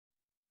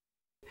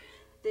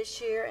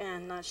this year,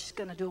 and she's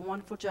going to do a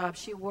wonderful job.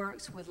 She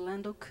works with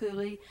Lyndall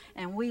Cooley,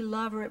 and we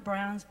love her at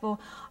Brownsville.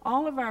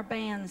 All of our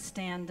bands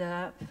stand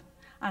up.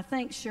 I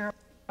think Cheryl will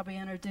probably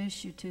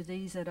introduce you to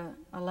these at a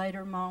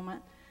later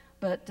moment,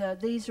 but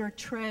these are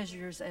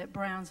treasures at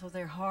Brownsville.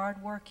 They're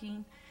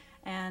hardworking,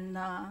 and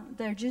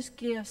they're just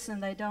gifts,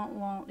 and they don't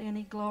want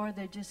any glory.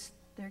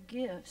 They're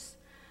gifts.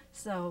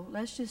 So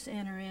let's just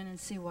enter in and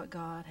see what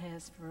God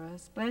has for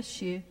us.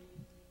 Bless you.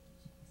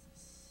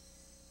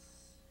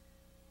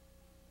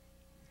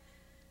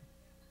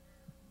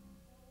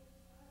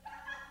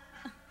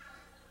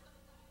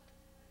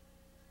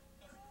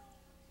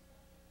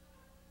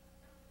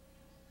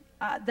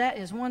 That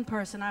is one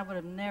person I would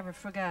have never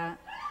forgot.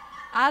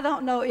 I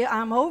don't know.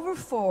 I'm over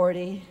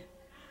 40.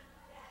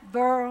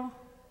 Burl,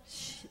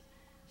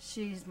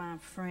 she's my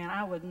friend.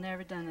 I would have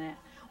never done that.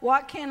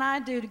 What can I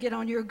do to get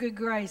on your good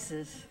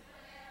graces?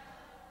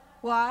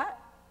 What?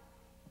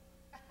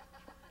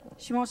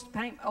 She wants to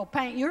paint. Oh,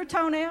 paint your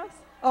toenails?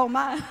 Oh,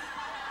 my.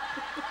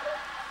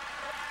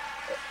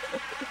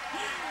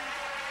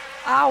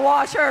 I'll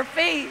wash her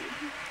feet.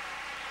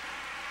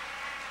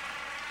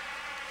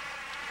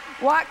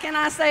 What can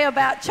I say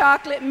about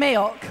chocolate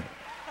milk?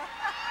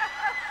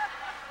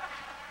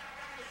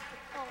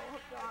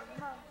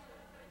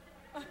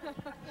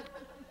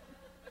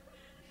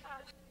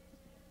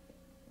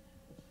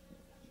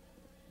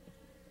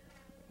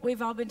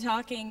 We've all been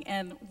talking,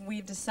 and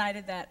we've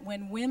decided that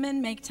when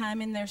women make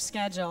time in their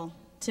schedule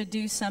to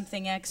do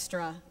something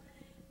extra,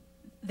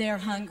 they're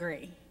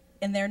hungry,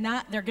 and they're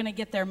going to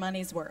get their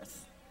money's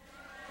worth,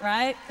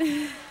 right?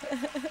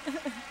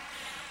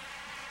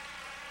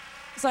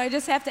 So I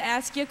just have to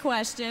ask you a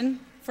question.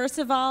 First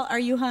of all, are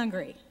you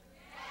hungry?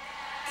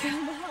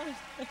 Come on.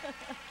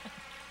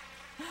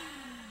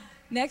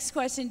 Next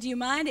question, do you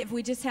mind if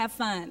we just have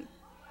fun?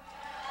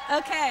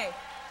 Okay,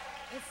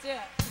 let's do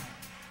it.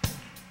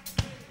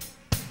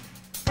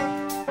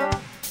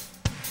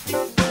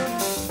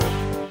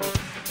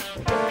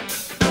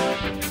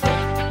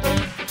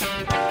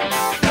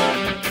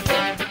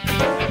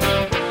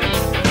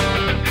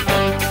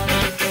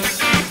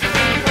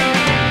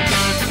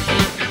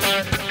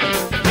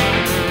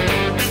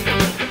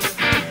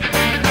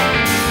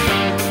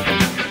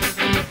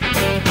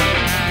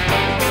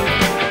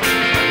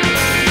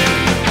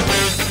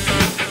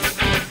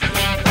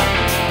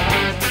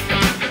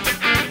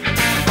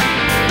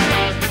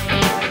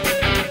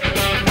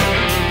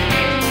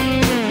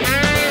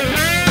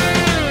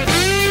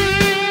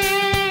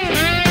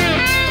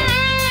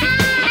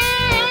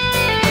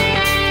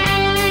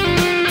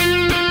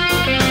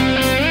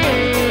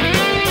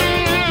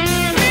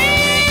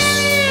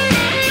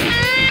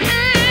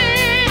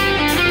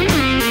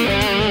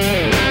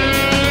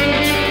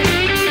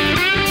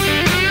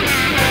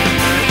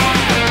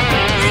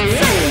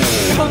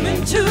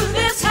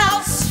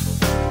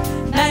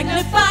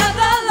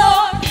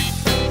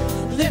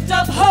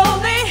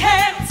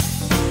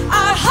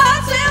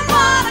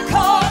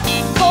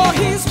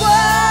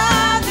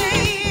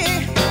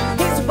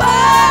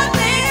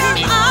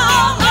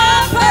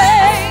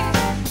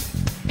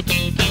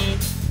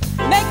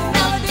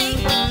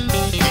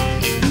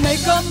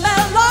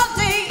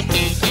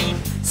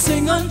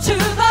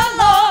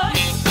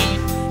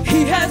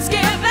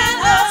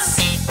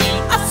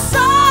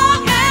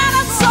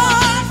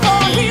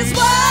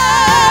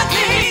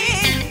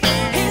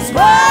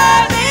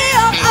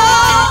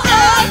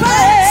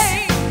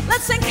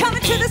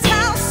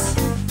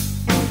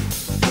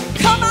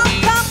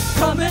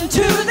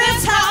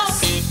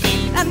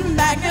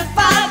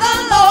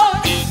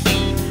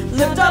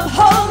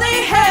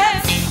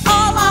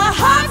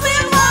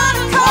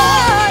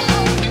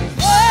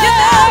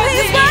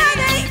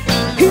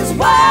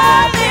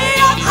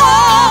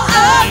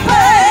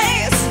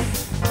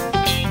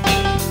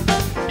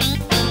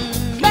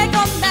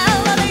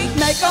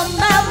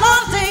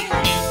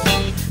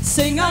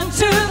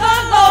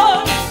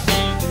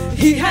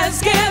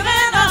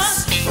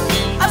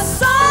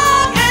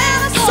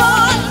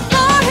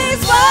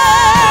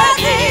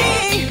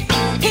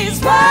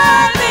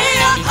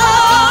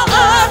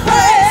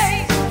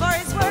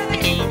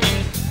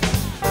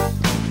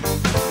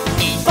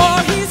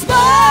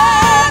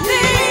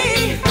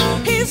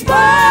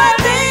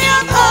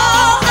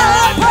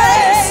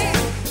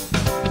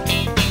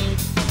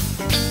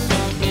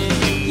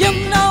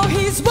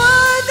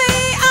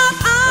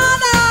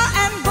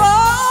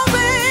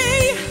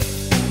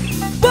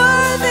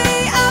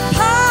 Worthy of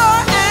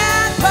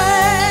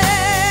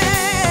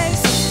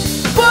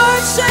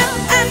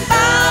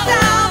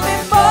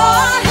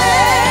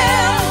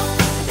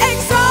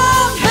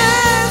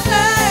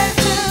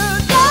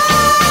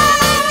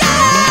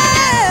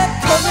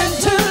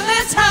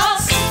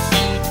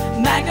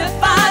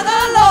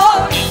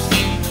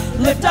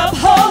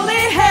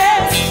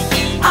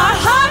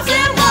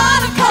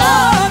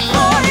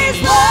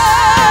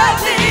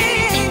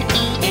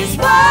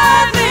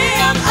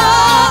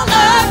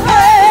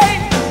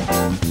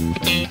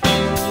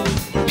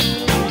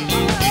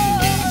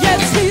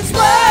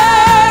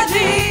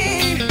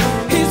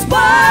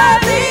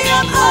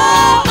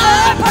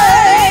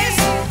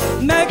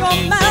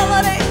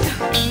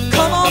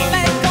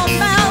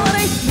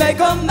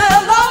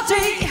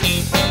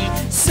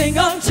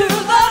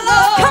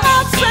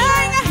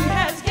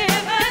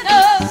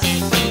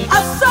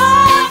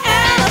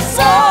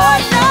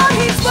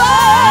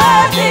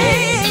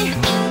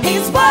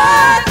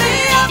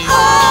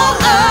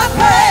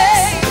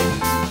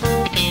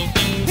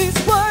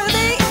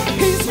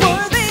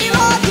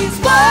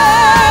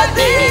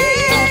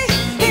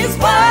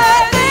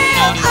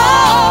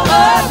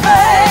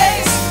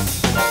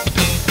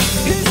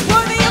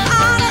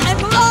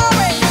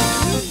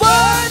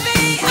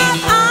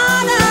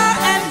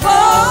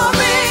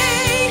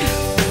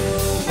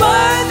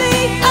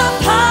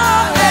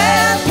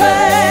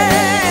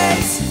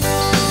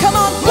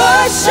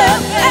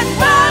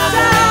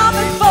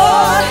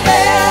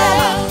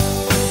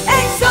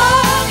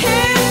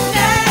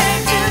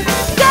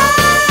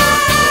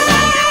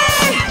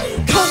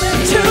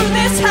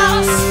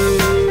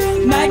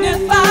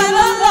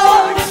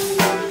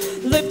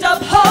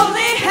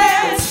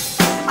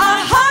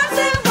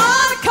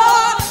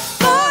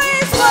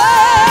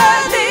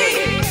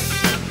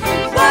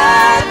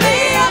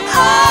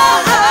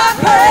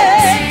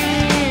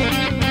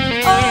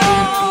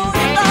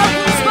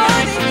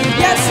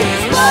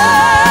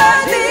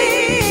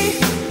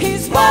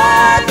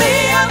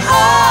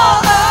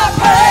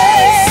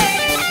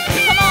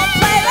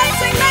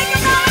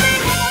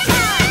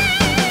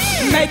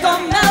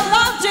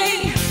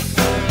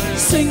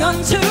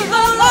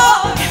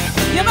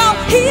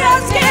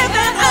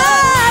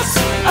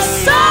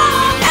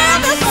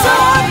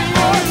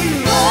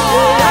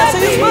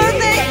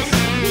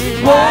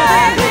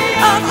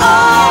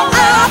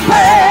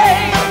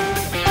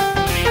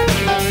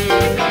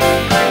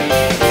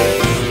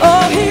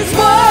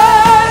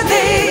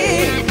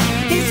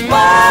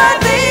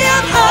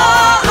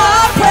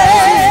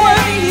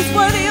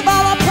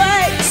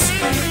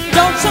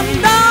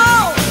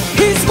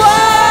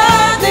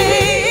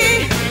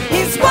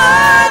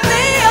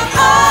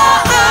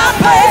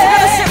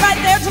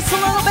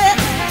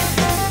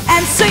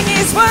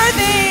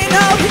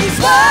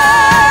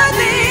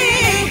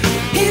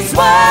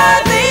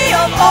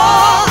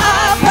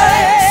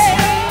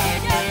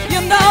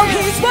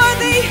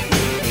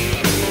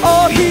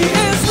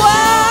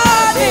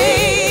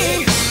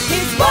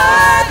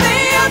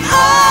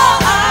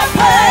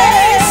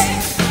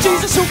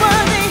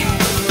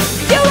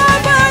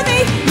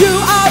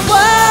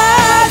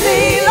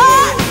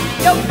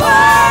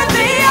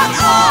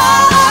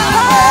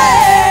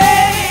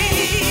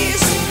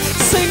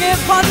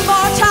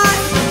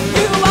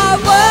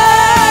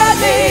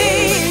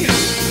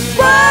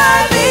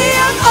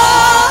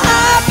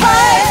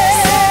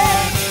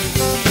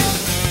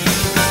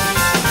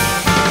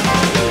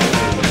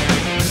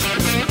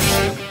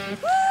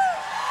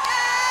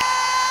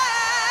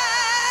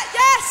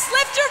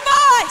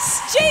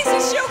Yes,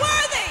 Jesus, you're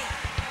worthy.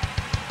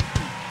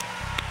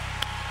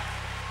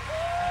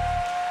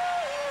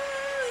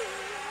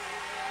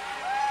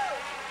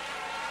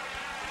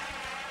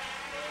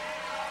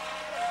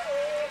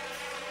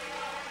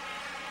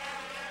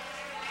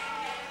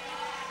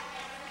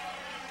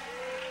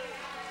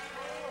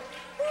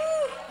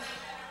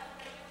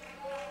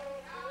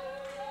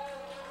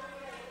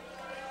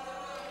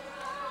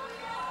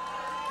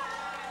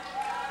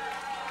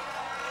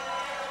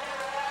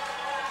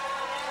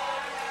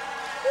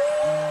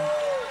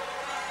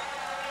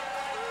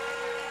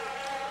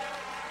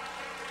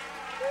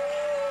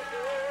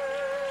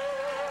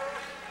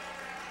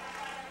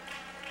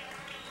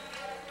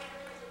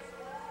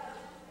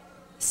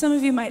 Some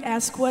of you might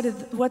ask what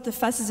the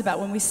fuss is about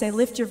when we say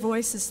lift your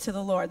voices to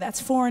the Lord. That's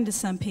foreign to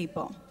some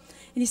people.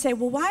 And you say,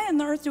 well, why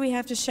on earth do we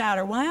have to shout?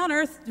 Or why on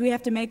earth do we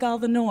have to make all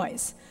the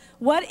noise?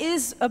 What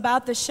is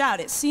about the shout?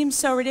 It seems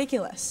so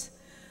ridiculous.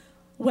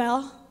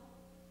 Well,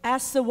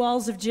 ask the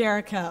walls of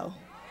Jericho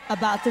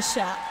about the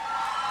shout.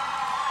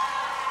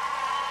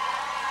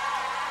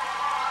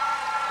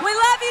 We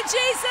love you,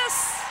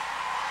 Jesus.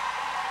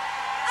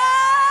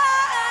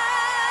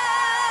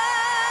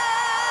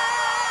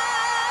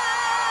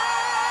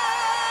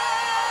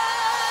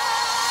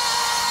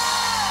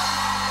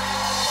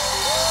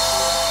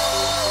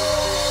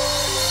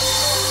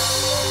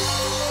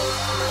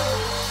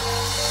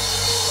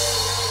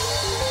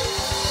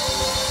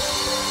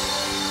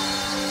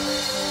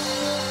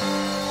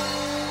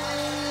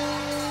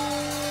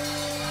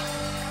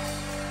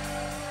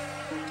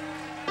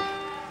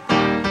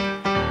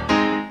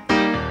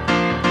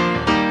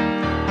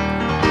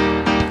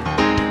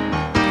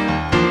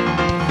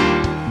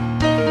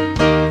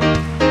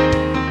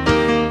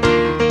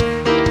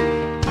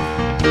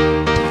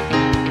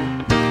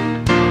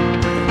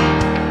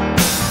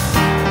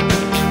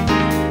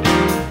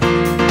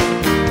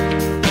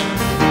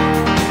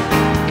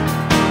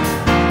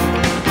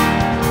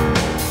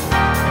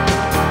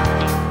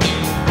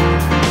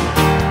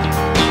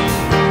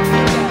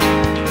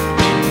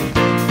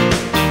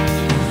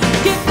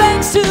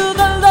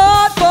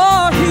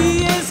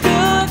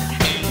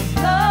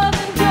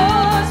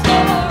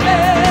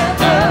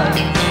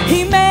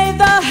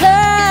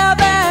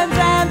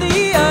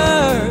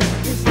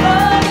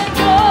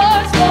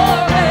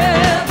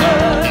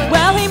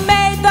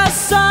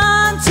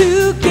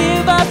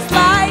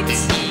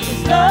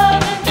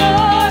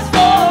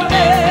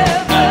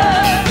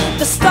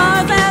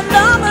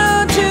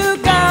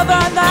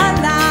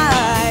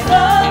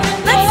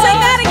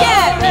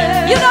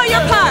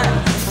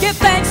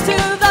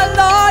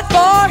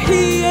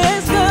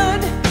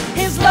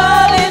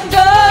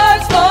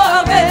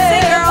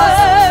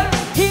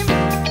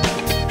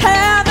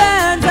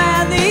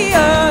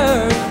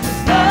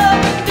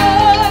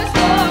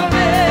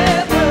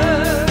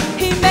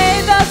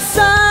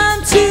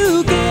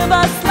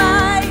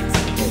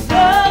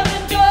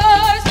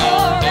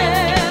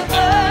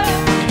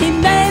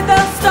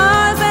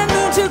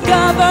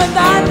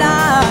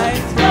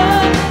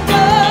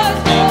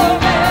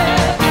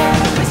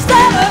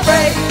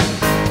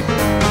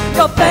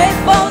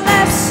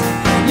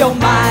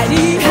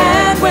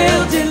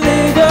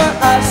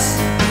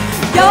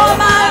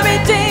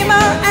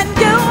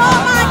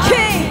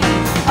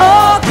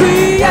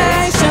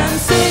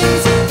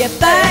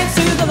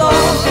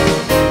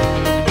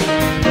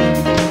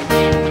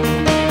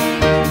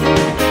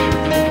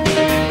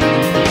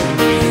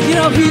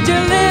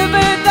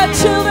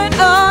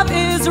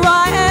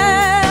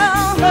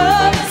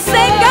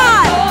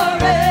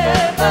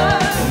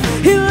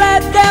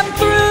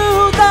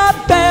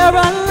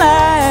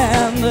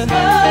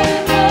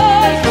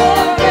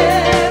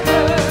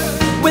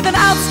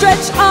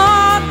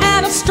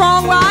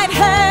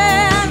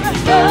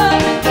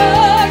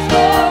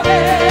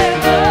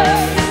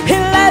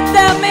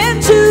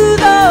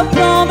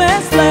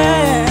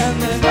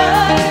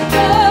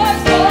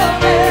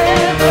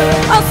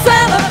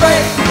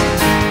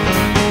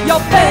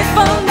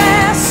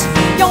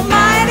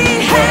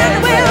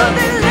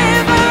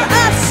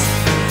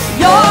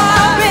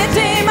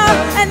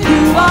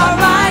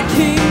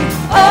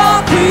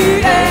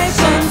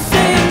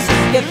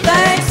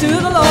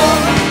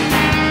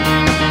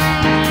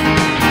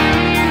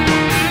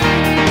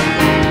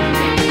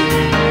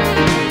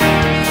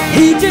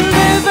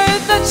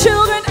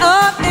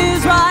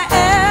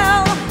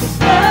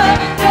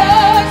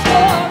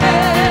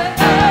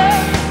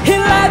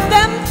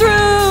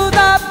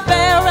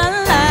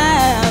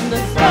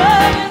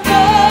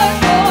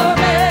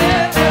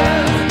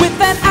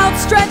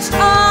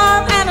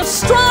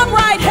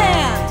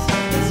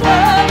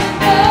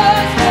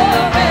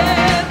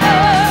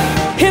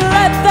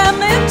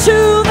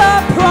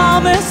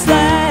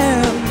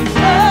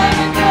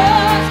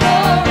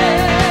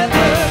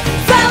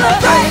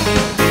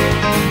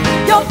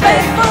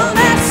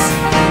 Faithfulness,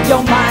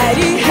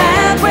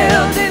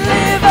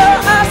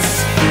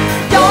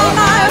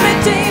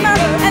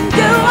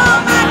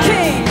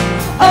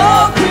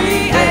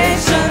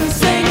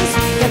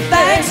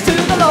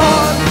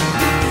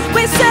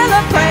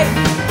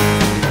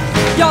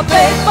 your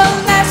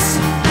faithfulness.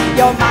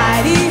 Your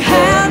mighty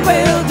hand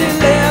will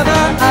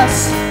deliver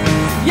us.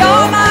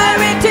 You're my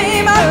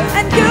Redeemer,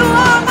 and you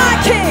are my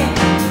King.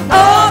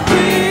 All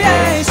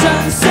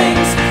creation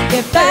sings,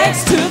 give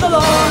thanks to the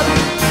Lord.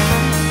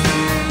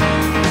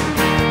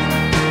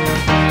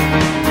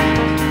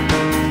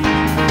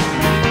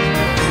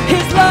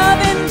 His love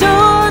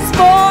endures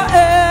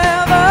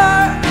forever.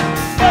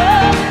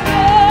 Love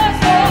endures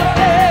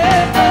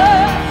forever.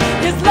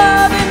 His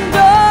love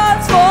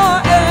endures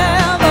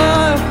forever.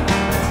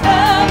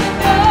 Love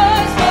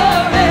endures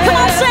forever. Come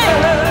on, sing.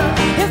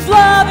 His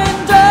love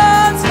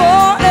endures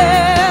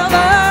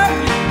forever.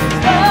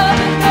 Love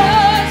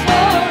endures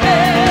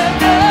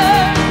forever.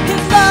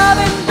 His love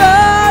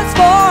endures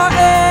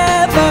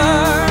forever.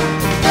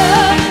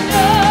 Love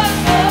endures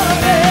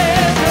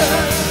forever.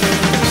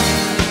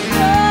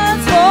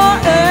 Endures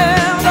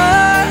forever.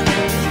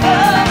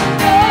 Love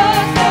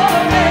endures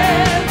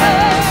forever.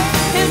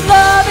 His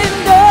love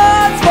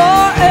endures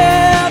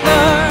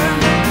forever.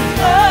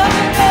 Love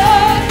endures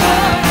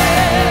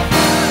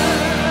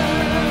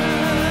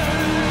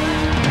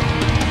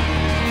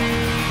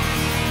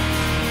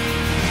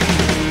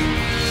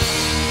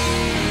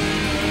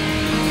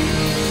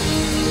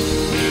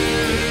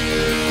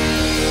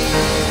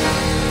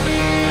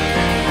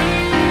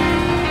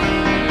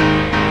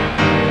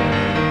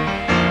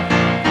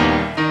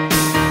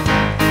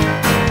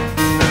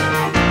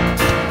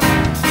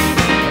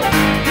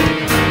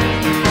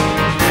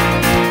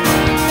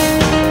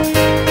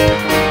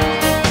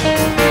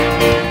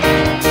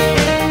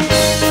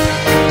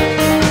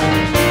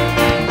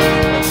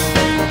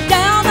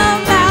Down a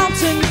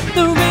mountain,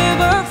 the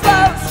river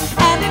flows,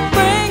 and it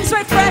brings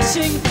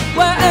refreshing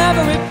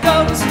wherever it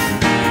goes.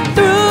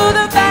 Through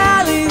the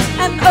valleys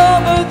and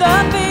over the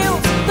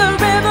fields, the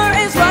river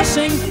is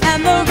rushing and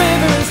the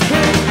river is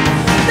clear.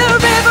 The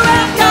river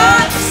of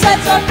God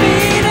sets our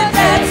feet a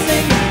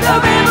dancing. The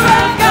river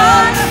of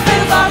God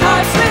fills our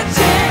hearts with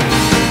cheer.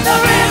 The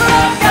river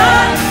of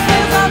God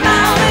fills our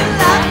mouth with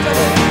laughter.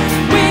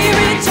 We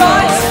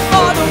rejoice,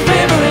 for the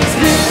river is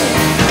here.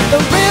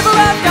 The river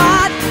of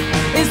God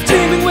is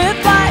teeming with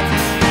life,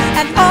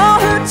 and all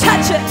who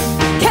touch it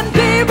can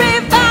be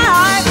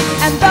revived.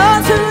 And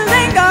those who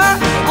linger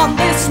on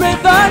this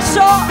river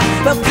shore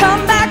will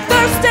come back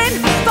thirsting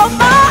for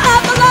more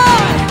of the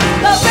Lord.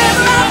 The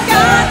river of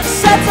God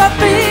sets our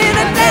feet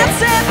a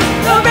dancing.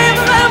 The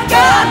river of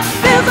God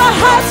fills our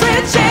hearts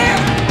with cheer.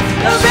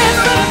 The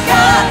river of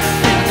God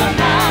fills our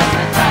mouths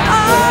with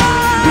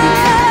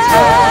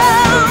laughter.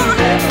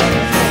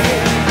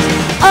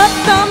 Up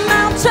the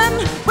mountain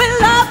we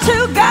love to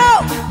go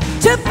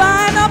to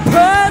find the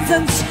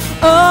presence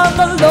of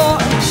the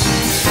Lord.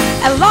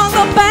 Along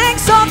the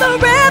banks of the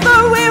river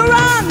we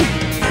run.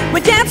 We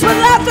dance with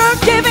laughter,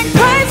 giving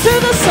praise to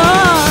the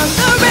sun.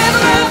 The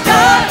river of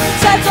God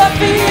sets our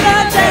feet a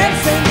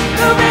dancing.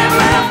 The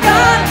river of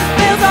God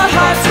fills our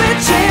hearts with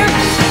cheer.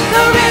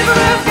 The river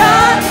of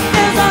God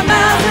fills our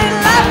mouths with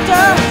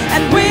laughter,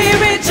 and we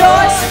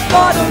rejoice,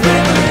 for the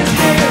river is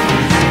here.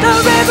 The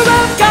river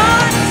of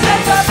God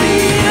sets our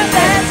feet a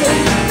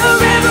dancing. The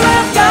river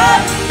of God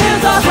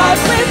fills our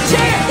hearts with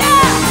cheer.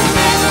 Yeah! The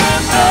river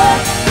of God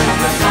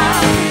fills our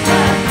mouths with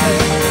laughter.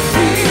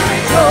 We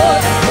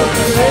rejoice, for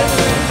the river is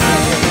here.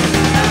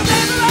 The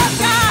river of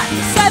God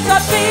sets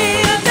our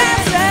feet a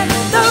dancing.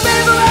 The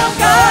river of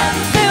God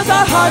fills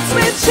our hearts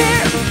with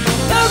cheer.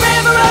 The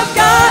river of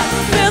God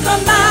fills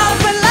our mouths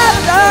with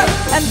laughter,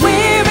 and we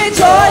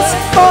rejoice,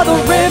 for the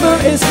river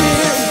is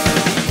here.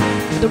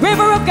 The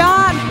river of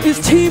God is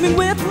teeming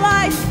with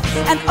life,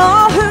 and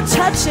all who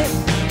touch it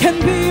can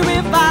be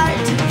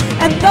revived.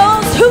 And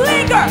those who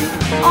linger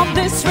on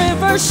this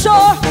river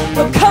shore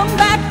will come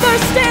back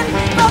thirsting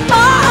for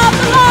more of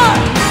the Lord.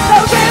 The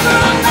river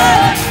of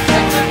God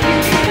sets our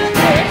feet a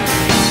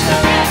dancing. The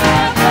river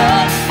of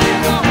God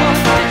fills our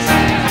hearts with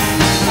cheer.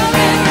 The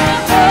river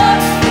of God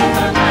fills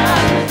our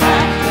mouths with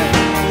laughter.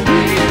 We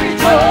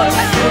rejoice,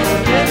 for the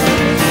river is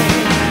here.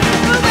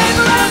 The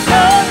river of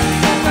God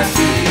sets our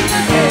feet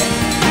a dancing.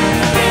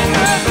 The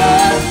river of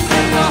God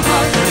fills our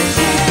hearts with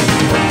cheer.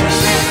 The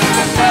river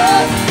of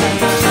God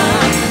fills our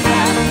mouths with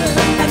laughter.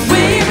 And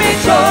we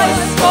rejoice,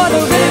 for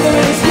the river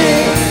is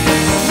here.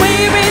 We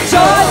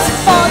rejoice,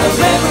 for the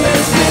river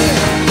is here.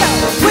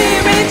 We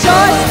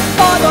rejoice,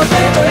 for the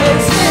river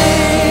is here.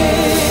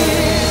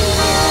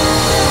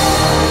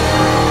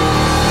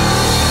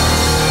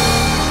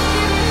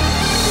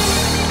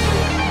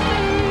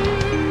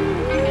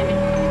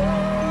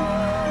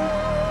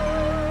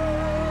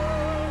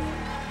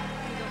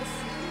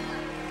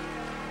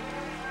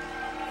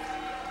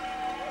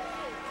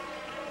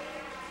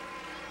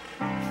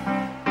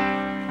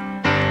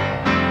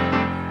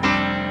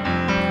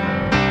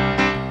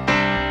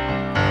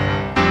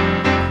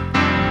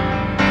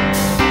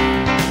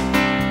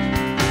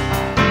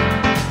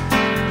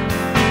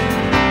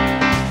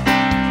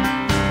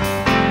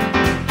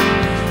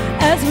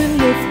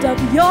 lift up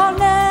your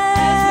name.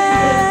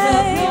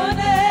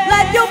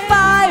 Let your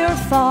fire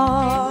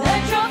fall.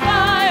 Let your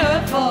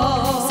fire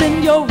fall.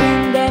 Send your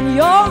wind and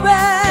your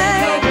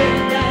rain. Send your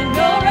wind and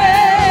your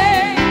rain.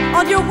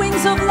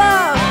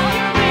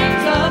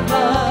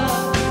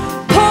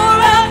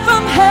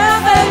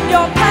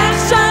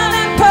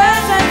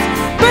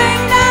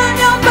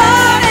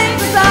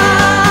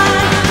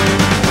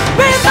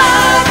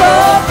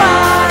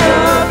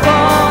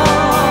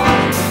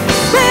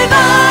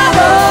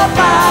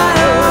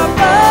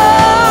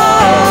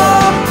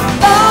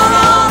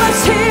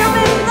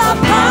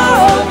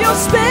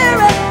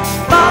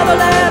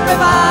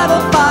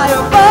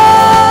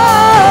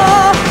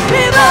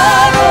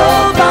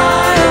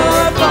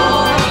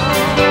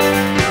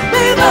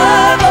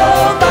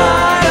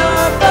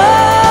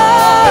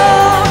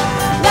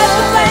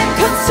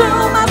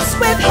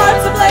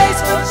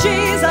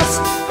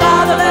 place.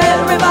 Father,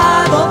 let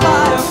revival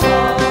fire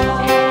fall.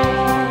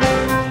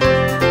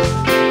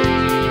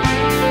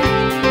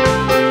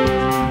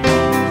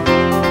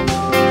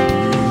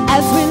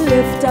 As we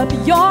lift up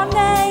your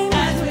name,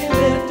 As we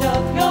lift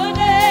up your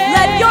name,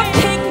 let your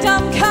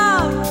kingdom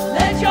come.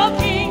 let your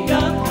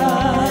kingdom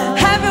come.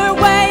 Have your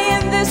way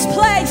in this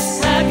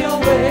place. Have your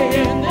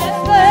way in this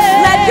place.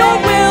 Let your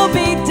will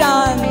be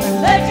done.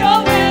 Let your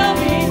will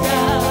be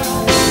done.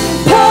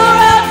 Pour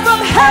out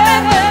from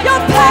heaven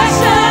your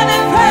passion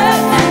and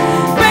prayer.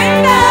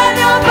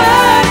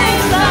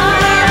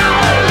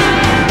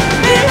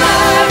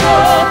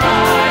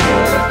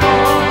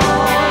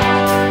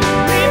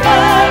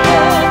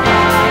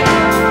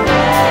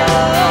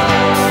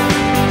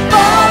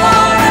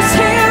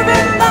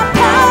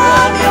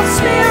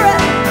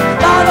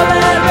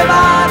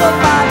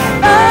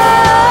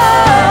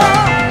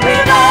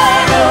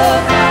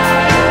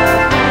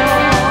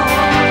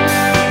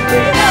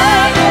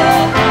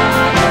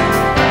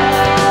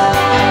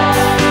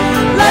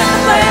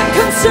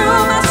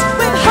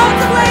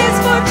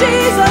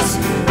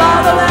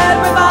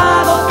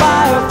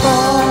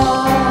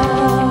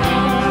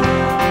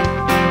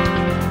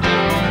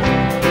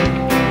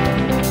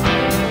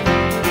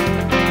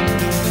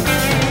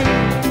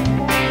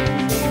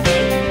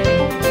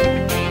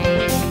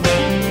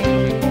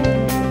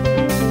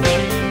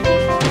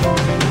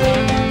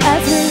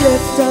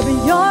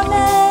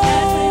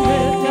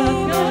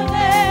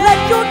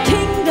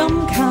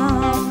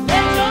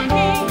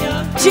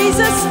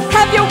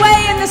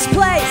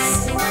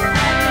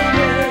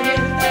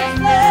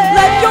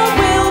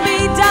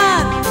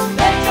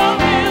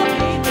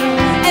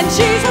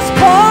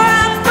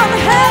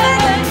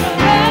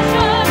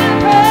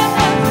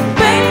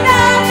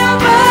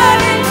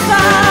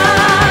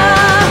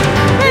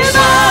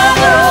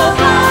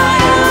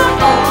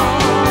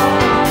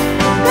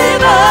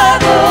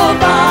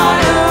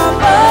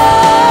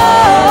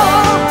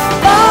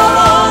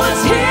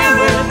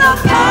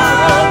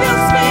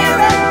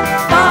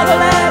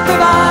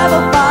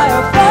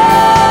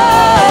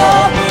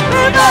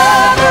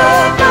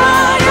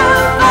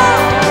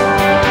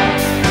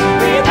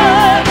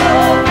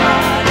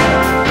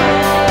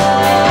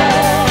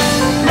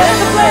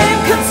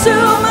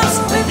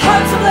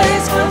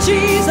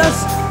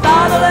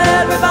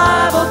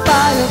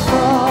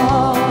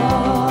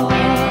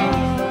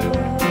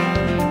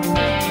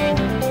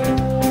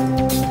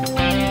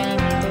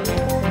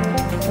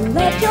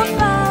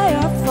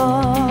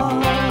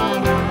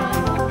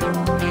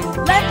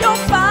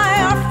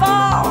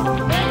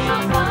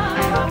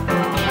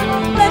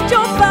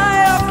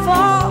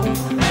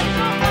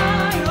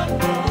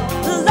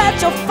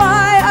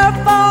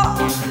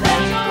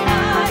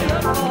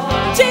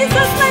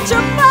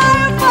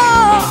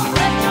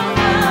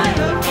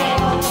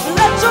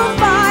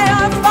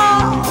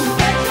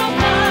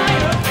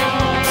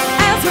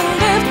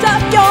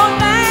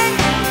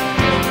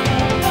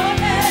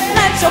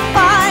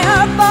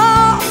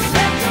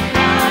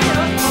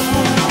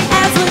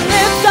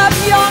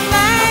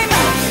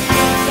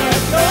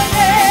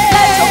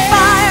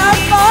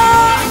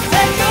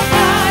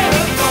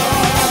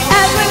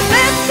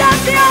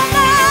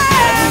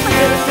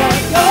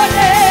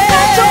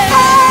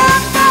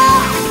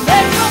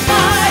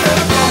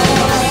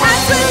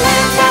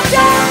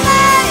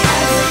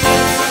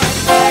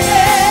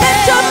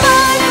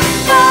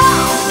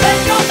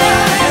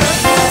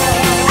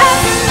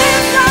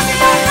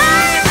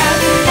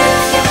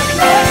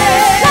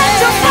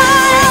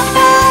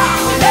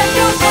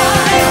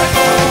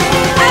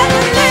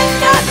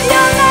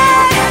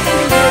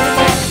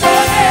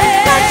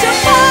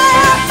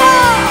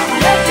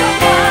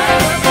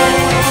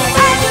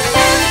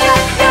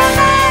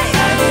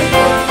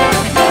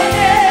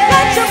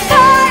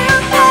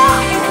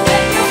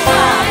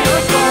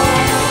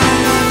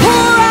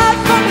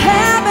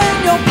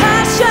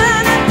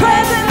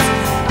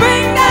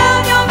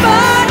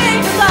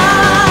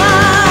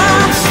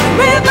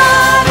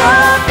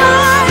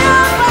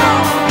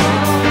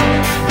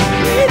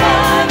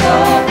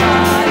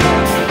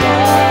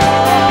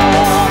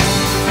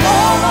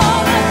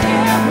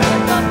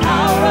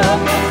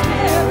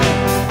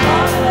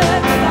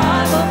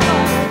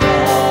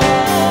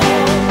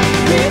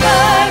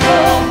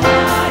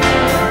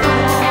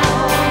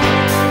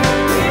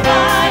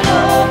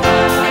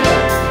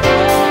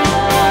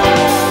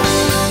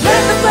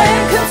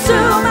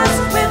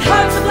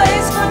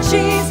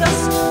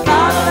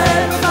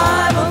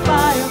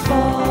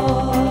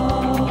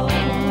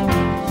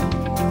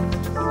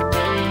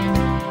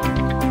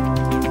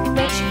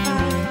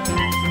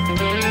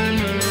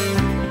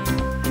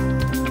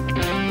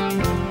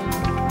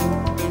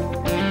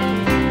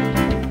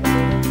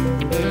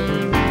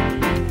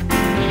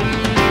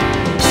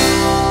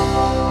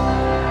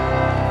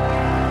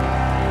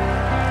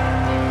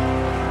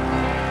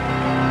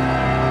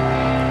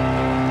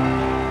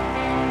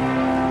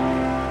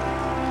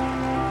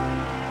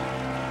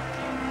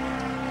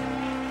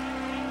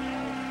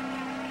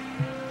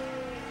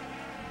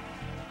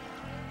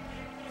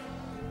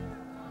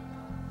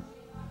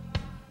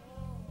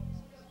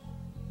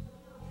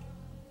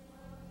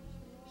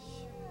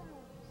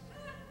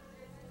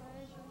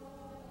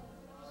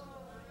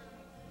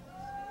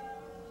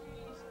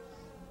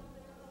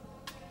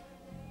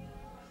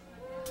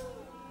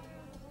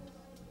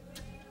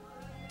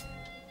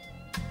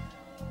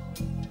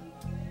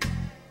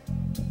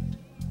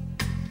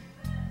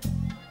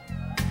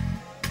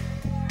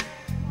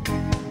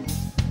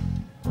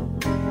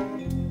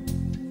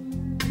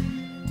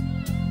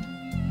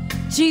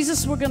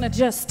 Jesus, we're going to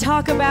just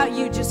talk about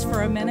you just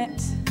for a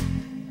minute.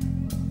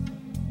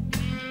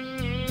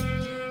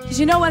 Because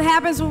you know what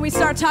happens when we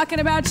start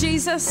talking about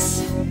Jesus?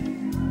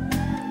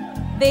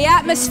 The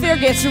atmosphere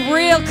gets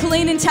real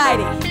clean and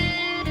tidy.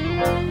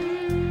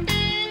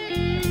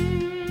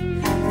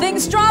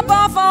 Things drop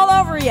off all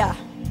over you.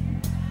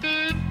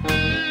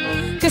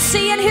 Because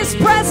see, in His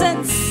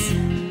presence,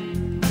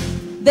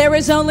 there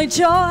is only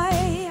joy.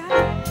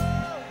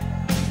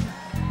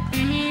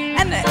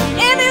 And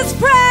in His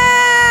presence,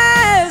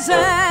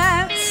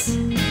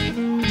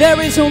 there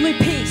is only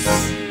peace.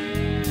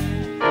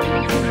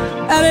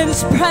 And in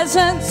His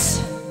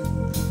presence,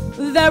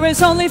 there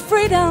is only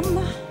freedom.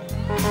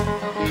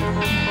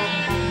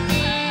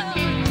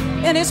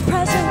 In His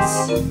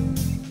presence,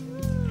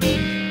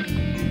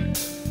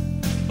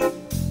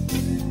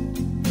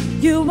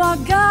 you are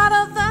God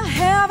of the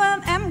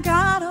heaven and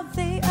God of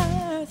the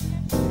earth.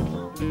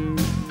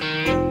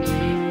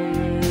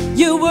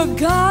 You were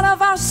God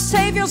of our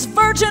Savior's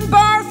virgin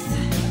birth.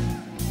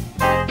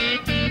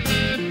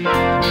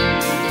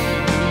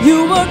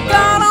 You were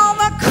God on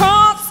the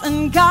cross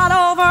and God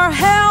over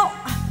hell.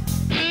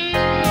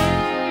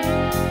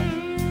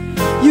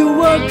 You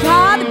were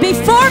God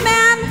before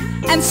man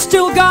and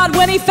still God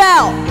when He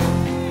fell.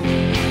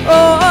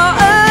 Oh, oh,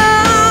 oh,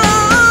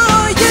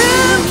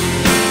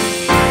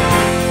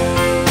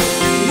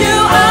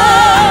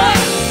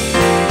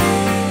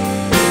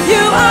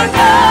 you are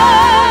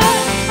God.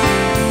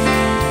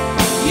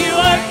 You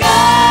are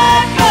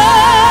God,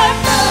 God,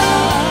 God.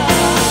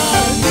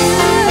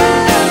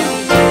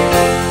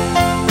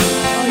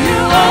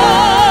 You are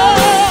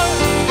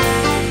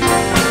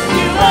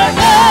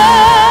God.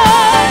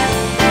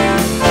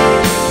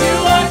 You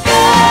are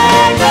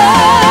God,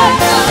 God,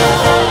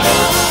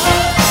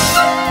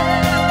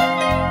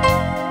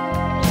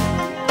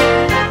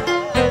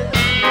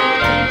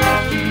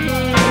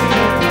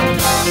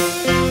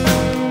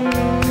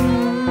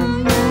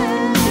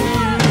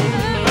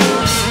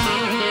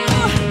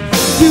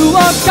 You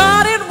are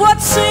God in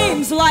what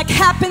seems like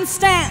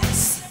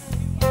happenstance.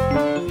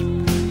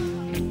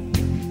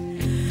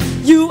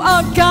 You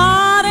are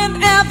God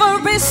in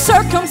every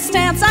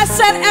circumstance. I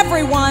said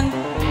everyone.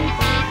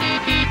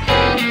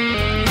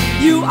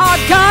 You are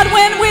God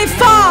when we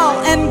fall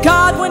and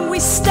God when we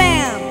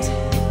stand.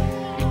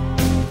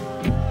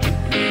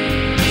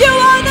 You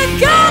are the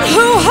God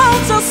who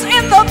holds us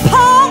in the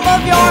palm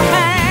of your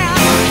hand.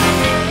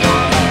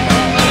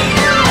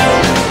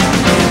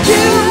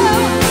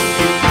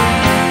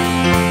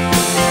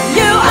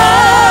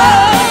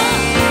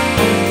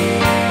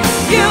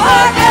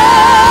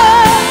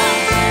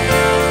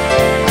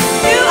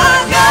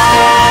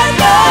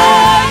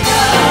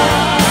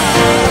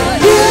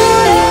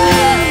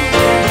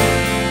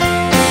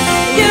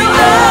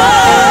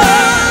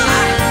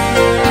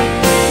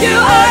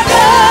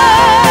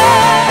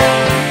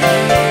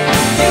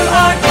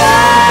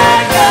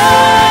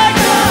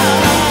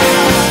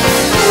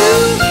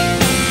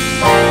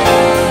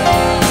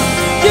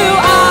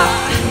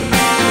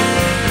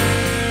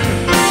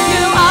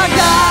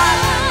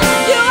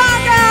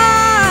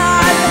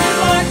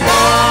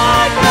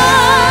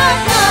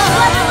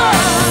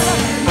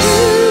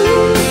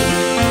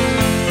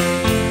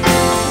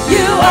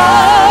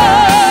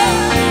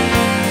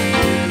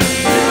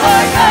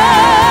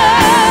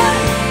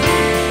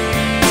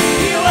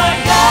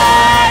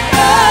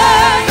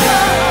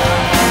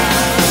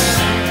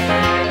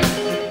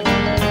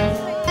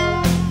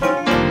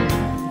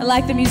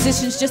 Like the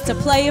musicians just to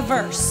play a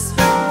verse.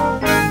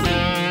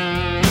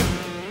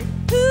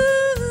 Ooh,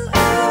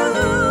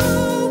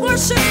 ooh,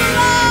 worship the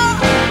Lord.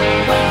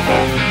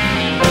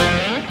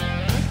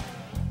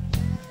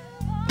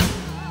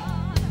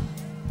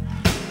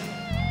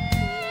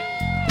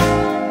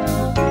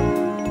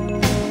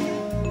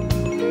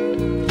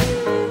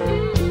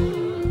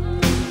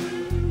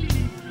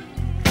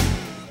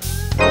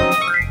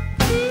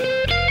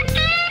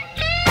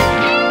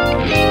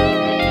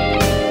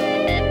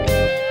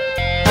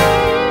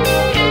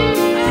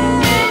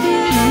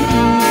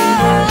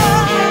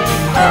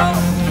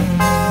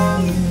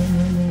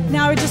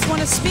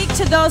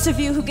 Those of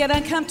you who get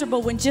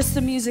uncomfortable when just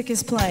the music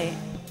is playing.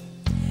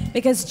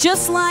 Because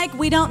just like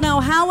we don't know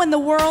how in the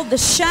world the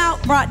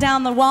shout brought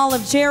down the wall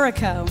of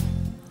Jericho,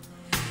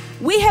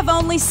 we have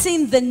only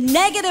seen the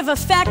negative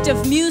effect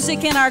of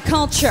music in our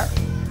culture.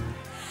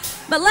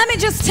 But let me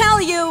just tell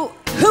you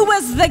who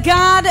was the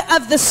God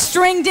of the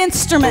stringed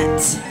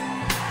instrument.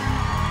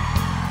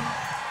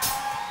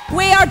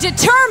 We are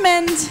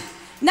determined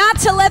not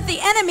to let the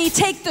enemy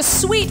take the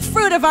sweet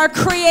fruit of our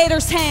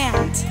Creator's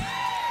hand.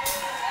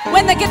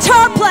 When the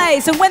guitar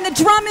plays and when the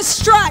drum is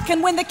struck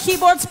and when the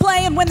keyboards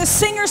play and when the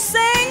singers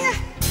sing,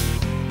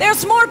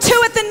 there's more to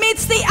it than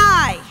meets the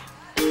eye.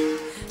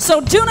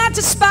 So do not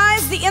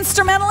despise the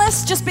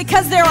instrumentalist. Just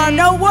because there are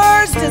no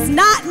words does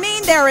not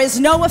mean there is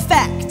no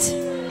effect.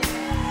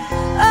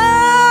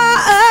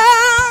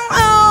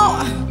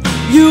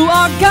 You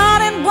are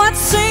God in what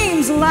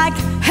seems like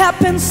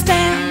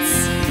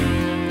happenstance.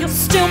 You're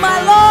still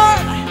my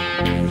Lord.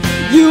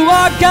 You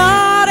are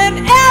God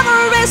in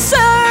every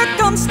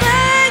circumstance.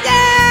 circumstance.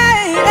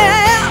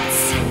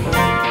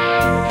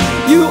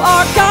 You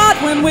are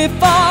God when we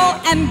fall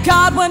and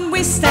God when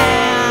we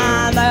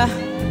stand.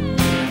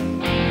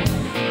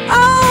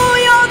 Oh,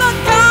 you're the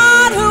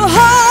God who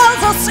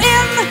holds us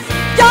in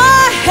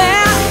your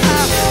hand.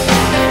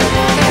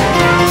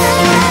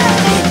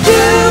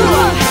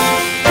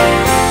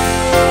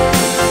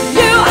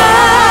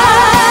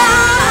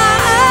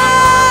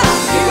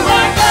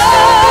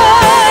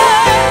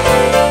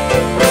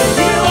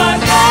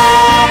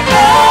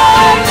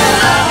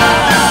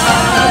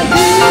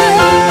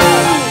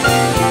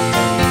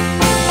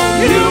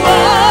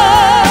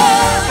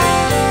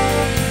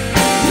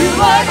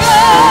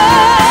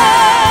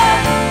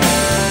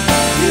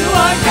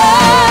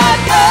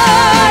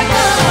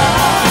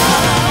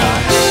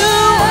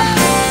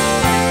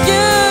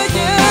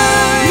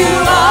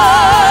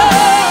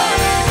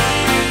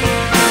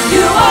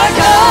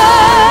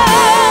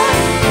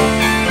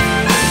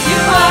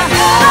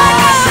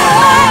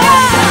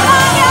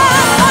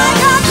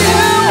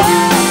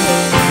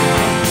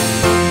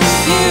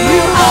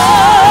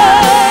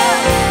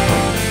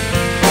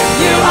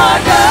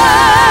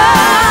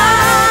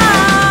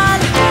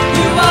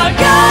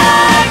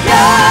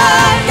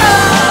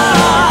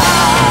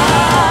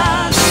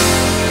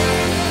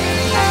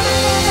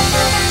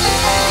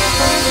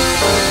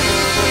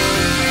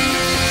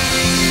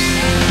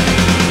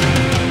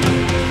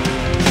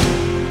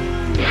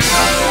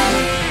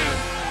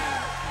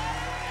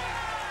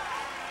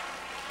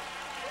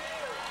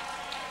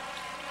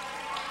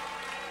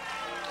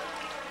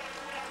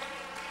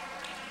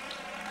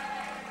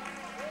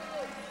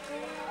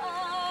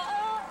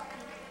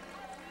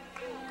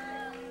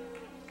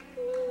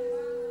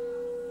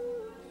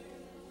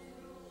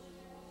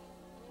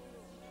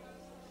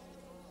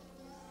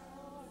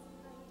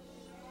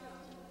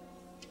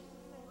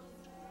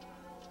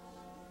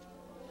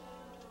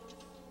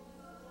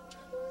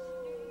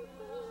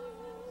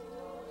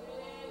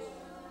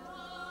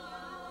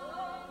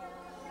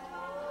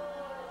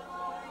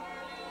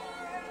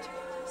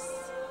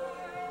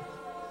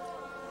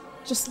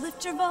 Just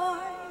lift your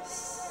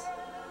voice.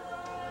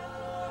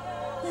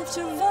 Lift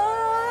your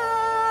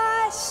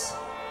voice.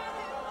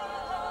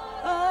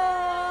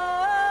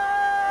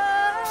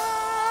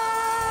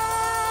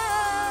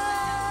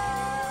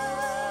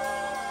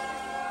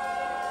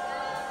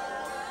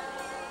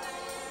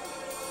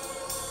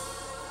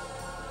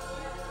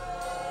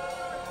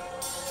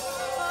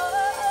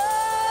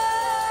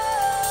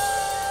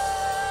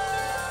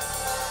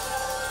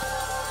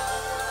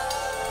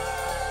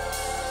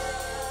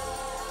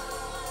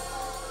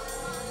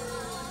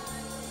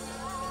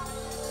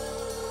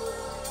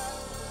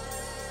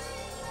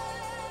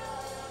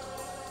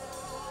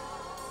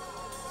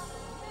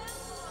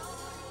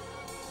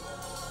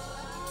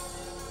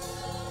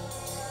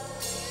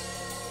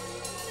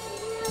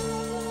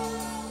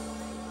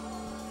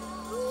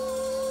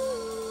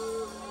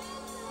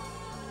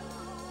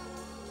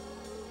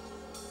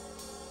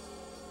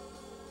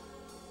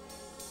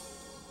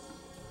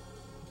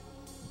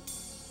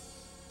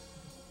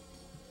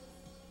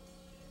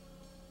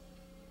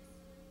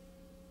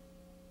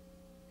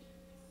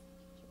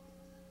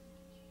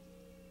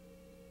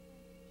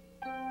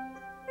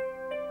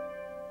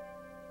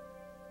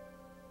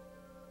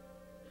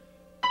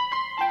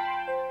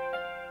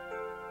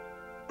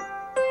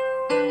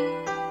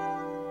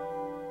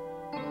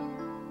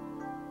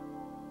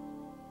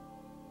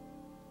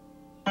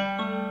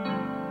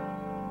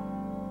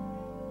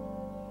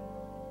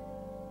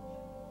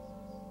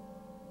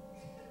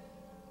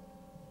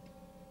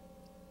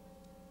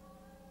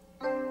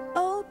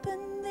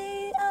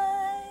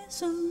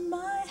 Of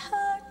my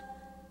heart,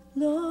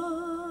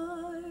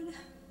 Lord,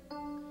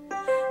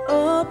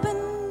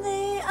 open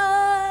the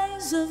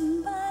eyes of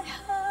my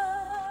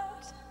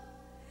heart.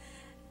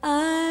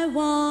 I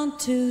want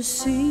to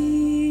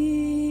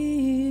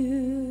see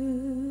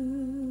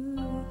you.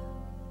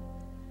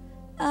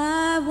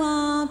 I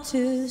want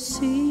to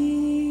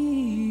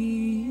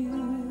see you.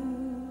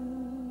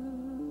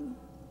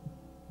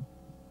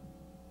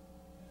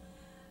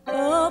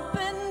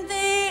 Open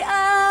the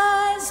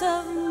eyes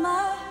of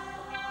my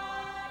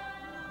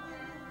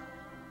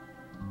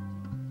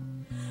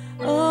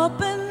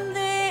Open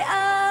the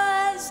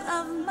eyes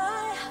of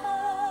my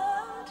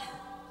heart.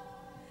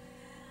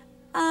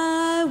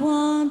 I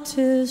want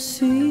to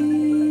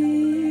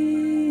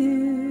see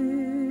you.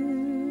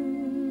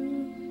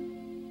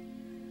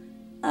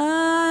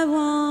 I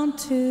want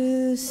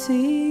to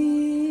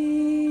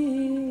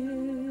see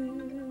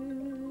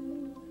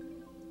you.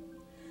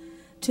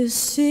 To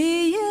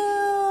see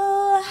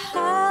you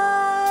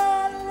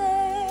high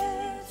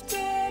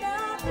lifted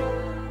up,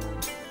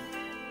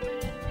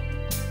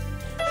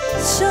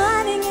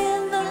 shining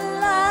in the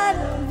light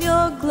of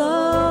your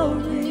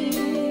glory.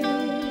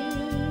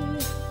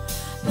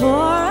 Pour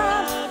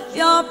out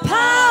your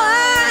power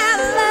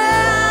and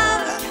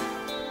love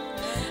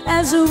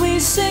as we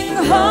sing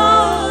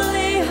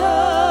holy,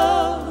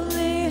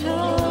 holy,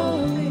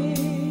 holy.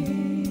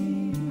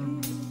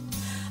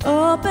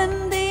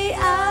 Open the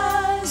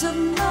eyes of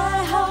my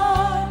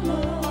heart,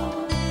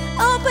 Lord.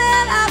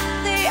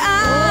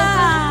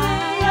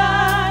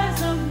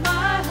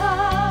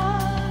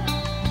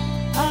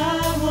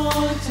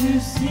 to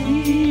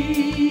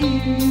see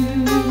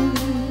you.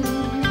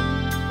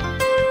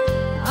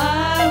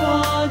 I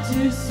want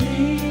to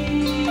see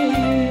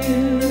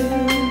you.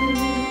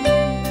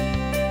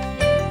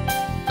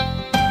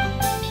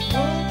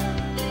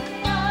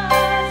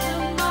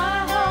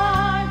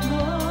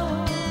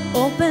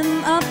 Open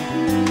up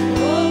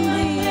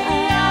the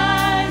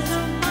eyes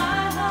of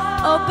my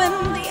heart.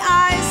 Open the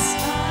eyes.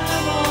 I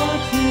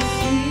want to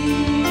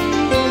see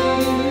you.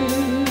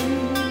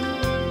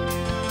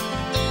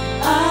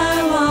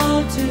 I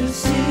want to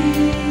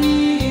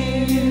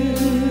see you.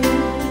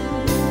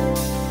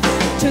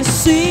 To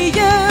see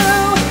you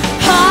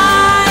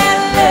high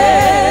and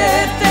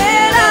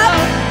lifted up,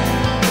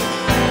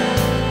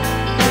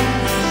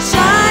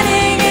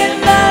 shining in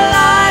the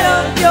light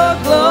of your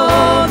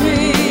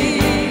glory.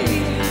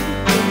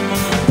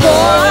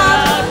 Pour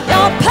out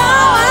your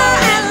power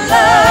and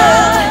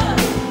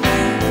love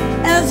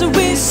as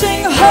we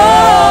sing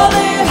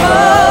holy,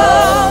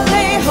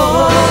 holy,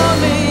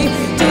 holy.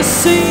 To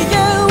see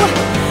you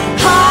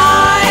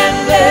high and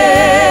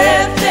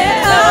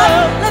lifted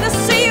up. Let us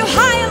see you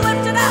high and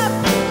lifted up,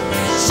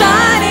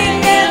 shining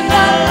in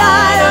the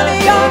light of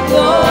your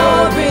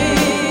glory.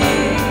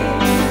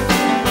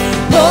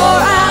 Pour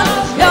out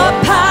your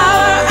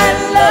power and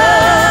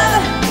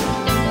love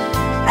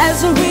as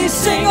we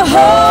sing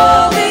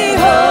holy,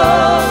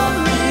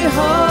 holy,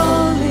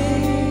 holy.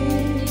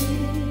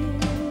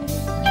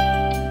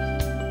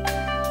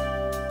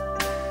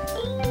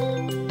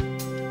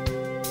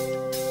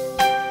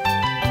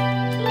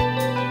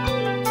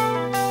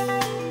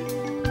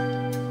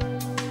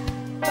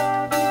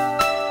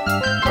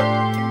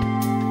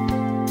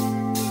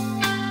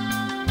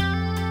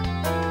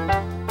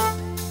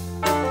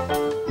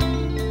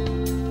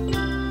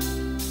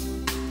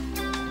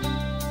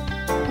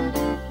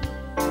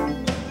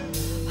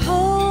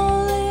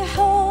 Holy,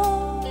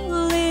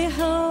 holy,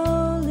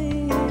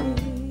 holy.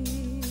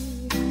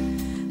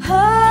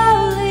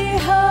 Holy,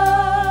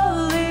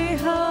 holy,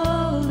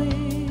 holy.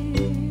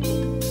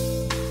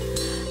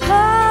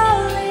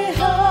 Holy,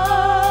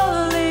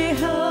 holy,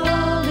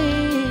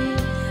 holy.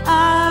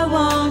 I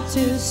want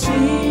to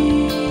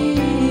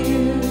see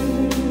you.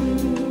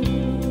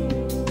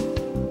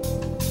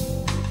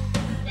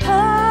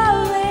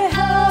 Holy,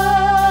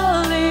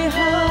 holy,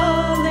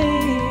 holy.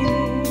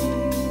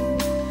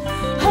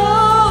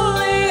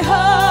 Holy,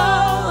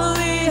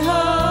 holy,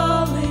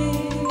 holy.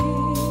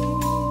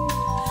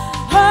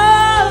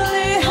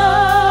 Holy,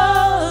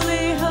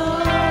 holy,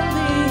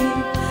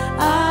 holy.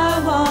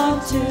 I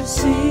want to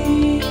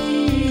see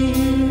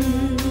you.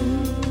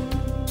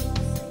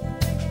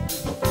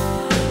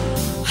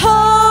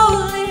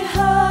 Holy,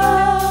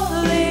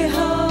 holy,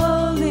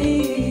 holy.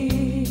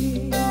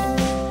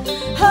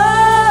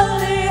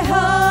 Holy,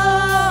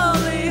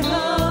 holy,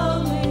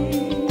 holy.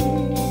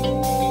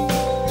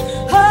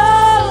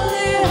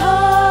 Holy,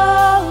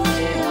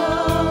 holy,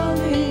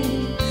 holy.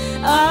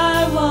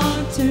 I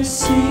want to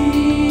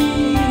see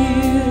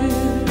you.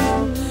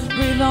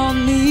 Breathe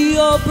on me,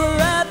 oh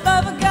breath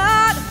of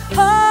God.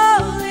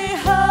 Holy,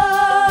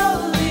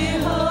 holy,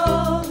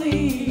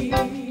 holy.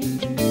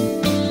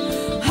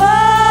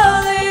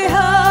 Holy,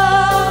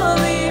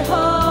 holy,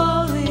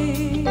 holy.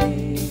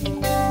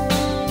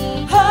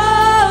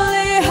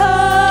 Holy,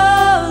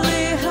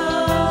 holy,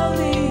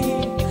 holy.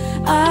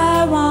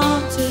 I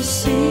want to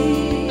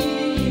see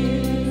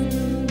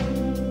you.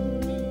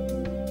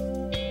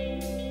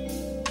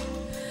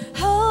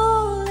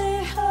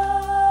 Holy,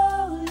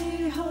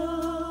 holy,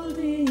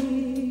 holy.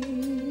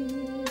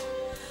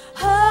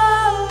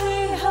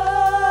 Holy,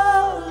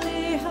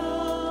 holy,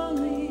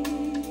 holy.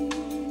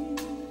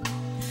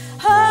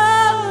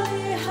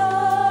 Holy,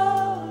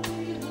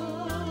 holy,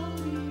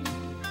 holy.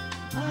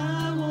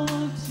 I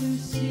want to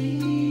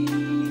see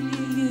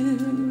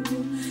you.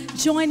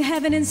 Join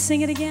heaven and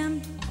sing it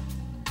again.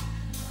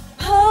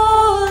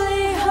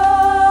 Holy,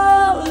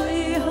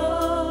 holy,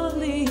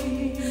 holy.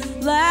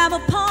 Lamb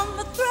upon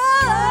the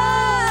throne.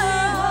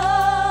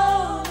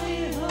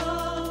 Holy,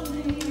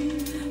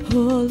 holy.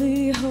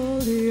 Holy,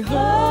 holy,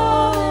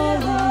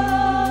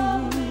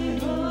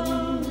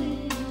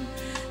 holy.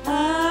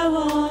 I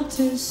want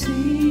to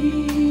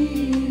see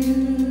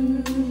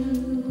you.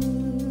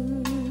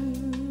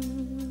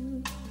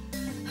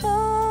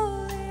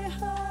 Holy,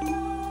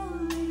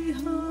 holy,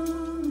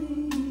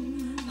 holy.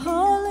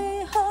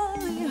 Holy,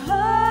 holy,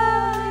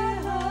 holy,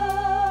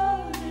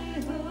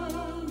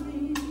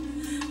 holy.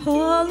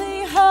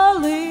 Holy,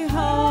 holy,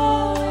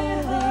 holy,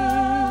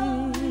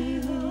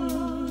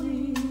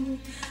 holy.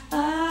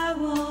 I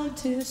want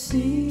to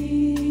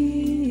see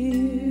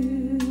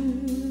you.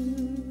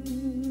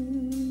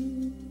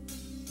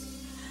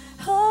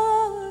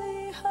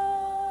 Holy,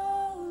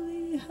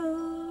 holy,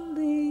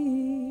 holy.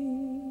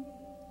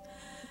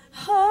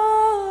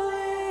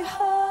 Holy,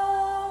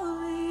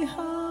 holy,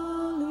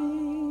 holy.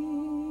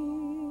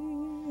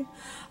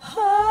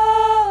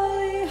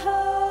 Holy,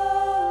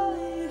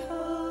 holy,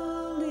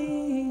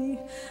 holy.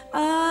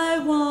 I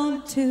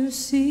want to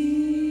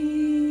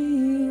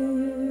see you.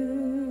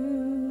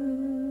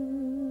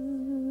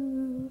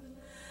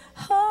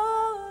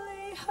 Holy,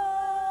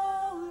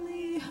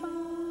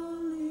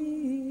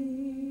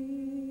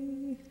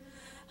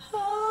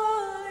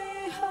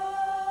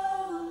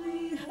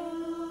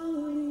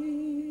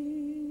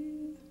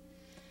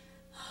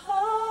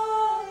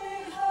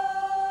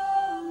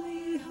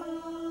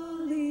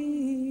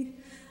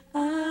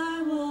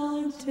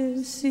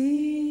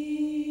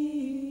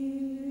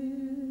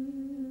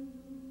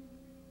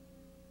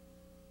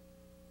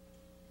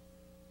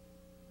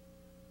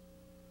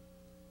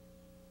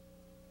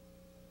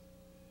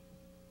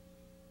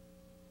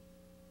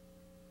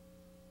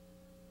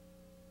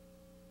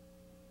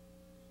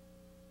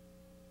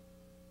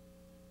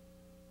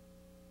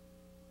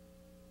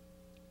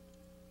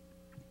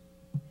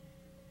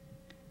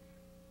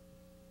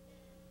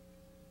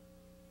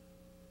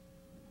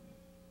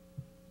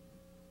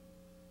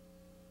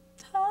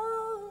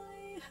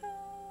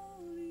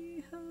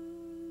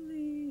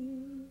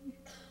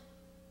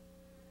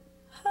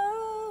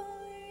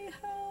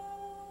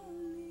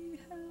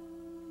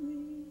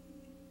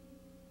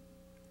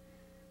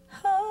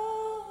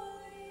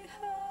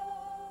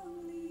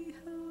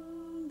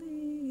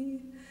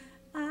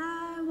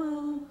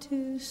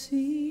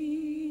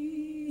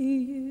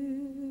 see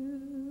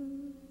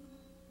you.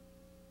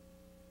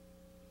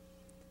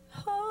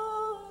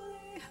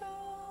 Holy,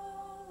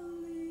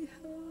 holy,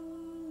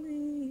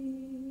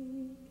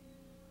 holy.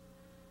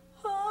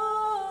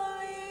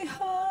 Holy,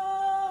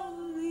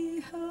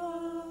 holy,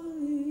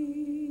 holy.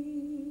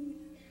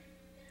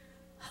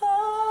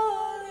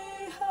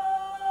 Holy,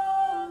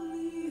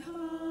 holy,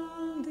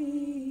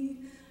 holy.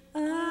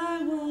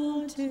 I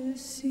want to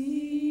see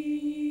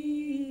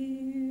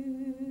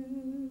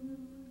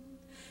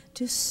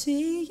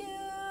you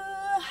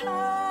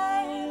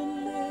high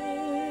and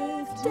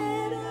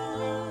lifted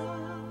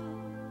up,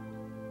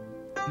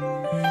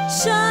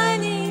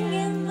 shining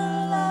in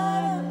the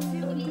light of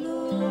your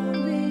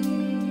glory.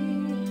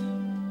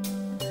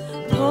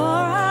 Pour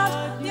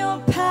out your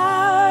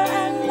power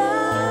and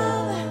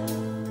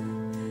love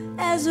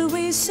as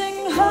we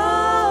sing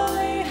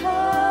holy,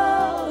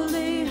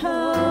 holy,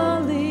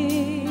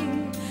 holy.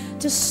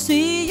 To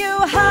see you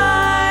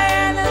high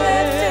and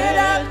lifted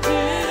up,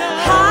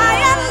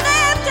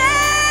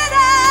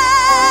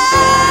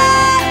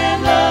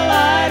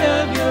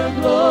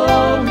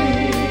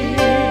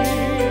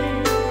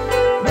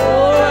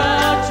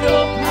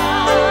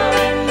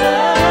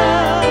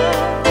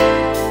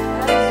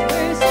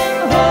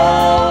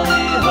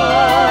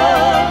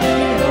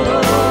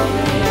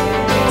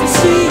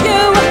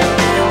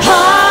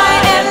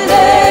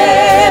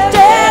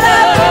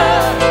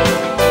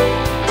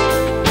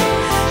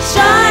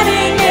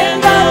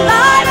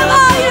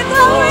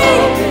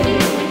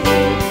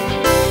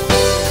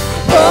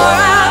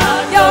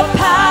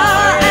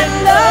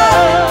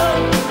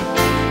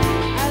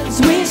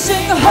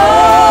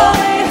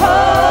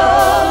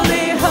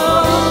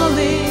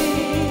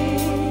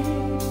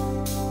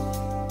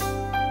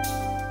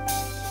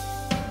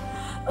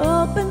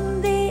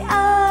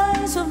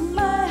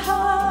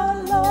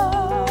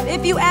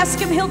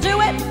 He'll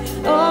do it.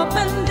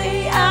 Open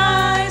the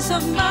eyes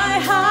of my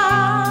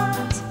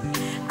heart.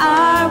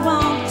 I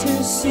want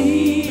to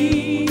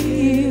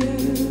see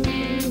you.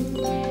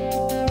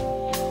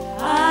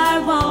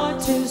 I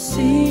want to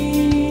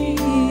see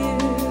you.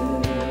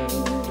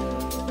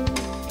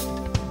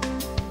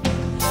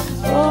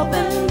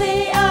 Open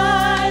the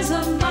eyes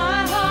of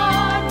my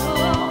heart,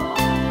 Lord.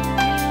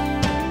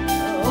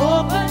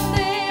 Open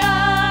the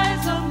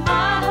eyes of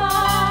my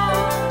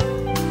heart.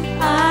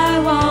 I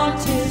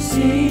want to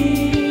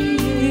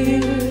see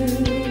you.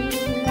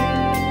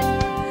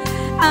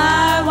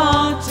 I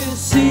want to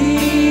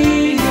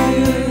see you,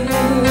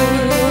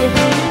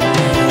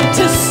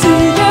 to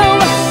see you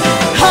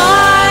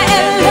high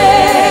and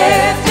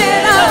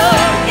lifted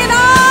up in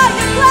all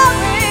your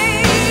glory,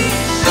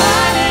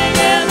 shining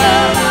in the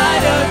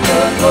light of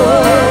your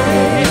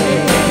glory.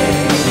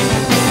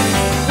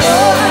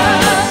 Pour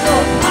out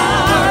your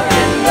power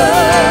and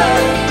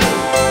love.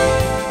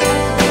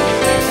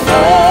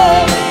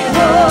 Holy,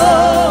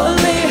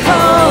 holy,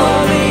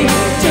 holy,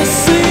 to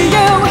see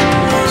you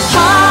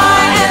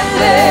high and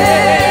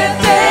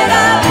lifted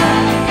up,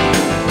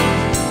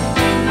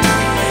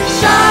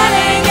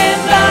 shining in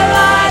the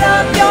light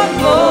of your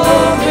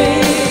glory.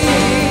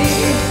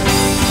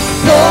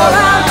 Pour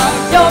out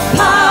your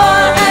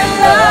power and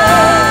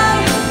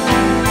love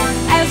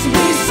as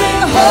we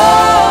sing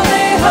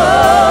holy,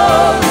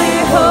 holy,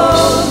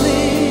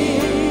 holy.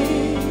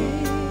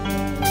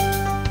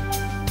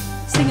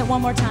 Sing it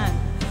one more time.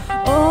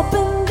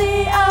 Open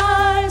the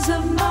eyes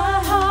of my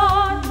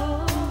heart,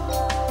 Lord.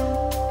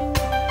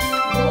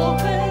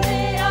 Open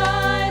the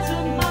eyes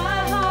of my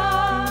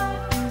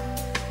heart.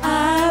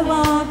 I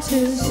want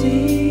to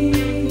see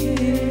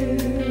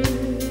you.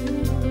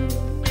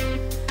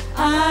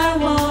 I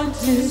want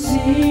to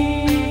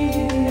see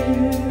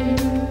you.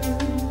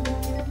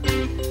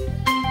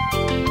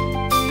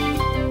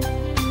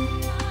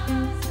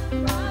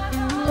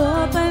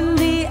 Open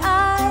the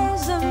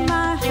eyes of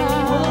my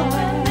heart.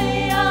 Open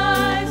the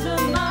eyes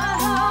of my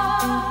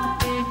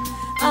heart.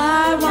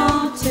 I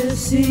want to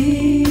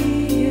see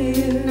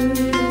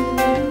you.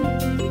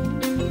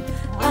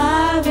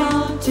 I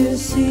want to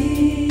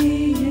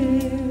see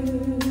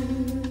you.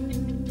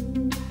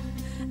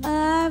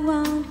 I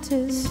want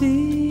to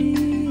see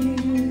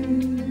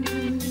you.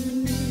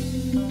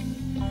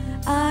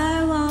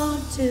 I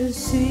want to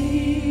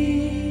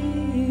see you.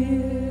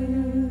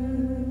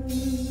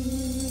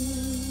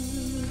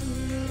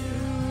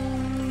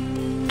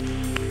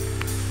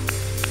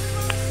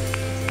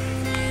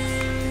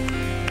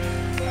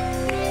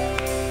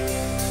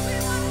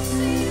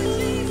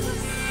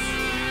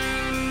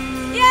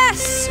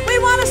 Yes, we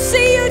want to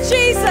see you,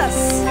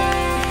 Jesus.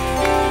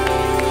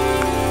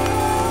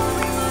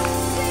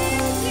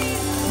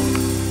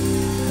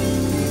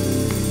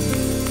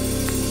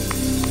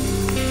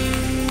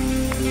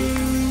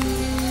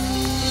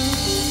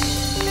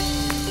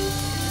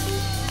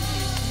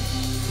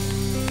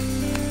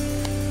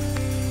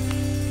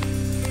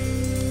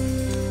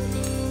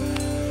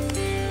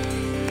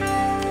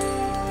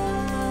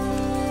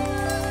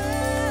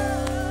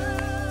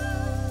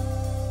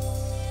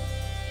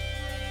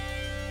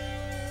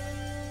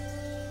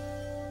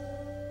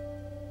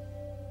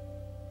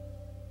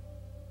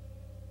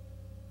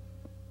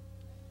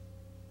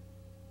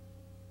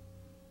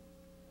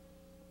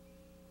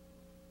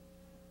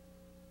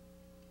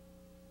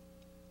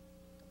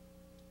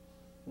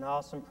 An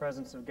awesome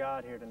presence of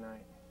God here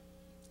tonight.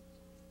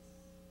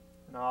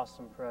 An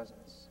awesome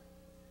presence.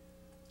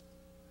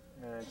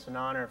 And it's an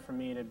honor for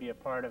me to be a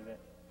part of it.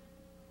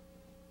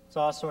 It's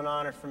also an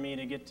honor for me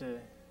to get to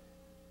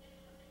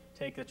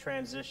take the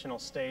transitional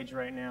stage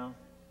right now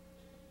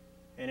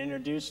and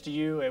introduce to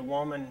you a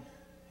woman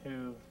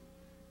who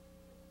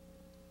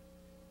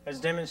has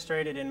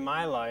demonstrated in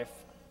my life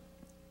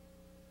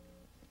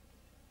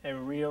a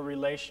real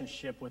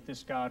relationship with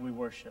this God we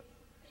worship.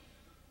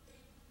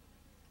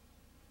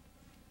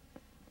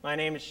 My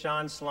name is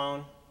Sean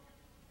Sloan,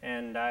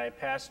 and I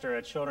pastor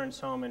a children's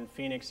home in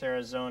Phoenix,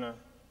 Arizona.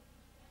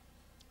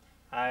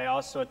 I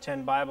also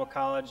attend Bible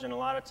college, and a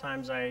lot of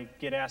times I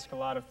get asked a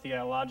lot of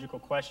theological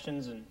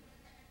questions and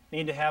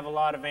need to have a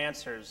lot of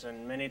answers,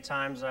 and many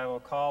times I will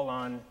call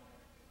on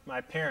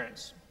my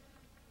parents,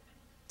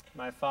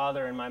 my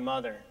father and my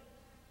mother.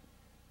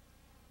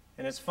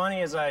 And it's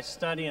funny, as I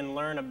study and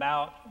learn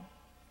about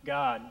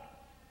God,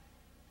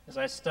 as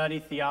I study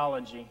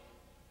theology,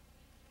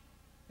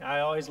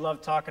 I always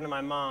love talking to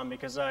my mom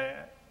because I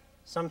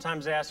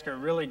sometimes ask her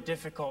really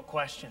difficult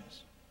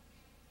questions.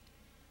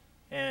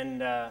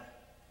 And the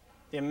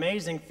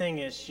amazing thing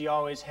is she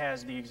always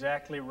has the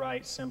exactly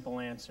right, simple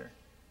answer.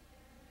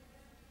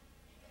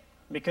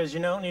 Because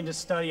you don't need to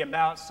study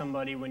about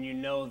somebody when you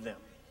know them.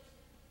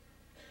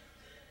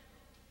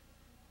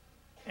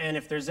 And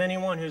if there's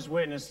anyone who's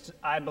witnessed,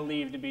 I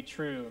believe to be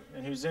true,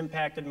 and who's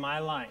impacted my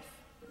life,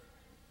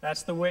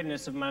 that's the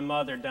witness of my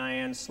mother,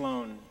 Diane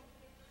Sloan.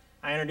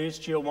 I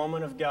introduced you a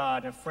woman of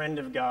God, a friend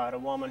of God, a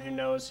woman who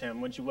knows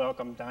Him. Would you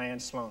welcome Diane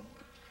Sloan?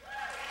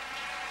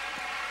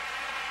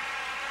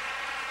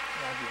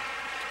 Love you.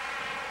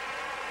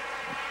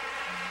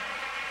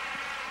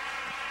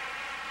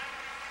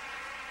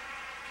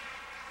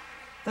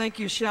 Thank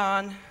you,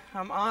 Sean.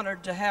 I'm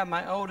honored to have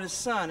my oldest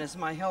son as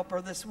my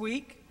helper this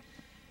week.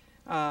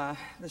 The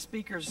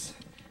speakers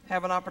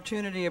have an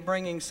opportunity of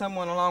bringing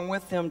someone along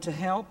with them to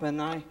help,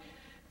 and I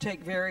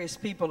take various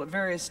people at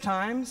various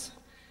times.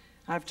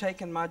 I've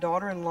taken my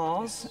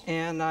daughter-in-laws,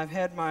 and I've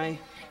had my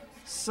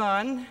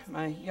son,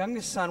 my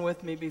youngest son,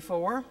 with me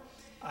before.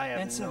 I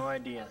have no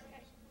idea.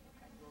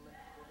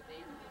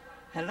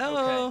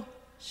 Hello, Okay.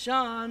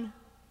 Sean.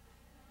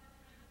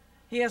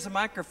 He has a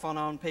microphone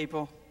on,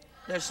 people.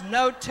 There's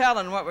no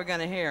telling what we're going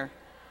to hear.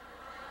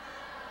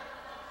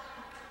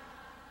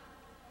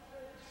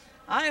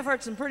 I have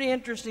heard some pretty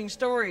interesting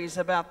stories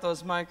about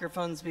those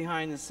microphones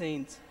behind the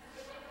scenes.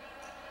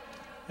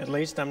 At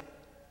least I'm in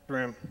the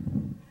room.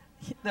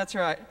 That's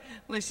right.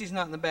 At least he's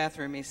not in the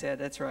bathroom, he said.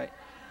 That's right.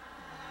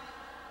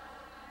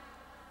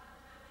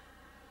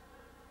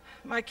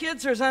 My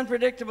kids are as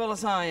unpredictable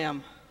as I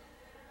am.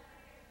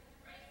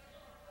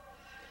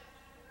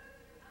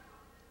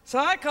 So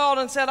I called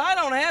and said, I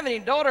don't have any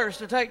daughters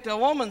to take to a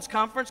woman's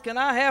conference. Can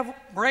I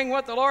bring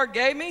what the Lord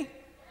gave me?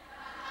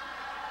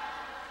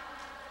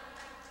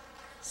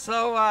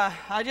 So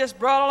I just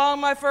brought along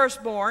my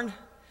firstborn,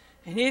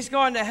 and he's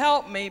going to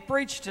help me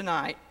preach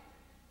tonight,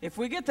 if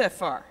we get that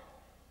far.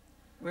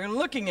 We're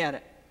looking at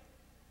it.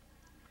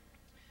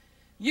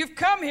 You've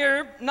come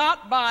here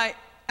not by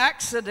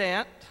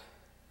accident.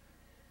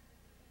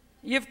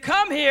 You've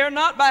come here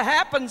not by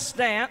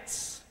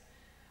happenstance,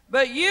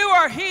 but you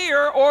are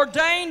here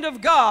ordained of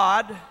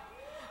God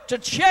to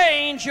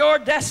change your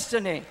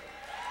destiny.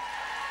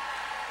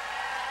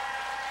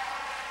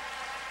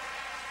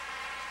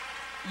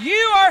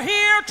 You are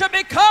here to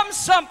become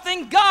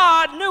something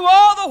God knew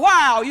all the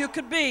while you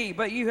could be,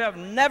 but you have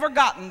never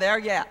gotten there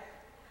yet.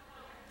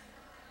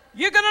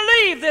 You're going to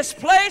leave this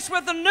place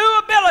with a new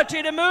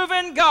ability to move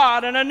in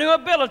God and a new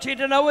ability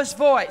to know His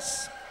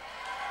voice.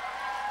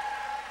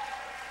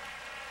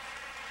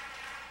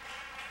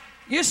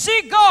 You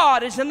see,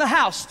 God is in the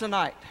house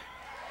tonight.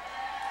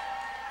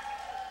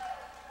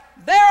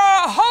 There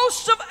are a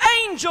host of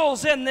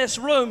angels in this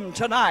room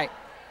tonight.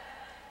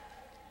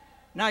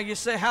 Now you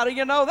say, how do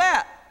you know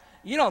that?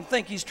 You don't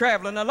think He's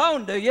traveling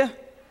alone, do you?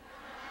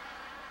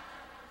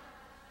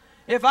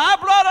 If I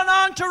brought an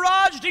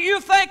entourage, do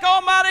you think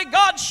Almighty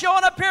God's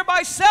showing up here by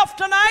Himself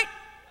tonight?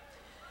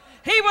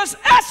 He was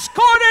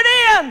escorted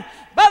in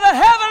by the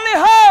heavenly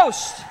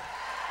host.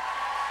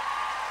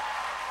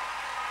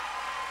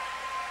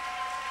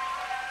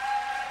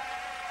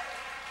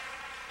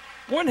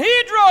 When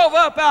He drove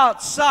up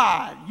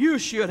outside, you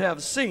should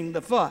have seen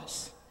the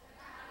fuss.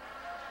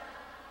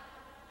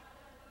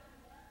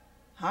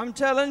 I'm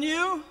telling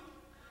you,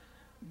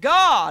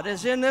 God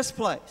is in this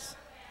place.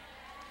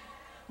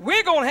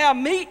 We're going to have a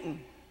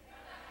meeting.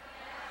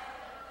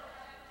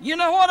 You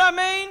know what I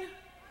mean?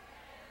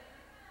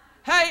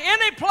 Hey,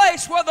 any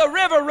place where the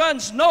river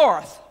runs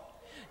north,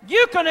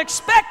 you can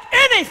expect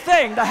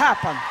anything to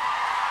happen.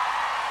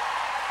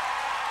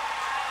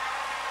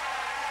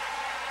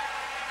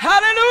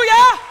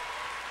 Hallelujah!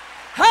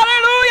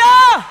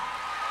 Hallelujah!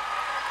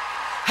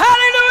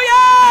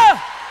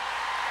 Hallelujah!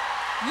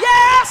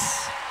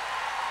 Yes!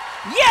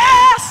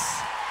 Yes!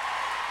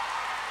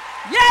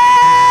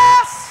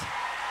 Yes!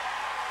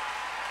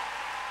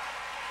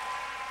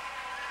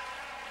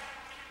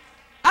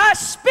 I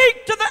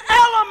speak to the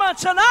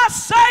elements, and I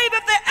say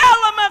that the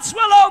elements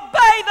will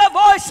obey the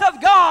voice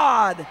of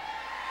God.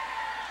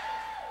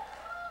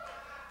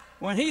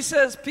 When he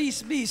says,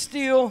 peace be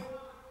still,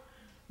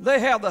 they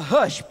have the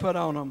hush put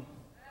on them.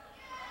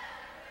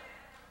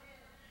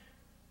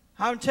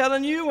 I'm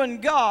telling you, when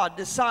God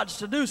decides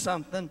to do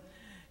something,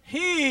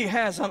 he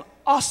has an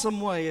awesome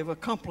way of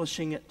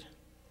accomplishing it.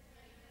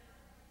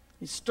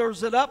 He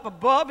stirs it up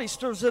above, he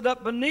stirs it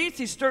up beneath,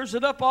 he stirs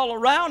it up all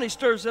around, he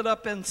stirs it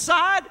up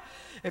inside.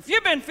 If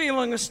you've been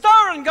feeling a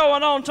stirring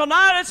going on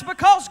tonight, it's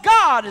because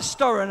God is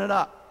stirring it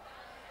up.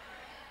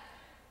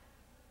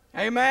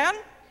 Amen?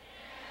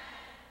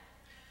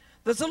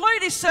 There's a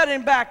lady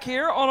sitting back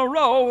here on a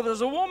row.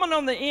 There's a woman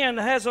on the end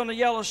that has on a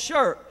yellow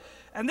shirt.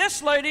 And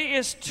this lady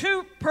is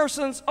 2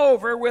 persons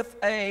over with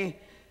I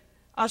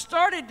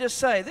started to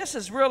say, this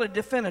is really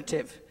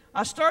definitive.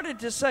 I started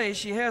to say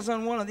she has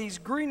on one of these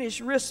greenish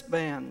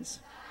wristbands.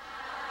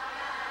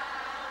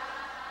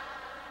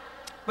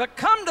 But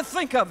come to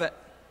think of it,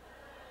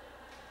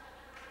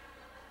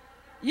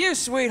 you,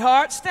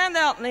 sweetheart, stand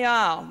out in the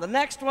aisle. The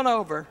next one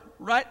over,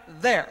 right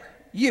there.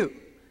 You,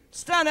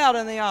 stand out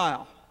in the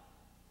aisle.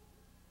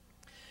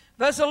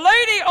 There's a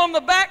lady on the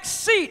back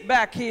seat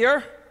back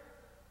here,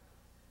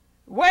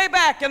 way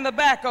back in the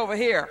back over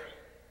here.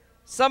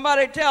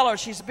 Somebody tell her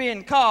she's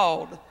being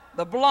called.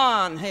 The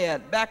blonde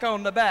head back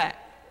on the back.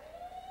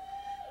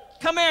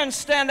 Come here and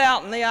stand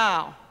out in the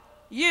aisle.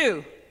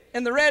 You,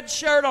 in the red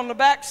shirt on the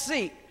back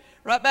seat,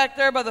 right back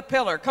there by the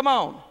pillar. Come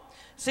on.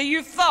 See,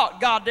 you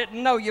thought God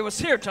didn't know you was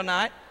here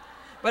tonight,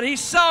 but he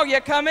saw you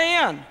come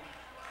in.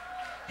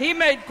 He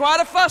made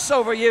quite a fuss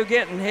over you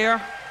getting here.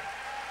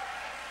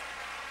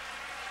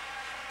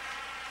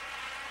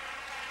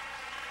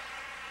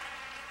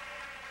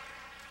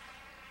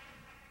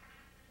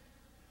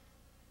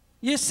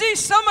 You see,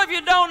 some of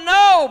you don't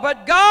know,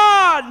 but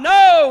God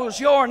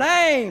knows your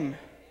name.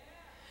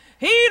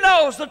 He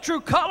knows the true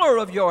color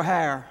of your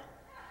hair.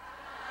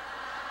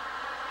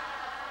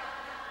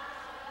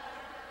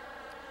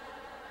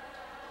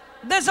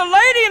 There's a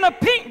lady in a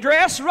pink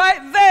dress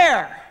right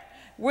there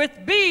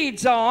with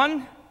beads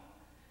on.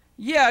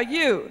 Yeah,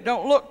 you.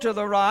 Don't look to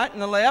the right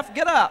and the left.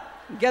 Get up.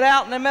 Get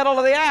out in the middle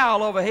of the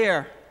aisle over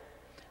here.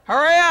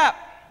 Hurry up.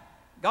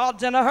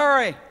 God's in a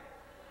hurry.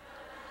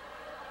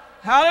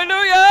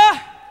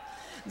 Hallelujah.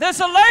 There's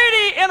a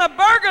lady in a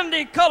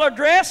burgundy colored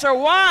dress or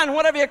wine,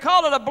 whatever you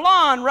call it, a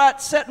blonde,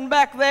 right sitting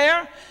back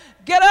there.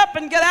 Get up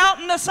and get out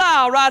in this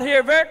aisle right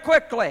here very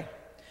quickly.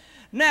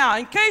 Now,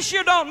 in case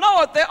you don't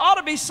know it, there ought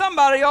to be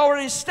somebody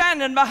already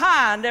standing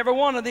behind every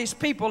one of these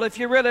people if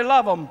you really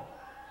love them.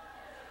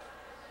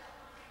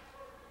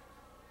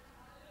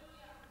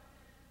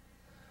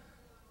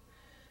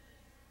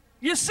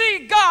 You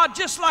see, God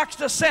just likes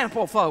to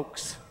sample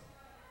folks.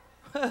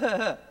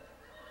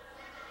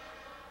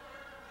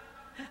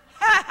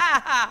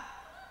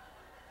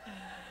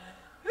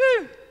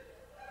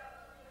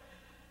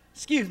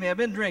 Excuse me, I've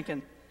been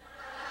drinking.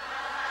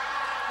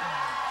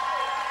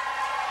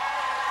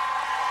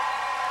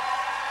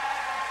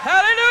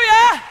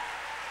 Hallelujah.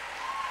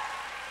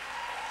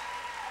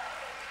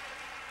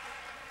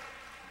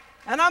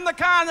 And I'm the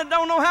kind that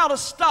don't know how to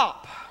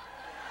stop.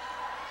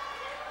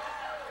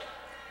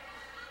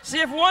 See,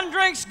 if one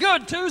drink's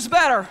good, two's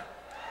better.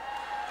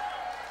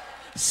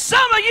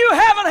 Some of you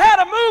haven't had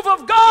a move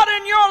of God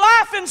in your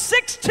life in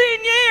 16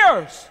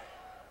 years.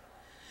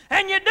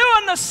 And you're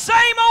doing the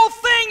same old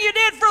thing you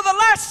did for the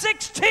last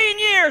 16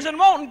 years and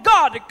wanting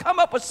God to come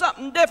up with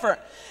something different.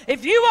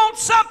 If you want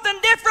something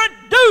different,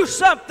 do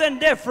something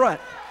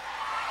different.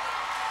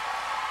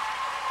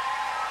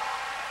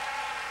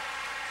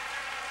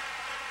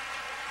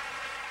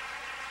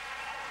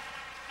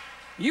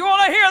 You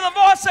want to hear the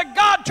voice of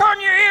God?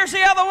 Turn your ears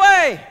the other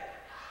way.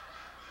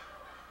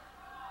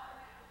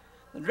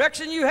 The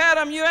direction you had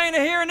them, you ain't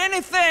hearing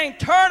anything.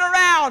 Turn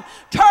around,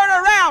 turn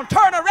around,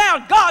 turn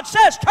around. God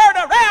says, turn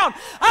around.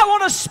 I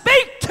want to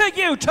speak to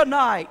you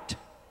tonight.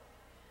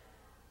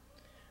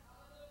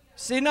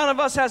 See, none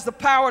of us has the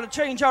power to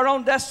change our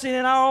own destiny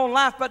in our own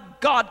life, but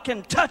God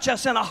can touch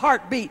us in a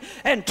heartbeat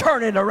and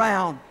turn it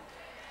around.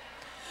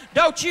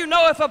 Don't you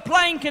know if a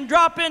plane can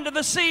drop into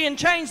the sea and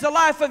change the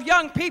life of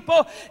young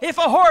people, if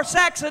a horse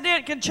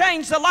accident can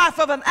change the life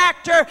of an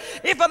actor,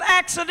 if an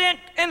accident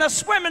in a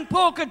swimming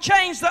pool could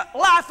change the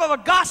life of a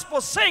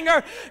gospel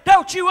singer,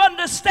 don't you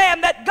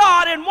understand that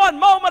God in one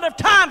moment of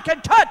time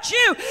can touch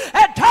you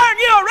and turn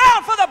you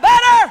around for the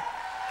better?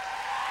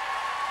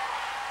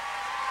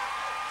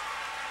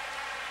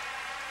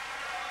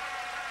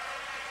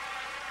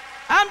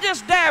 I'm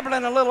just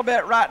dabbling a little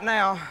bit right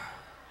now.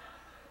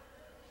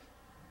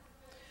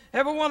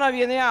 Every one of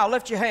you in the aisle,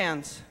 lift your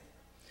hands.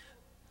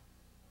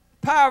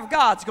 The power of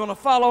God's going to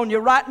fall on you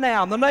right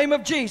now. In the name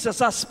of Jesus,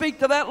 I speak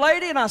to that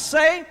lady and I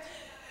say,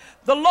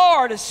 the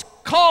Lord is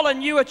calling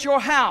you at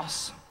your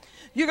house.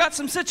 You got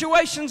some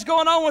situations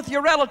going on with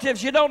your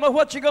relatives you don't know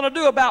what you're going to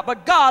do about,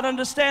 but God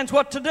understands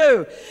what to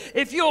do.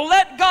 If you'll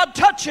let God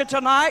touch you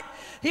tonight,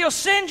 He'll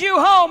send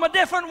you home a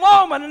different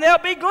woman, and they'll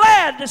be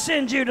glad to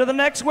send you to the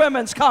next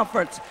women's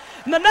conference.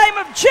 In the name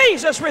of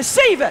Jesus,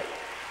 receive it.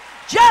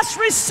 Just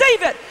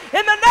receive it.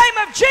 In the name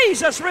of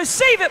Jesus,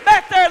 receive it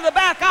back there in the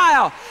back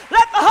aisle.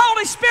 Let the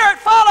Holy Spirit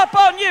fall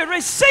upon you.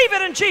 Receive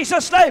it in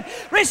Jesus' name.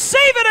 Receive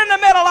it in the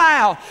middle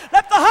aisle.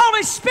 Let the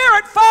Holy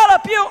Spirit fall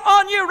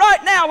on you right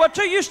now. We're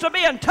too used to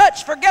being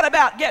touched. Forget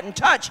about getting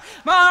touched.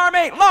 My arm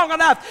ain't long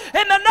enough.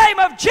 In the name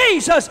of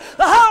Jesus,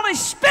 the Holy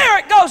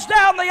Spirit goes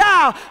down the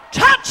aisle.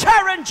 Touch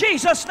her in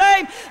Jesus'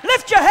 name.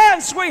 Lift your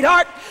hands,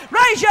 sweetheart.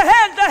 Raise your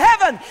hand to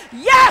heaven.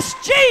 Yes,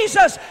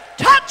 Jesus.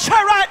 Touch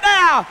her right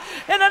now.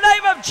 In the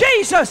name of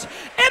Jesus. In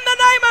the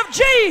name of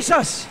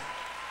Jesus.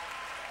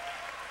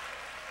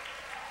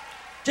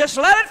 Just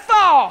let it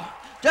fall.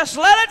 Just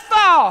let it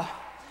fall.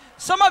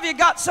 Some of you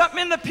got something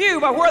in the pew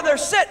by where they're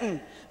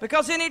sitting,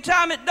 because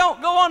anytime it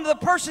don't go on to the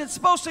person it's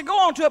supposed to go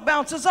on to, it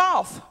bounces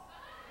off.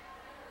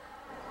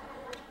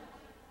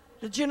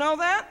 Did you know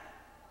that?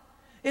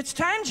 It's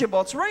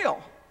tangible. It's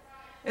real.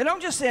 It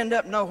don't just end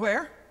up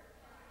nowhere.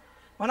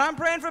 When I'm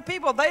praying for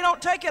people, they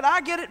don't take it, I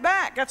get it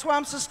back. That's why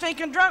I'm so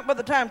stinking drunk by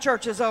the time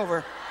church is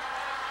over.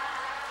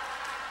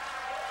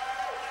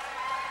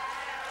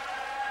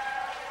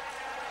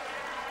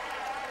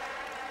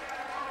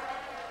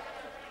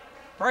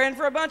 Praying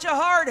for a bunch of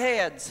hard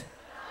heads.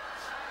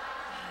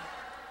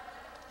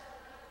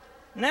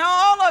 Now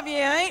all of you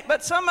ain't,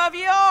 but some of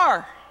you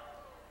are.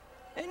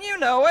 And you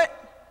know it.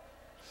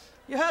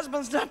 Your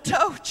husband's done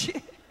told you.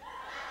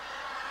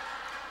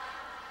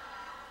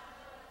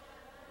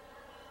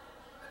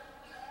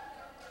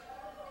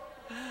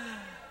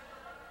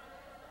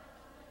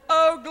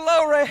 Oh,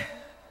 glory.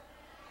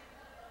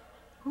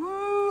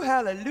 Woo,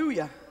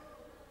 hallelujah.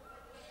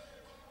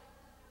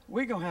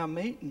 We're going to have a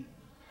meeting.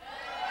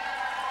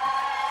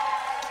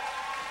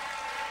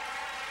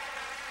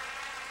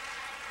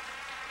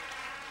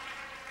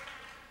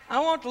 I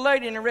want the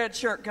lady in the red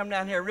shirt to come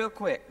down here real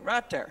quick.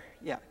 Right there.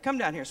 Yeah, come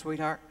down here,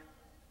 sweetheart.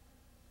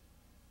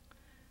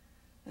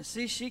 And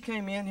see, she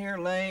came in here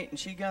late, and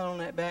she got on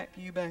that back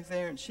pew back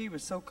there, and she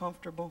was so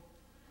comfortable.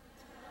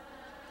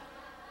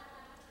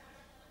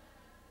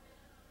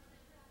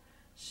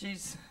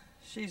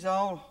 She's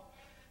all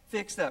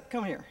fixed up.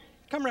 Come here.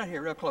 Come right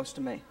here real close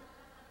to me.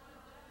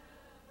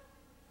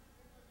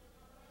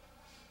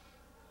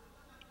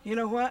 You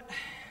know what?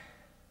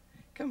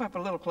 Come up a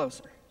little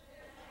closer.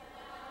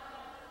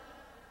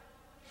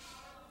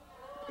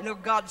 You know,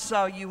 God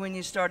saw you when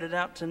you started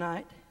out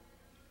tonight.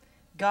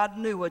 God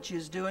knew what you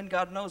was doing.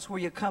 God knows where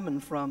you're coming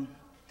from.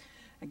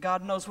 And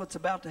God knows what's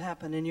about to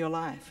happen in your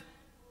life.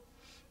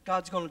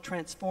 God's going to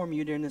transform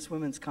you during this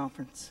women's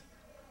conference.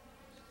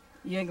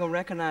 You ain't going to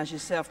recognize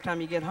yourself the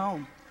time you get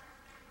home.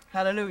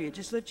 Hallelujah.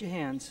 Just lift your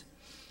hands.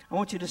 I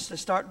want you just to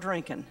start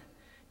drinking.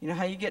 You know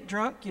how you get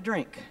drunk? You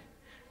drink.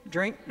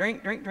 Drink,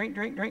 drink, drink, drink,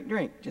 drink, drink,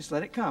 drink. Just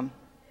let it come.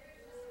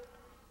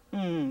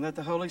 Let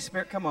the Holy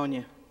Spirit come on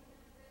you.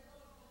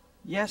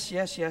 Yes,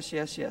 yes, yes,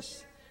 yes,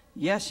 yes.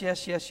 Yes,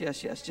 yes, yes,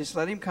 yes, yes. Just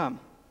let him come.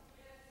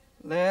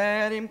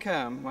 Let him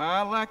come. Well,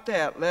 I like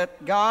that.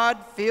 Let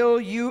God fill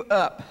you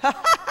up.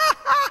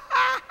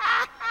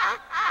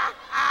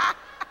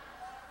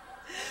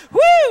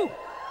 Woo!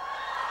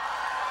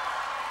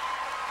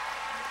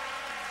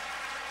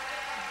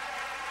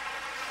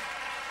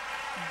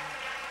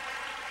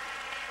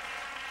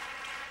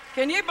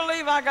 Can you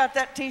believe I got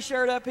that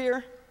t-shirt up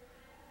here?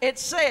 It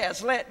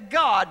says, let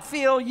God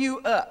fill you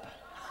up.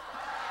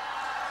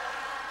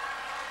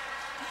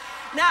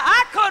 Now,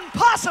 I couldn't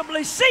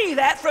possibly see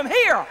that from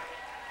here.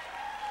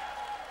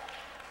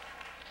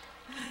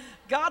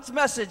 God's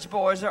message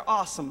boys are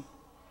awesome.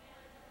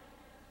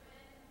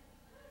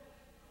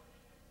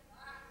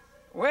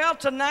 Well,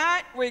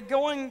 tonight we're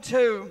going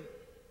to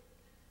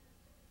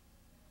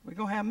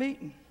have a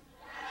meeting.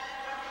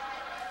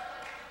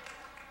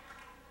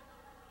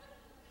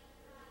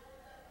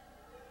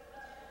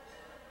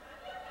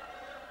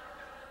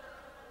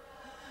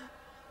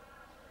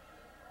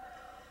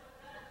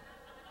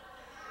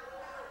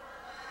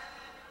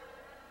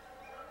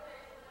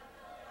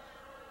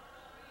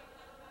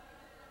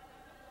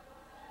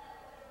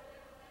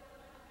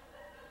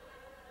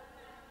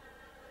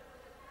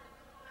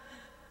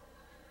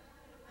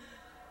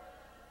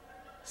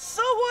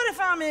 So what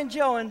if I'm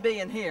enjoying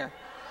being here?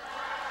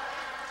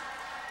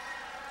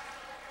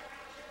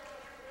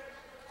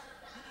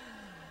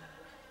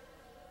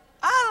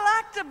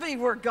 I like to be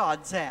where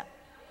God's at.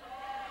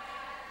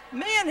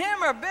 Me and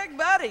him are big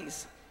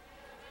buddies.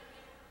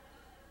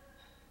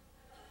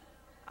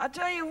 I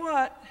tell you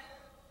what.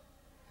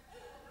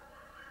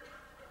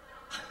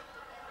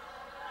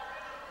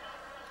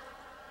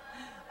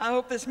 I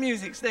hope this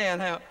music's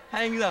staying out.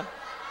 Hang up.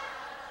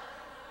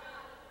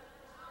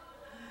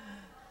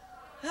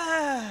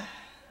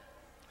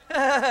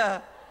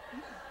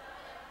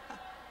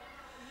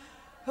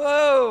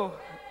 Oh.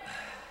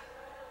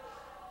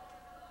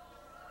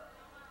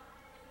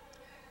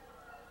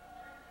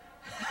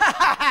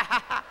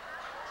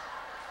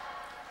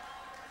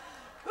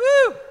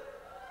 Woo.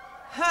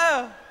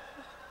 Oh.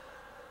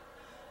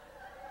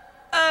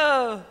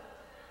 Oh.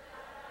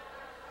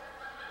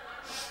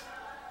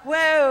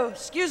 Whoa.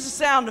 Excuse the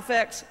sound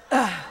effects.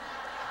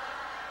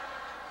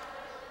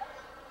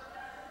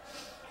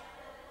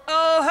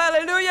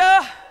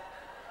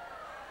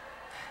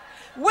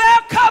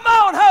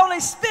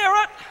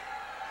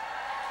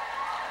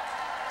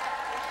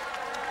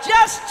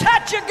 Just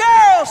touch your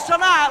girls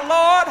tonight,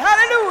 Lord.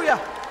 Hallelujah.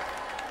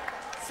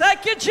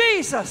 Thank you,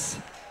 Jesus.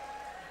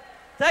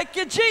 Thank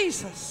you,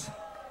 Jesus.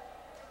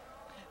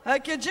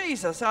 Thank you,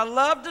 Jesus. I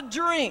love to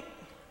drink.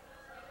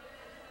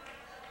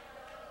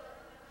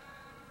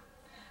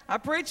 I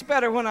preach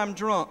better when I'm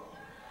drunk.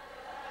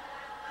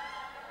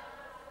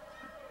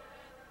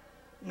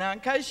 Now, in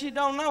case you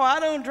don't know, I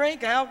don't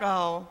drink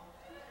alcohol.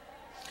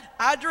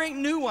 I drink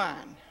new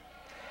wine.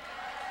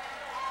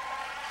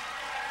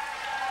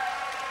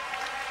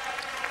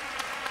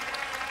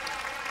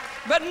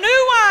 But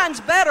new wine's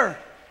better.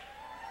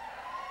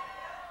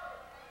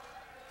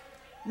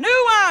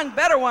 New wine,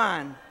 better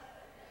wine.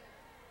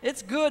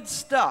 It's good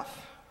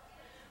stuff.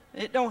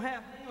 It don't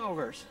have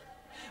hangovers.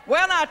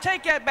 Well, now, I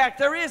take that back.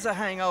 There is a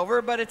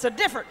hangover, but it's a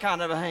different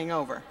kind of a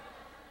hangover.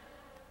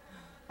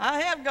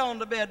 I have gone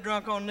to bed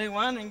drunk on new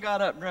wine and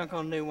got up drunk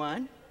on new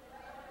wine.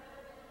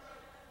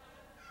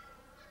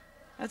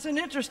 That's an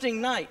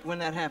interesting night when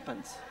that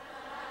happens.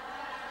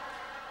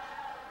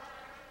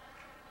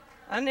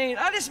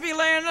 I just be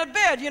laying in the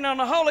bed, and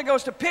the Holy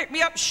Ghost to pick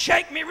me up,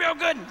 shake me real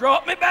good, and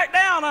drop me back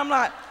down. I'm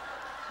like,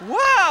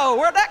 whoa,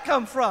 where'd that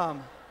come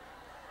from?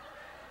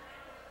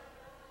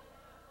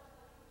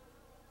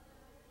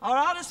 Or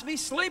I'll just be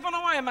sleeping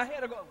away and my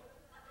head will go.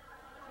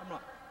 I'm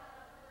like,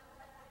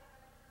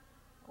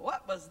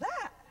 what was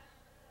that?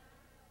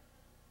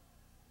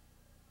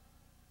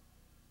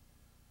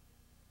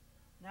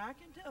 Now I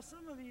can tell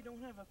some of you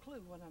don't have a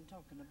clue what I'm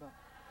talking about.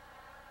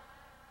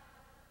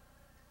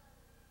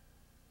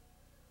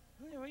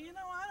 Well,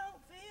 I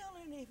don't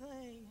feel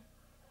anything.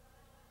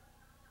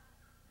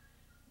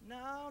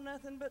 No,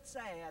 nothing but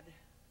sad.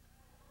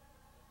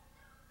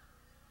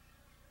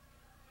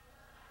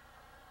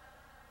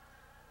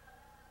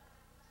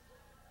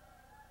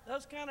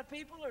 Those kind of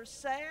people are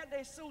sad.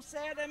 They're so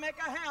sad they make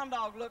a hound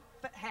dog look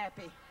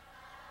happy.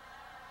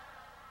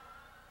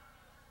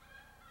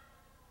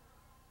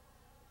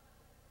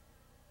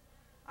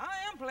 I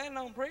am planning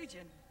on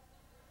preaching.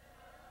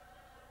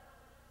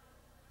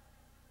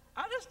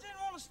 I just didn't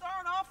want to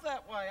start off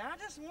that way. I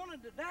just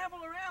wanted to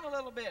dabble around a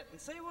little bit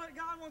and see what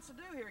God wants to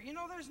do here.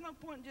 There's no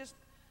point in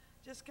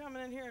just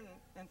coming in here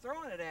and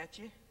throwing it at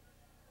you.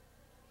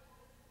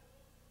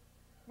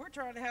 We're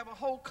trying to have a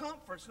whole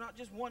conference, not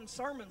just one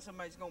sermon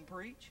somebody's going to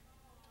preach.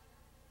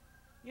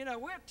 We're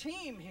a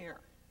team here.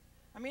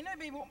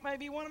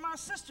 Maybe one of my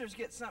sisters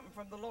gets something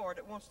from the Lord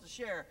that wants to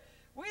share.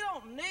 We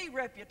don't need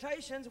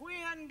reputations. We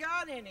haven't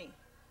got any.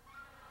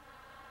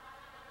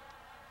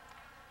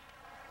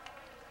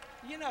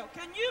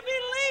 Can you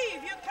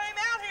believe you came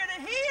out here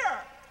to hear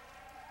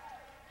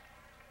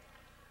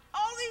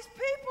all these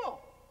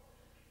people?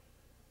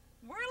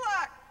 We're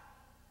like,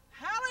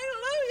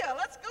 hallelujah,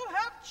 let's go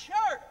have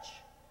church.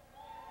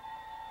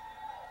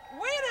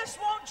 We just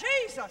want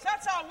Jesus.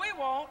 That's all we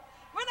want.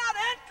 We're not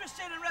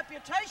interested in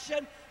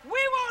reputation. We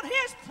want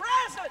His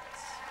presence.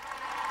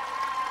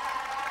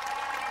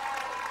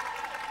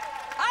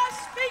 I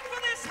speak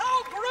for this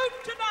whole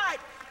group tonight.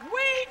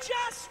 We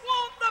just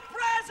want the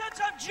presence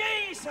of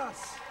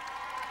Jesus.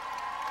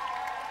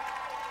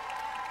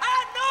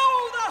 I know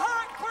the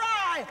heart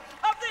cry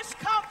of this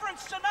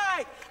conference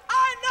tonight.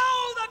 I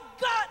know the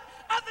gut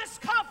of this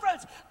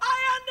conference.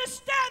 I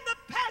understand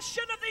the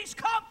passion of these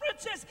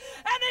conferences,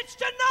 and it's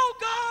to know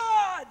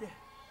God.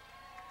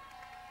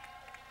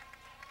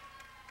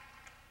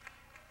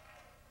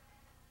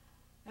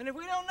 And if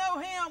we don't know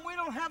Him, we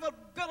don't have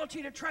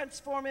ability to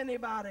transform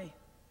anybody.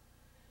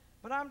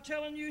 But I'm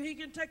telling you, He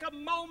can take a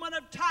moment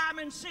of time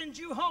and send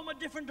you home a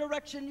different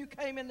direction you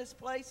came in this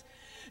place.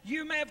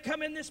 You may have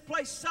come in this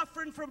place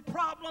suffering from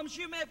problems.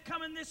 You may have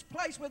come in this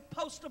place with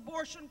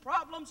post-abortion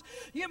problems.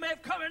 You may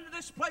have come into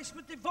this place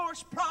with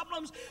divorce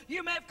problems.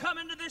 You may have come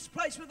into this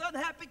place with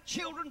unhappy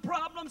children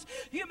problems.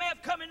 You may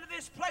have come into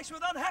this place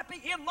with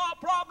unhappy in-law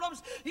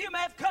problems. You may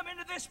have come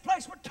into this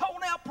place with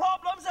toenail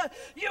problems.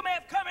 You may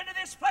have come into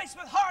this place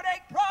with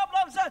heartache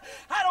problems.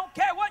 I don't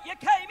care what you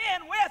came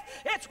in with.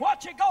 It's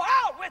what you go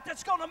out with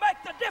that's going to make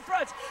the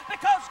difference,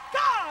 because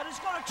God is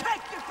going to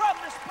take you from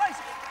this place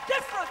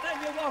different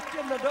than you walked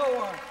in the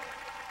door.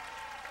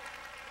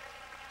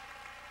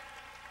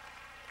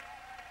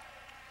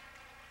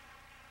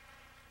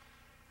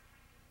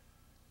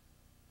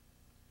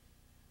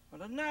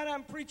 Well, tonight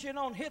I'm preaching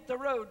on hit the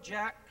road,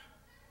 Jack.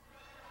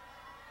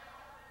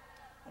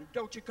 And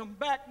don't you come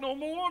back no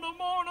more, no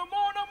more, no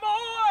more, no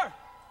more.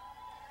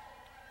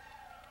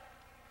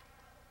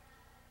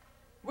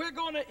 We're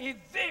going to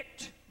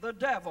evict the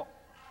devil.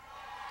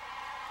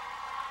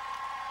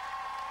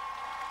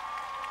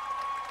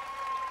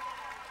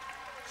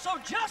 So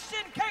just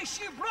in case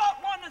you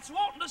brought one that's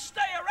wanting to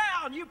stay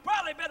around, you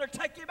probably better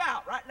take him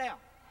out right now.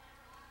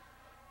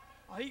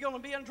 Or he's going to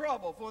be in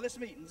trouble before this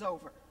meeting's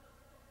over.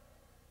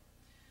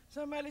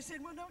 Somebody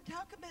said, well, don't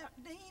talk about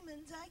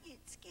demons. I get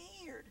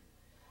scared.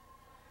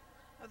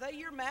 Are they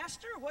your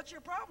master? What's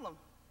your problem?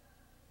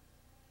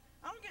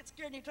 I don't get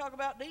scared when you talk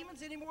about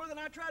demons any more than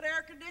I try to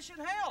air condition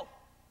hell.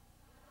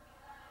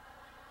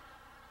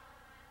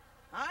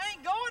 I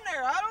ain't going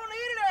there. I don't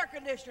need an air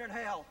conditioner in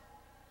hell.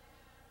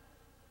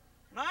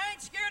 And I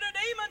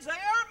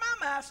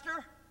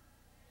Pastor.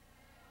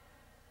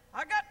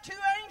 I got 2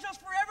 angels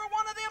for every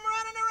one of them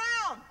running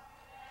around.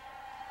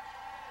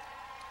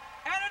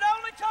 And it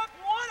only took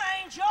one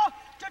angel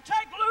to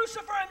take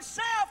Lucifer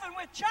himself and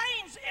with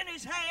chains in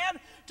his hand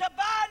to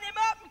bind him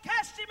up and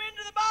cast him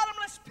into the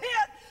bottomless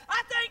pit.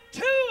 I think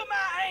 2 of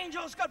my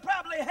angels could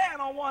probably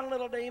handle one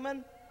little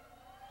demon.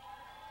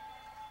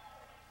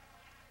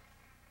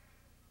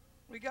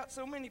 We got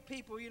so many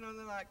people, you know,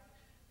 they're like,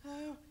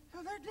 oh,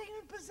 they're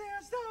demon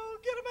possessed. Oh,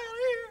 get them out of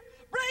here.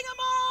 Bring them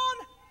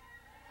on.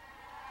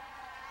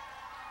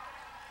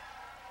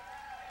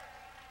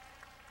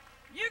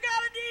 You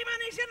got a demon,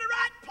 he's in the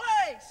right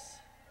place.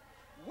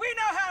 We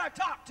know how to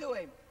talk to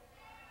him.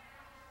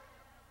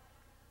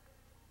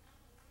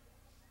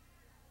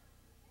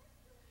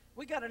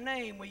 We got a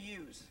name we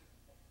use.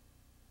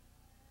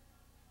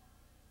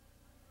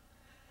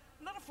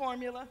 A little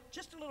formula,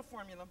 just a little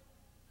formula.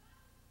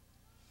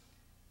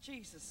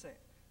 Jesus said,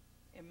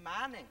 in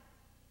my name,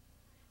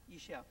 you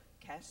shall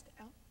cast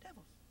out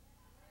devils.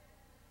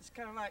 It's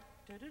kind of like,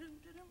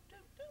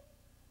 do-do-do-do-do-do-do.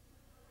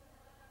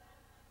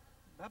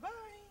 Bye-bye.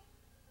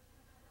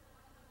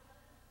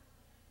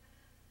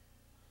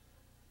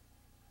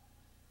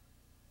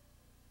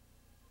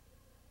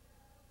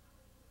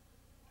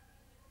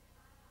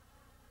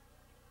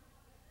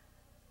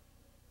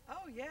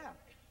 Oh, yeah.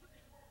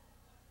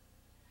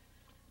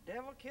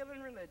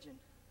 Devil-killing religion.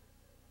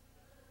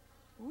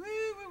 Woo, woo,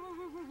 woo,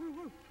 woo, woo,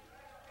 woo, woo.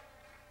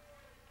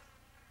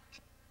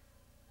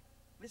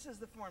 This is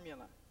the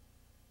formula.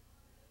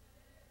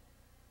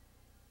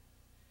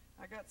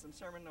 I got some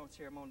sermon notes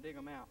here. I'm going to dig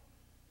them out.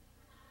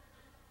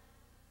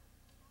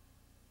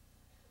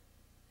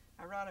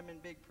 I write them in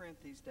big print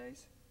these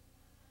days.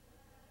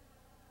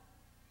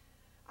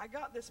 I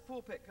got this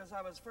pulpit because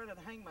I was afraid I'd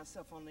hang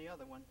myself on the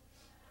other one.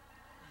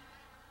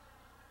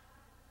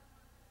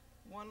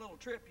 One little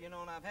trip, you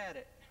know, and I've had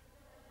it.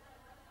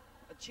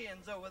 My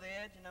chin's over the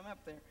edge and I'm up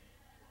there.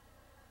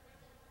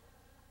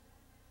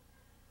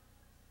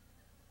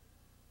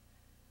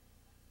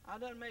 I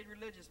done made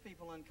religious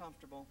people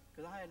uncomfortable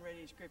because I hadn't read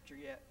any scripture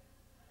yet.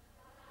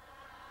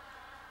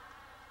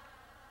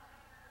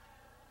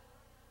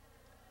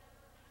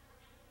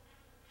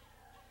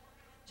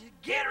 Just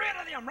get rid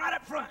of them right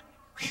up front.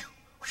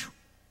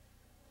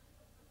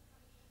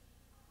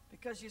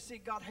 Because you see,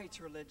 God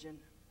hates religion.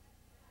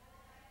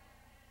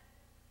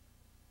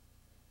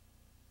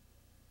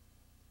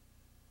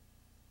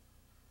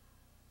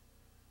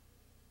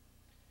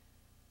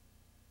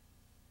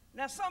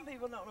 Now, some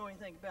people don't know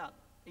anything about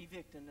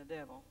evicting the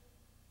devil,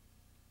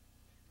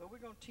 but we're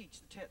going to teach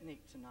the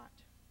technique tonight.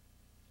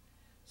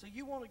 So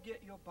you want to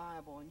get your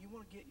Bible, and you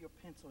want to get your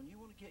pencil, and you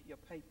want to get your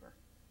paper,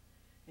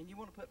 and you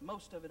want to put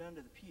most of it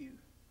under the pew.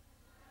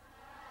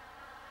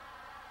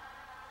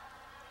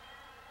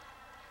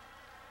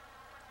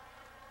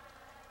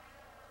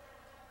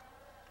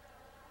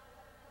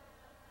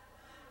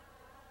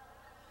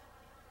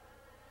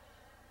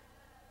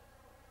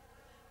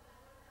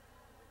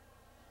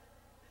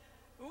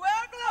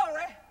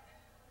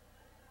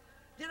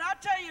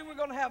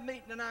 We're going to have a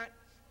meeting tonight.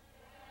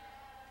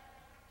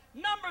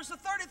 Numbers, the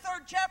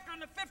 33rd chapter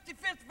and the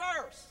 55th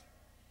verse.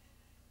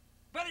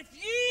 But if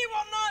ye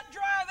will not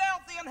drive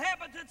out the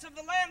inhabitants of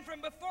the land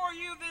from before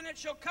you, then it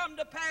shall come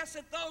to pass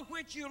that those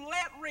which you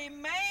let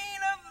remain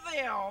of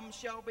them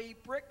shall be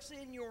pricks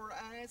in your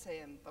eyes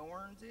and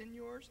thorns in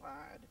your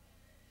side,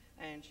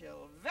 and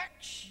shall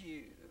vex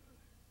you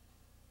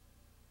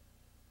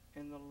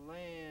in the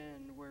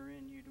land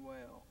wherein you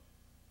dwell.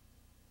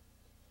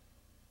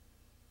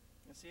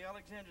 And see,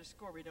 Alexander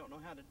Scorby don't know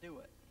how to do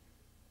it.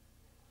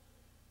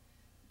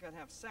 You've got to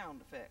have sound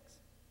effects.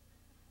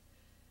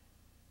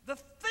 The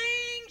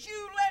things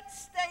you let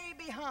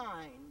stay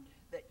behind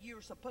that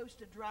you're supposed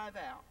to drive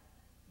out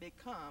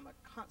become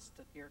a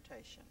constant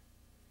irritation.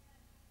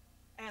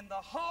 And the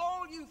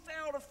hole you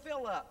fail to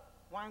fill up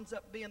winds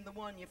up being the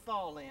one you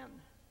fall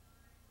in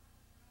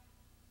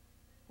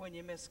when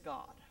you miss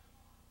God.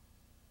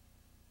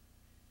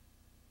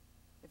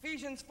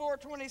 Ephesians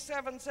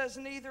 4:27 says,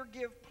 neither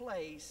give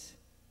place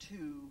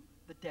to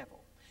the devil.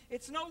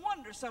 It's no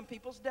wonder some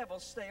people's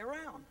devils stay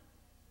around.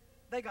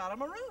 They got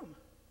them a room.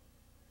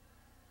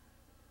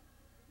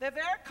 They're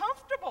very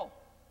comfortable.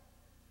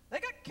 They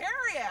got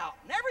carry out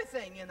and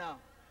everything, you know.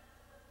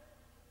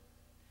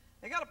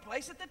 They got a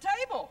place at the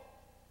table.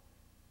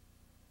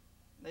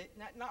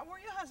 Not where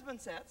your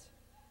husband sits.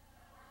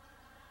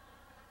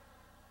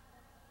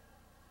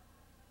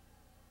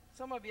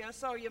 Some of you, I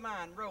saw your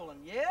mind rolling.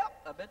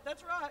 Yep, I bet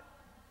that's right.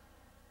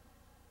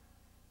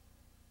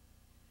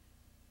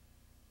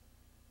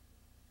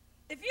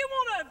 If you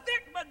want to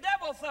evict the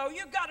devil, though,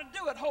 you've got to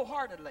do it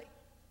wholeheartedly.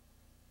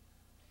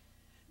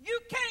 You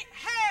can't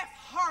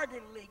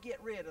half-heartedly get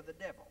rid of the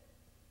devil.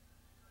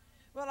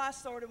 Well, I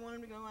sort of want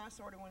him to go, I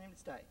sort of want him to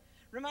stay.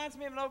 Reminds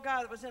me of an old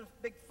guy that was in a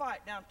big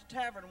fight down at the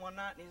tavern one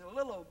night, and he's a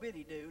little old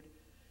bitty dude.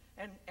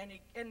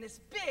 And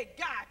this big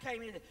guy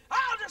came in,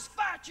 I'll just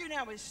fight you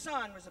now. His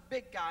son was a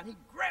big guy, and he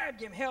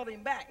grabbed him, held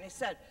him back, and he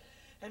said,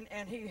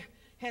 and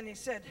he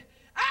said,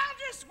 I'll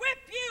just whip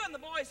you. And the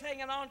boy's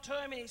hanging on to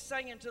him, and he's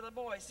singing to the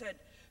boy. He said,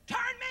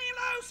 turn me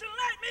loose and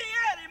let me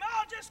at him.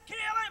 I'll just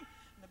kill him.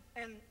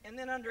 And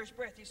then under his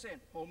breath, he's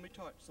saying, hold me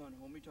tight, son,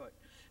 hold me tight.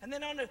 And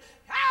then I'll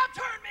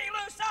turn me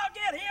loose, I'll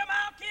get him,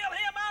 I'll kill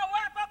him, I'll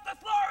wipe up the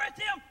floor with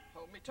him.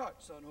 Hold me tight,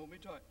 son, hold me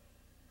tight.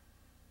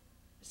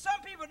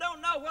 Some people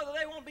don't know whether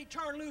they want to be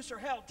turned loose or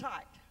held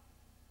tight.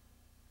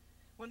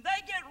 When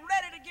they get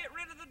ready to get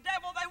rid of the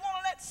devil, they want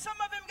to let some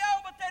of him go,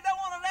 but they don't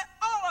want to let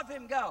all of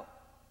him go.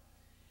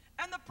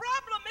 And the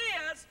problem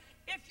is,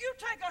 if you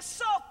take a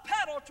soft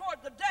pedal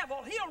toward the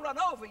devil, he'll run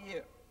over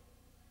you.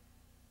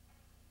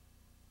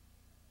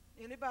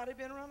 Anybody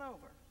been run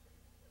over?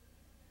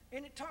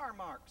 Any tar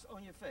marks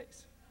on your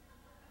face?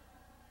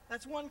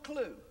 That's one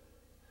clue.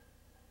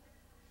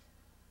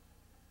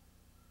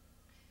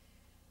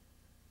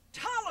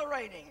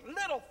 Tolerating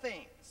little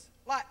things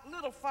like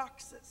little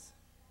foxes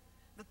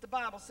that the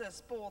Bible says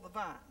spoil the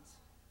vines.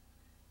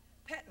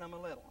 Petting them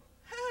a little.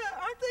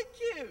 Aren't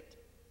they cute?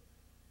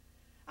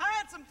 I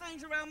had some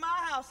things around my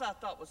house I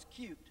thought was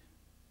cute.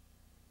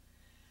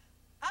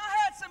 I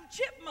had some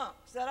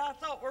chipmunks that I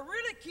thought were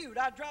really cute.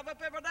 I'd drive up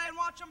every day and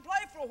watch them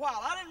play for a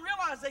while. I didn't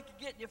realize they could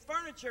get in your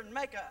furniture and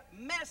make a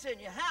mess in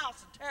your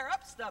house and tear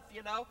up stuff, you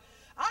know.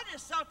 I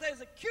just thought they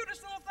was the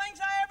cutest little things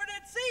I ever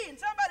did see.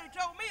 And somebody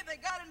told me they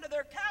got into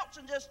their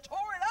couch and just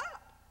tore it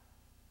up.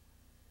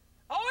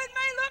 Oh, it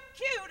may look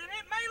cute and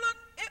it may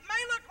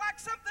look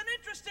like something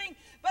interesting,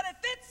 but if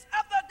it's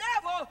of the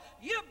devil,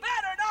 you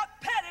better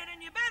not pet it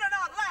and you better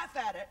not laugh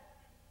at it.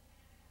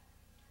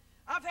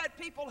 I've had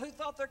people who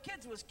thought their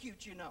kids was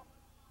cute, you know.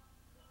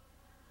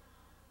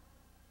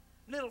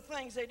 Little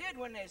things they did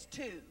when they was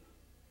 2.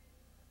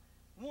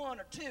 1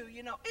 or 2,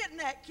 you know. Isn't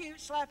that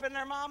cute, slapping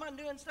their mama and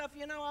doing stuff,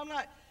 you know? I'm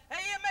like, hey,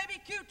 it may be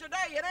cute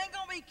today. It ain't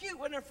going to be cute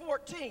when they're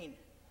 14.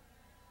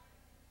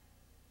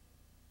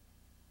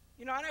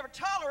 You know, I never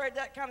tolerated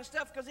that kind of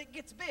stuff because it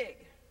gets big.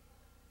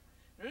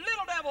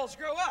 Little devils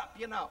grow up,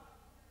 you know.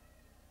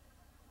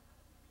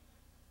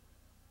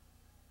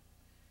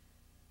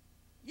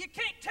 You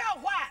can't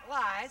tell white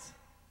lies,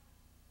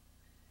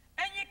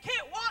 and you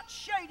can't watch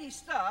shady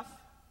stuff,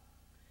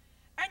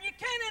 and you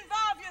can't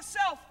involve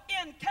yourself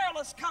in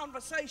careless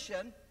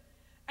conversation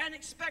and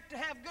expect to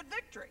have good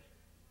victory.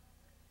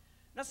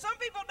 Now, some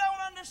people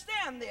don't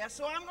understand this,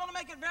 so I'm going to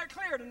make it very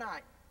clear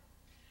tonight.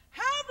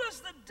 How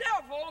does the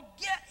devil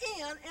get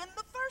in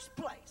the first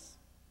place?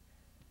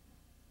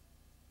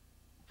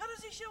 How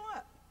does he show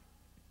up?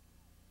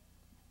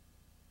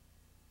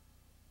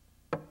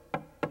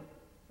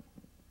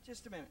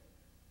 Just a minute.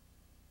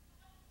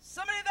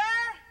 Somebody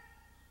there?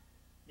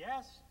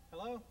 Yes.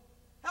 Hello.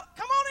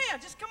 Come on in.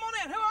 Just come on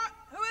in.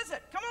 Who is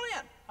it? Come on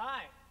in.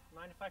 Hi.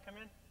 Mind if I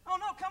come in? Oh,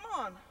 no, come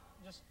on.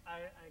 I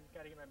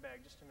got to get my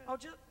bag. Just a minute. Oh,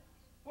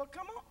 well,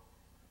 come on.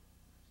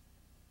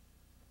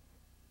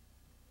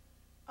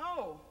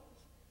 Oh,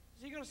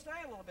 so you're going to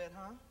stay a little bit,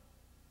 huh?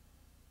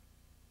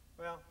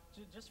 Well,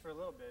 just for a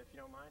little bit, if you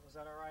don't mind. Is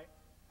that all right?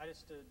 I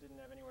just didn't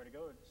have anywhere to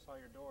go. I saw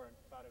your door and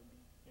thought it would be,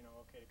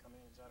 okay to come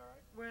in. Is that all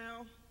right?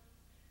 Well,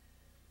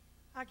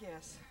 I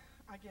guess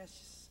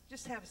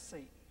just have a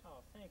seat.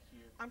 Oh, thank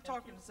you. I'm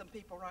talking to some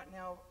people right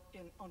now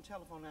on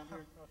telephone out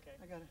here. Okay.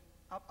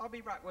 I'll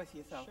be right with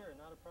you, though. Sure,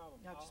 not a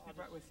problem. I'll just be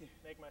right with you.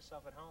 Make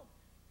myself at home.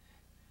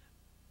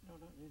 No,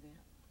 don't do that.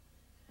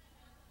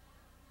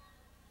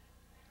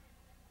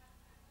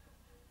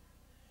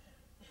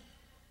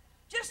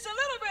 Just a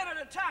little bit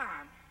at a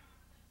time,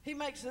 he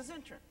makes his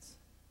entrance.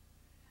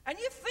 And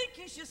you think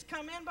he's just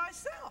come in by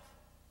himself.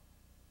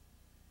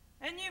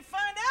 And you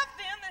find out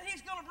then that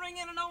he's going to bring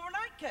in an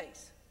overnight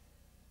case.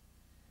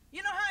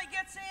 You know how he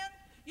gets in?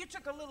 You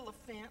took a little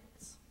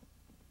offense.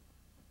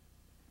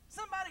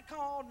 Somebody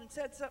called and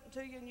said something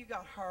to you and you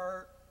got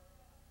hurt.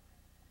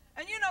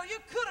 And you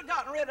could have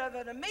gotten rid of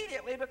it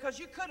immediately because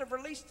you could have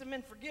released them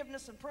in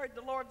forgiveness and prayed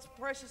the Lord's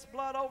precious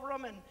blood over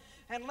them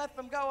and let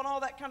them go and all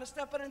that kind of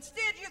stuff. But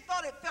instead you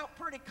thought it felt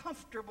pretty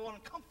comfortable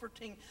and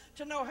comforting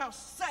to know how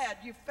sad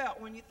you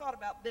felt when you thought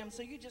about them,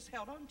 so you just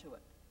held on to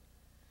it.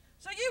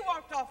 So you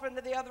walked off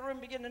into the other room,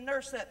 began to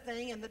nurse that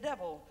thing, and the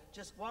devil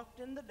just walked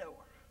in the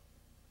door.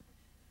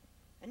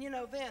 And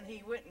then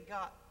he went and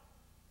got,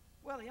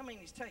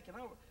 he's taken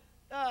over.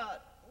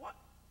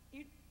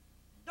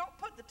 Don't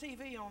put the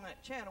TV on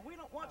that channel. We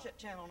don't watch that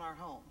channel in our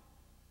home.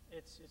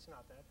 It's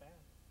not that bad.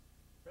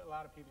 A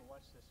lot of people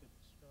watch this.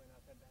 It's really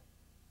not that bad.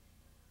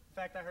 In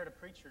fact, I heard a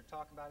preacher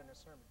talk about it in a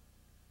sermon.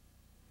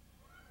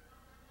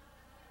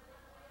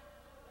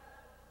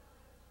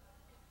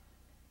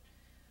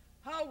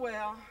 Oh,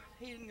 well,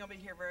 he isn't going to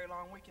be here very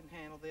long. We can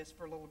handle this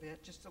for a little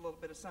bit, just a little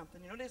bit of something.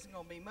 It isn't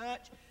going to be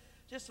much,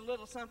 just a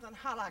little something.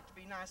 I like to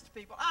be nice to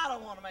people. I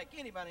don't want to make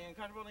anybody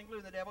uncomfortable,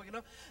 including the devil,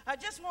 I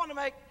just want to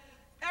make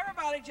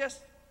everybody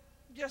just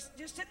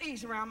at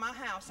ease around my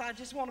house. I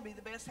just want to be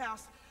the best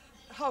house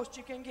host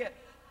you can get.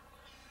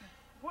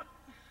 What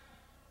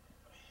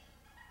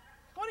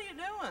are you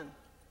doing?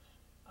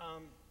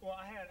 Well,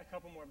 I had a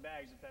couple more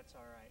bags, if that's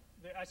all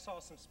right. I saw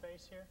some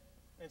space here.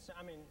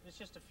 It's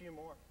just a few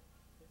more,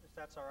 if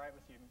that's all right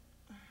with you.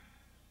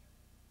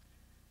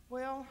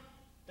 Well,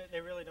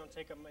 They really don't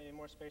take up any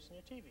more space in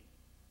your TV.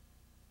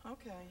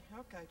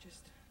 okay,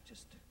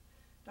 just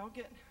don't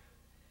get,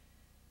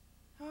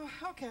 oh,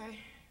 okay.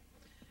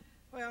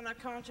 Well, now,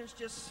 Conscience,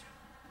 just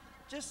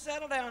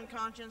settle down,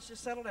 Conscience,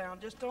 just settle down.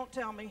 Just don't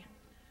tell me.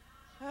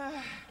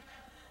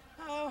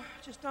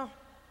 Just don't.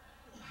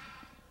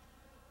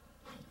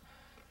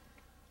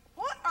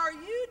 What are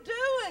you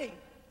doing?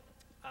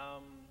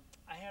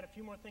 I had a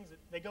few more things that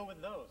they go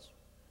with those.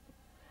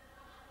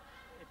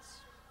 It's,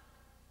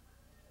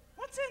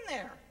 What's in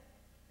there?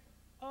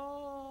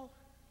 oh,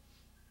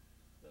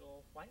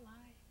 little white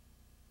lie,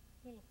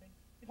 little thing.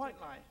 White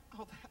lie.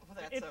 Oh,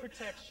 that's It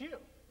protects you.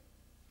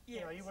 Yes.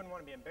 You know, you wouldn't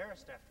want to be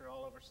embarrassed after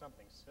all over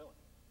something silly.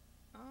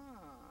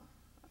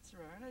 That's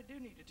right. I do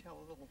need to tell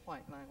a little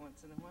white lie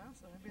once in a while,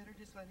 so I better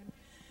just let him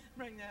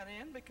bring that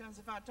in, because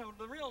if I told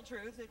the real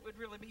truth, it would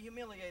really be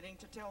humiliating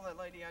to tell that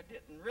lady I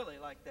didn't really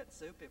like that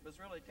soup. It was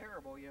really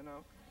terrible, you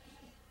know.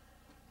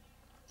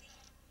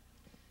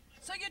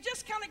 So you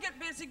just kind of get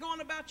busy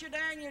going about your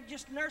day, and you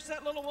just nurse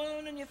that little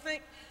wound, and you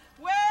think,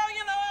 well,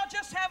 you know, I'll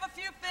just have a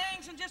few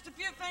things, and just a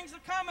few things will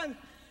come, and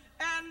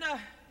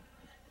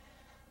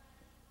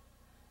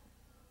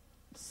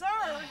sir,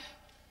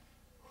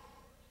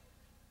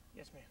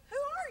 Yes, ma'am. who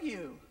are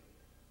you?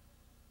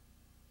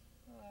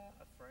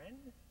 A friend?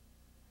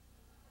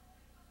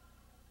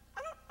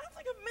 I don't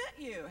think I've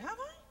met you, have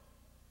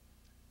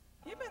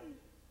I? You've been...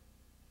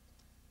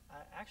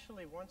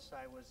 Actually, once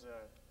I was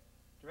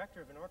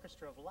director of an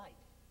orchestra of light.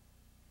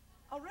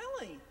 Oh,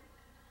 really?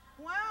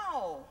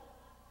 Wow.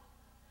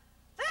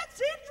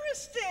 That's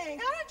interesting.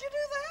 How did you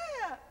do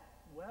that?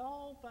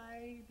 Well,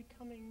 by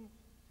becoming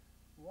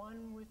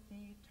one with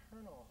the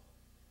eternal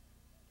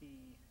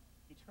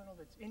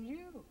that's in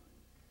you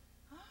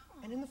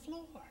and in the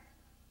floor.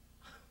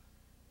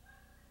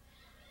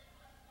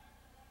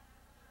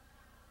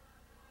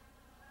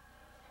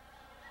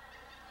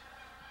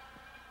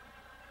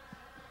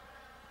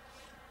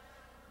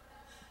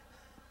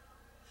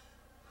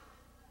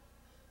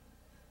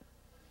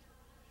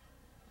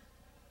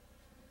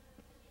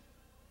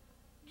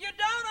 You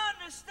don't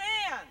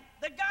understand.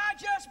 The guy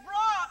just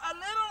brought a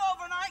little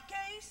overnight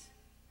case,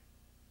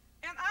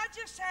 and I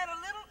just had a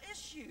little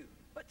issue,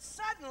 but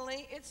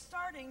suddenly it's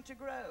starting to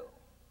grow.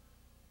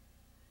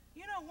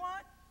 You know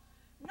what?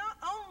 Not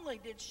only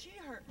did she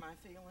hurt my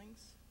feelings,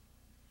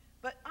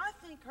 but I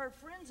think her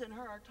friends and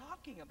her are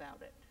talking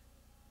about it.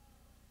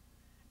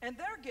 And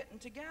they're getting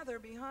together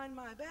behind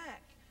my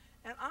back.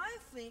 And I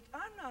think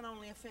I'm not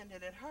only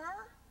offended at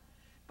her,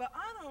 but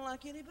I don't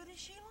like anybody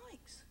she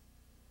likes.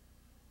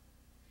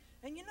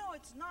 And you know,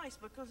 it's nice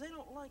because they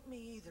don't like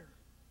me either.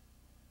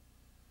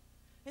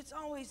 It's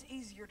always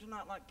easier to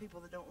not like people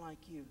that don't like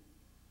you.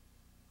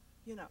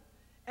 You know.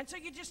 And so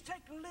you just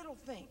take little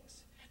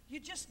things. You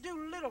just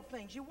do little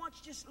things. You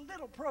watch just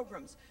little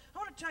programs. I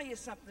want to tell you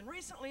something.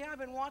 Recently, I've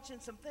been watching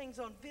some things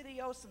on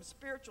video, some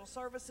spiritual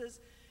services,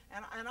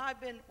 and I've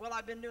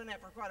been doing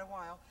that for quite a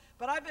while.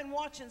 But I've been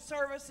watching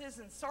services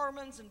and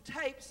sermons and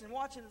tapes and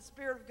watching the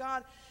Spirit of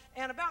God,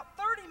 and about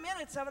 30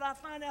 minutes of it, I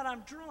find out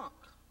I'm drunk.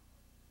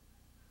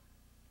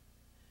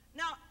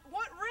 Now,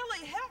 what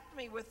really helped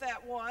me with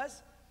that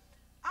was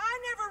I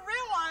never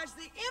realized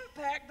the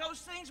impact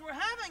those things were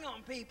having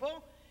on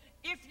people.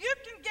 If you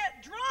can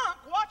get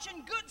drunk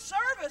watching good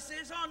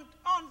services on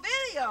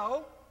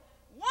video,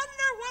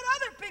 wonder what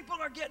other people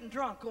are getting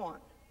drunk on.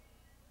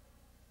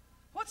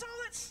 What's all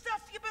that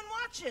stuff you've been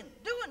watching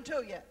doing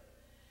to you?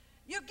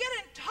 You get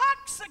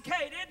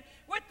intoxicated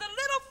with the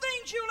little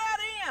things you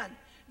let in.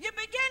 You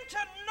begin to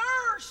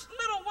nurse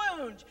little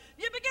wounds.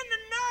 You begin to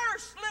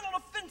nurse little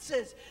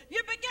offenses.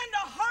 You begin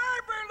to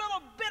harbor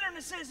little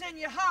bitternesses in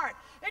your heart.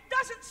 It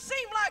doesn't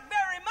seem like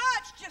very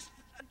much, just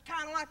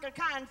kind of like a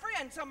kind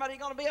friend, somebody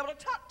going to be able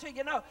to talk to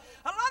you. No,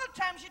 a lot of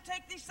times you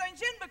take these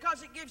things in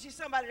because it gives you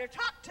somebody to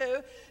talk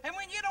to, and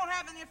when you don't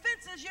have any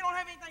offenses, you don't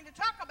have anything to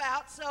talk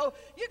about, so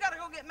you got to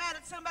go get mad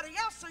at somebody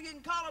else so you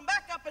can call them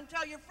back up and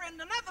tell your friend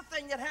another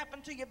thing that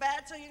happened to you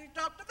bad so you can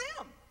talk to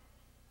them.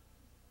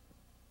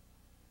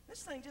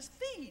 This thing just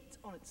feeds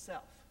on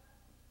itself.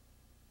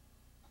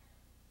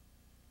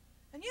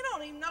 And you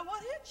don't even know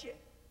what hit you.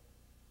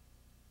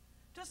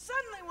 Till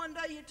suddenly one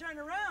day you turn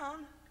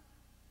around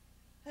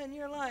and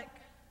you're like,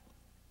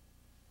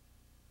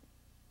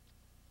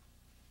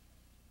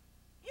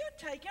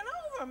 you're taking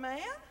over,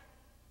 man.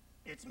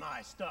 It's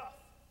my stuff.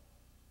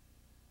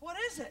 What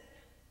is it?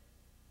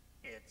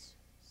 It's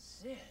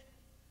sin.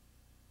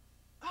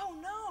 Oh,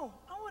 no.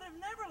 I would have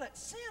never let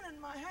sin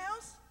in my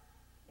house.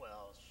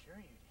 Well, sure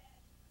you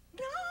did.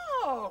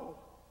 No.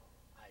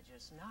 I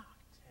just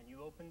knocked, and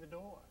you opened the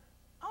door.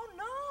 Oh,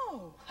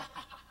 no.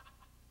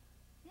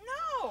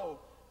 No.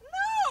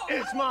 No.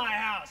 It's my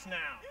house now.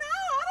 No,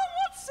 I don't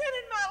want sin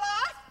in my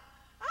life.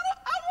 I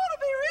want to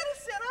be rid of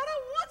sin. I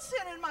don't want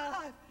sin in my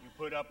life. You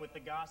put up with the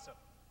gossip.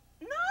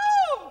 No.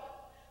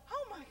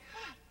 Oh, my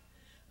God.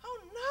 Oh,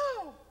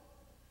 no.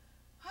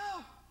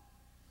 Oh.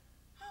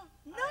 Oh,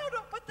 no,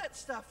 don't put that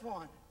stuff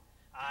on.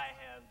 I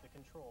have the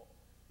control.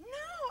 No,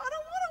 I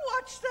don't want to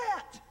watch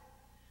that.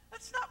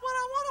 That's not what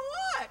I want to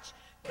watch.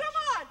 Come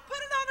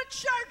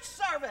church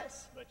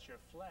service. But your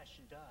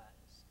flesh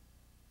does.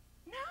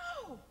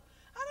 No,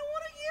 I don't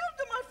want to yield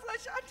to my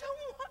flesh. I don't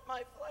want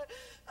my flesh.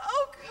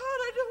 Oh, God,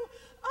 I don't.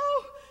 Oh,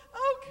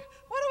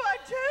 what do I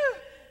do?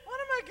 What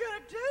am I going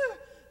to do?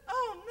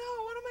 Oh, no,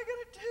 what am I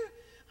going to do?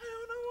 I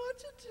don't know what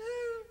to do.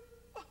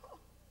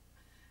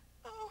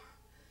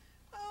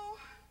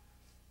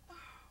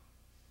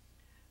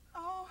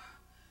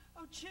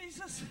 Oh,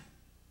 Jesus.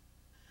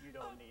 You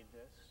don't need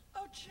this.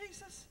 Oh,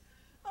 Jesus.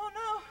 Oh,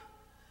 no.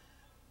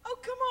 Oh,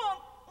 come on.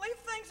 Leave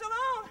things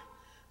alone.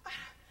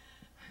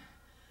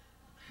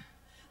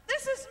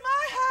 This is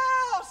my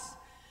house.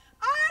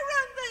 I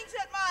run things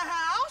at my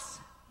house.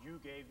 You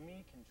gave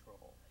me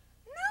control.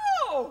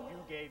 No.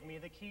 You gave me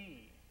the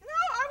key.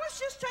 No, I was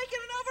just taking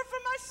it over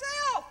for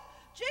myself.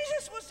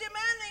 Jesus was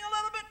demanding a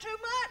little bit too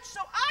much,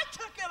 so I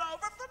took it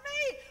over for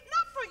me,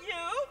 not for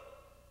you.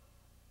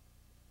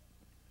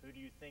 Who do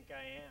you think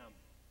I am?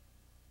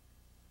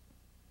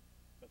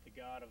 But the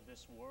God of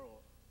this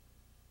world.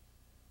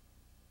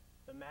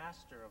 The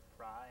master of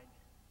pride.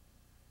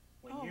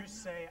 When you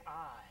say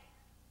I,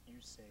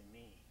 you say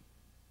me.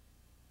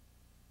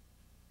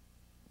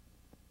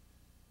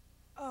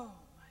 Oh,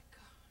 my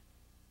God.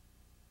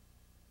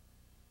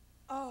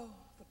 Oh,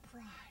 the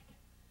pride.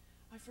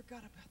 I forgot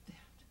about that.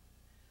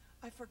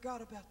 I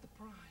forgot about the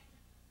pride.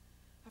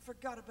 I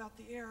forgot about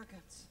the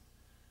arrogance.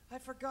 I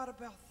forgot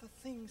about the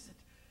things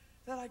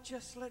that I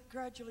just let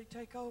gradually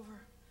take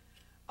over.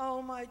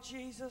 Oh, my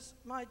Jesus,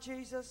 my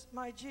Jesus,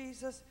 my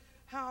Jesus.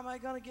 How am I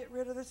going to get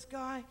rid of this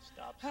guy?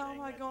 Stop How saying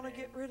am I that going to name.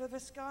 get rid of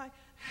this guy?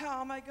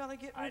 How am I going to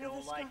get rid of this guy?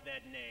 I don't like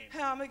that name.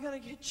 How am I going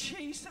to get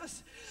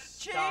Jesus?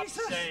 Stop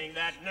Jesus. saying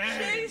that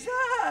name.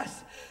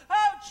 Jesus.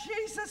 Oh,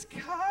 Jesus,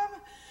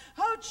 come.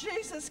 Oh,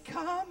 Jesus,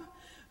 come.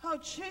 Oh,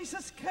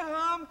 Jesus,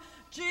 come.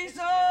 Jesus.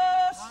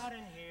 Hot in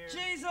here.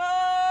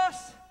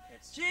 Jesus.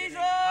 It's Jesus.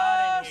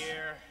 hot in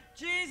here.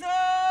 Jesus.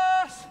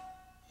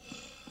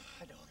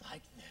 I don't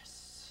like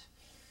this.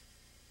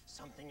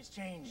 Something's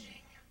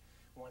changing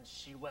once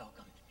she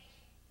welcomed me.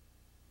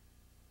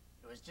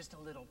 It was just a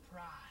little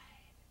pride.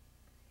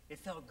 It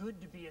felt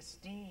good to be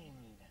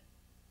esteemed.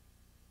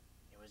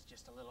 It was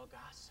just a little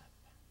gossip.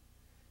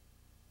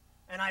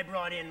 And I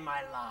brought in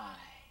my lies.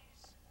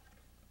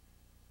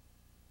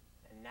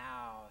 And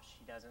now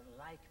she doesn't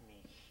like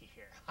me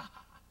here.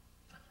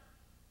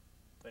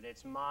 But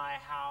it's my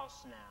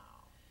house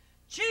now.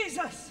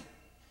 Jesus.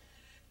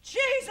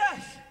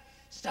 Jesus.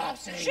 Stop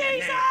saying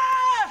Jesus.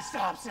 that name.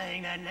 Stop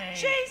saying that name.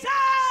 Jesus.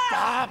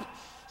 Stop.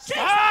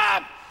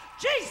 Stop.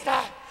 Jesus.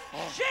 Stop.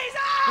 Jesus.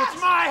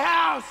 It's my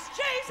house.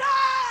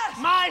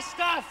 Jesus. My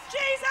stuff.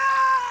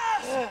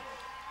 Jesus.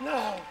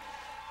 No.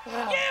 You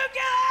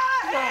get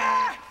out of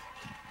here.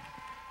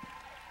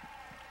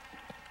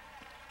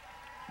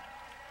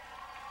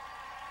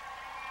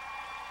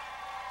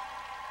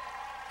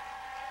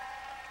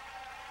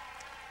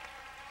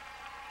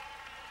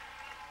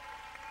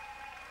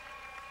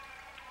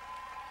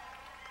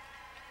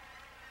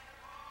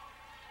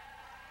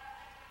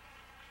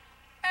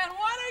 And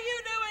what are you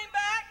doing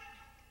back?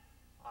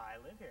 I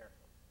live here.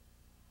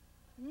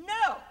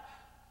 No.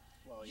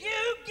 Well, You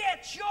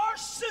get your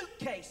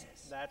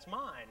suitcases. That's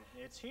mine.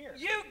 It's here.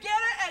 You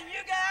get it and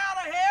you get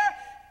out of here.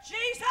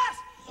 Jesus.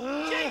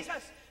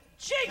 Jesus.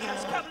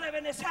 Jesus, come live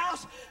in this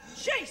house.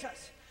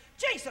 Jesus.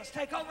 Jesus,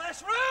 take over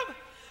this room.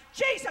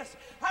 Jesus,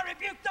 I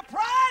rebuke the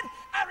pride.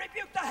 I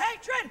rebuke the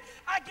hatred.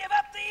 I give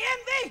up the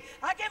envy.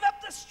 I give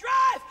up the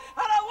strife.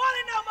 I don't want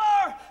it no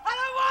more. I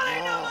don't want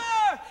it no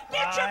more.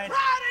 Get your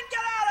pride and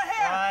get out of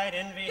here. Pride,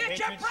 envy, Get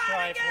your hatred,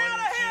 pride and strife. get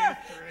out of 1, here.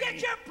 2, 3. Get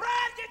your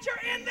pride, get your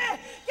envy,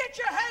 get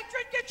your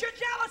hatred, get your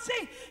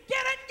jealousy.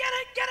 Get it, get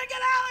it, get it,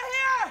 get out of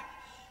here.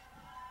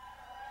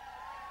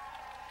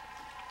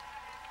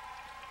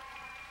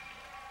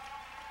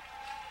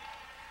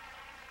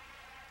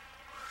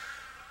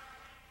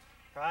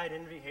 Pride,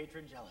 envy,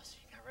 hatred, jealousy.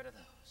 Got rid of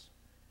those.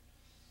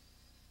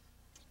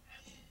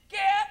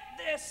 Get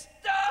this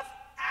stuff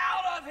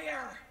out of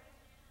here.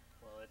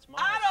 Well, it's mine.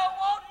 I don't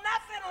want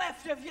nothing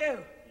left of you.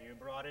 You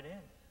brought it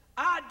in.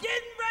 I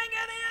didn't bring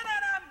it in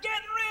and I'm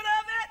getting rid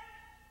of it.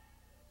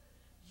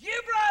 You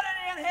brought it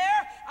in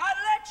here. I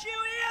let you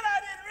in. I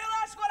didn't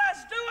realize what I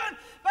was doing,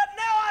 but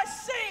now I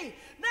see.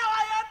 Now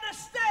I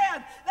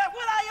understand that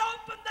when I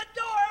opened the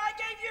door, I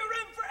gave you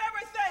room for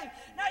everything.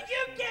 Now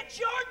you get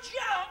your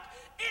junk.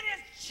 It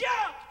is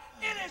junk.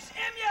 It is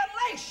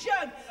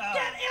emulation.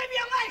 Get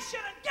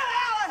emulation and get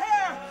out of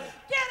here.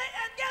 Get it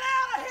and get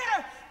out of here.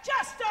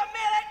 Just a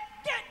minute.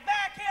 Get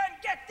back here and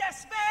get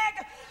this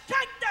bag.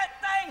 Take that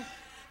thing.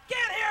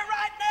 Get here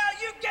right now.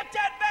 You get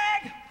that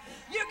bag.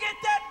 You get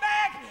that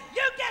bag.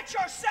 You get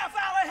yourself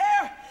out of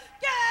here.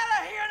 Get out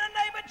of here in the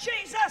name of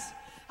Jesus.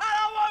 I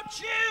don't want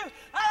you.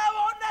 I don't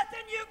want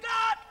nothing you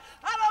got.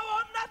 I don't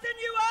want nothing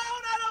you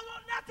own. I don't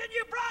want nothing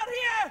you brought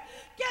here.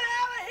 Get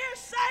out of here,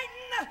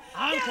 Satan.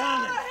 I'm Get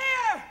coming. out of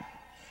here.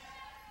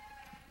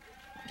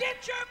 Get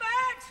your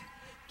bags.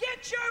 Get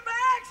your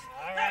bags.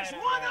 All There's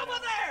right, one all right. over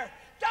there.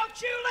 Don't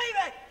you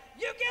leave it.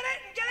 You get it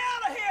and get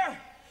out of here.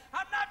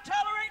 I'm not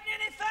tolerating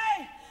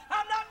anything.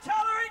 I'm not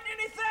tolerating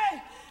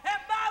anything. And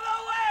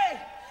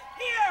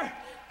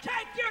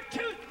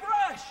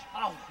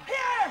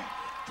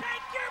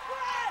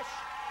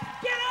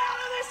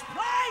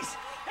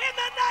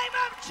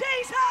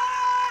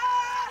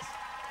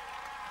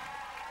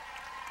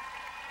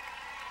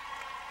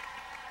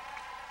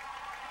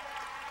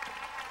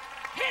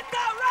hit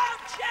the road,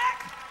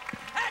 Jack,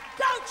 and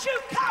don't you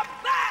come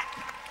back.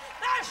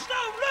 There's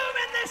no room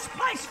in this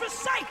place for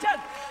Satan.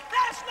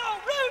 There's no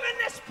room in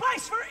this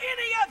place for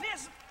any of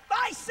his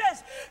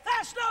vices.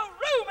 There's no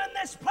room in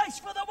this place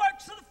for the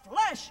works of the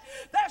flesh.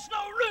 There's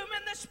no room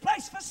in this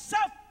place for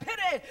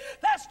self-pity.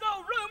 There's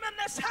no room in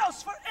this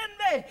house for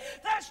envy.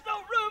 There's no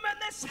room in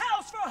this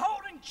house for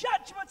holding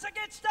judgments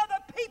against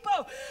other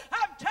people.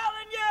 I'm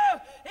telling you,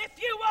 if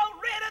you want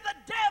rid of the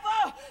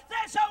devil,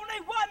 there's only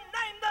one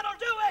name that'll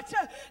do it,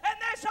 and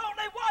there's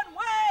only one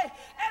way,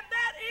 and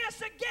that is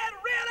to get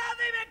rid of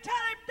him and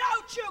tell him,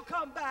 don't you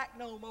come back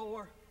no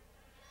more.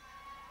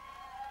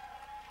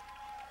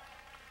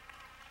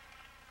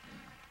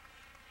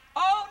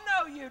 Oh,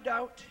 no, you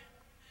don't.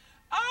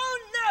 Oh,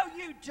 no,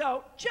 you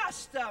don't.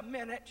 Just a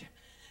minute.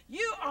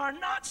 You are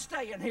not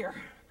staying here.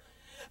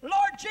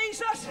 Lord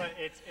Jesus, but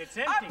it's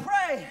empty. I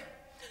pray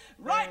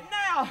right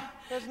now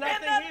There's in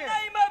nothing the here.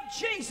 name of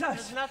Jesus.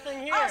 There's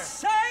nothing here. I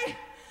say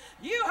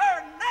you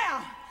are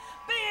now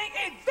being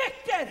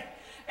evicted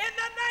in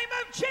the name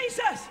of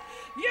Jesus.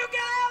 You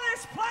get out of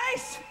this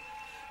place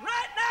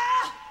right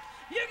now.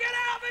 You get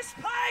out of this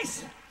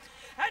place.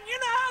 And you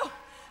know,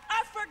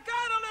 I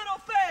forgot a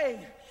little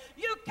thing.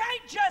 You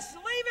can't just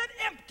leave it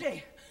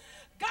empty.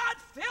 God,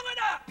 fill it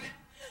up.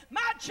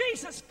 My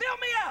Jesus, fill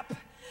me up.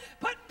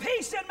 Put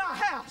peace in my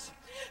house.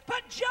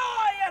 Put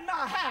joy in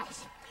my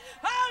house.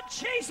 Oh,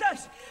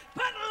 Jesus,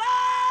 put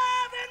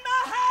love in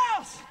my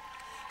house.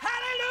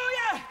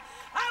 Hallelujah.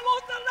 I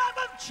want the love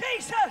of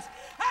Jesus.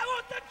 I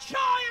want the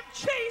joy of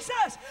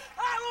Jesus.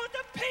 I want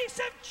the peace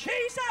of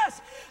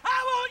Jesus.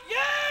 I want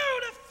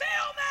you to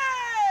fill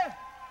me.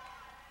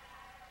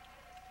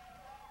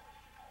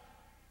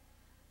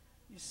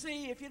 You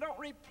see, if you don't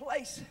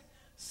replace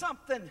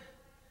something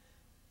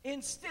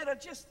instead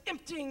of just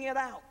emptying it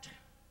out.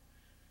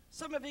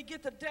 Some of you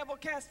get the devil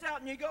cast out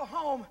and you go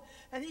home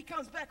and he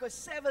comes back with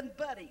 7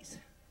 buddies.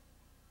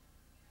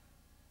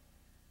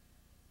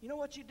 You know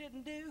what you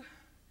didn't do?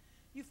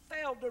 You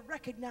failed to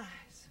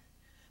recognize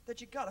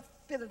that you got to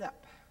fill it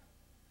up.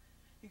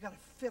 You got to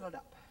fill it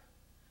up.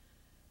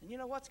 And you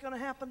know what's going to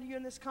happen to you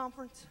in this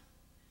conference?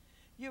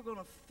 You're going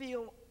to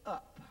fill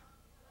up.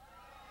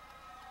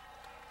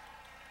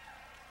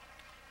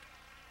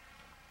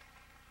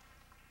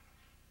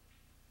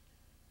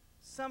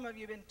 Some of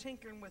you have been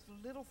tinkering with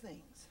little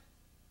things.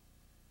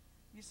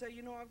 You say,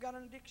 you know, I've got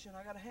an addiction.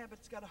 I've got a habit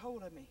that's got a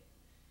hold of me.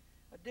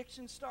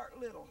 Addictions start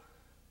little,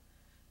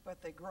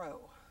 but they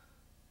grow.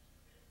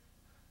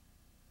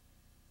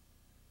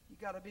 You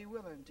got to be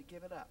willing to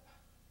give it up.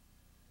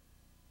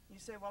 You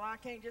say, well, I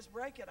can't just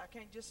break it. I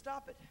can't just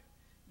stop it.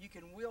 You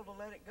can will to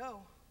let it go.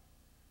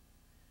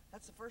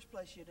 That's the first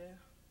place you do.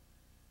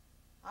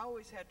 I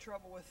always had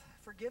trouble with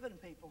forgiving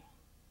people.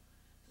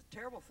 It's a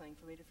terrible thing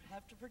for me to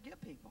have to forgive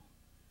people.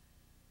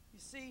 You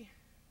see,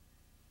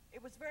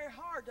 it was very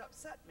hard to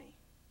upset me.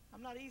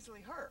 I'm not easily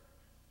hurt.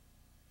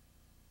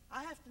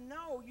 I have to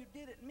know you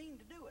didn't mean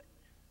to do it.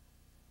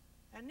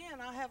 And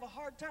then I have a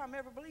hard time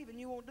ever believing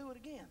you won't do it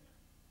again.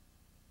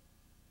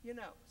 You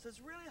know, so it's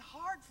really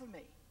hard for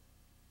me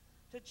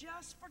to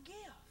just forgive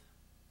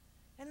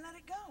and let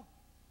it go.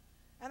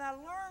 And I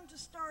learned to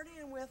start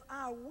in with,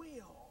 I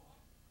will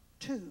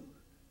to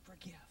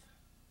forgive.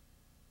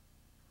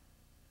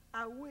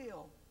 I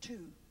will to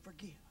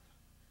forgive.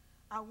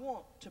 I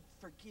want to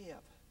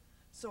forgive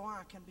so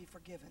I can be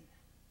forgiven.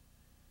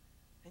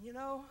 And you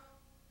know,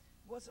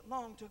 it wasn't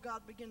long till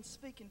God began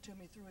speaking to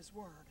me through his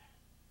word.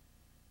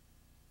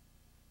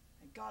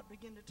 And God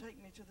began to take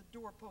me to the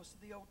doorpost of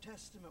the Old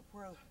Testament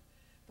where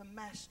the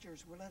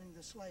masters were letting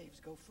the slaves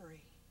go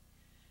free.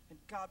 And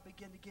God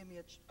began to give me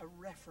a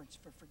reference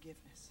for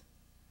forgiveness.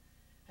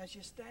 As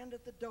you stand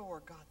at the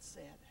door, God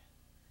said,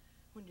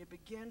 when you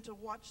begin to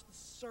watch the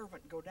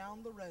servant go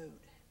down the road,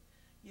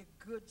 you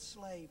good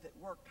slave that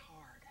worked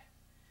hard,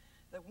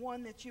 the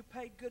one that you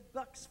paid good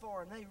bucks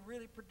for and they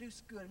really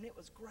produced good and it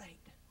was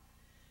great.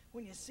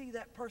 When you see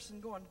that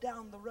person going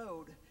down the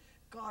road,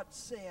 God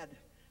said,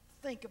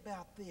 think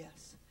about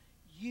this.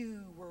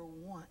 You were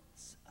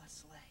once a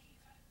slave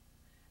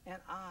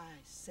and I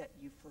set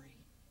you free.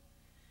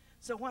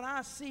 So when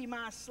I see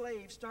my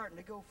slave starting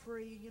to go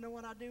free, you know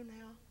what I do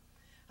now?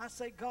 I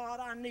say,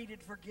 God, I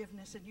needed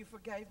forgiveness and you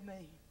forgave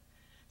me.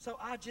 So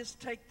I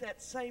just take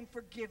that same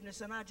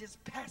forgiveness and I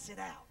just pass it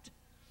out.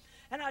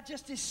 And I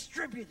just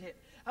distribute it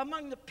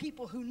among the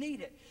people who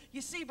need it. You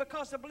see,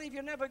 because I believe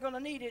you're never going to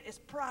need it is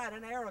pride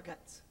and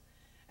arrogance.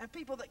 And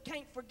people that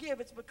can't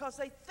forgive, it's because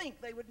they think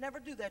they would never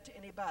do that to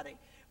anybody.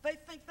 They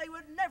think they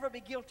would never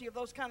be guilty of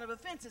those kind of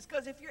offenses,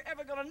 because if you're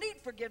ever going to need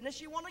forgiveness,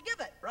 you want to give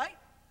it, right?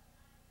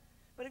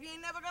 But if you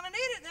ain't never going to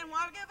need it, then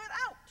why give it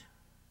out?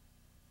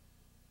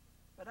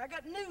 But I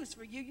got news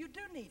for you. You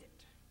do need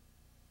it.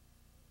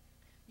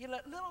 You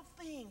let little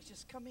things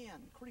just come in,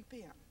 creep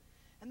in,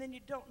 and then you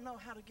don't know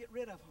how to get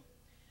rid of them.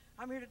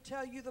 I'm here to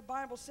tell you the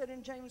Bible said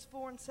in James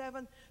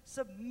 4:7,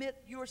 submit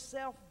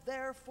yourself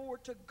therefore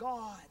to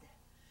God,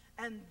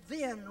 and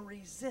then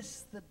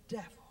resist the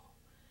devil,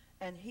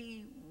 and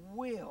he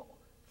will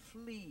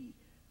flee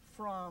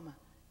from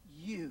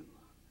you.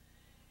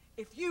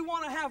 If you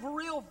want to have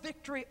real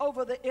victory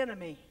over the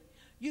enemy,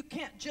 you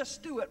can't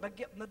just do it by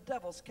getting the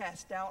devils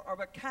cast out or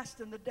by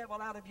casting the devil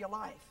out of your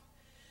life.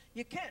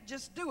 You can't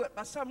just do it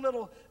by some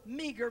little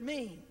meager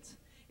means.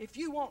 If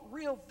you want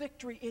real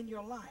victory in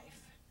your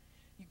life,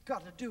 you've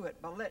got to do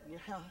it by letting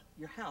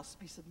your house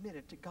be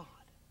submitted to God.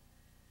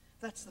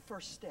 That's the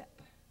first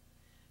step.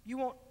 You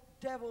want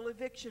devil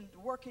eviction to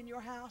work in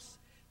your house?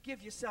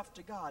 Give yourself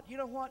to God. You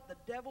know what? The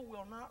devil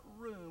will not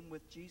room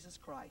with Jesus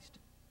Christ.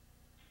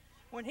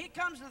 When he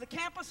comes to the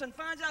campus and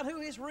finds out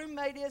who his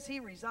roommate is, he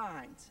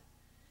resigns.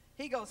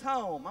 He goes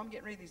home. I'm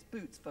getting rid of these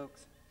boots,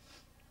 folks.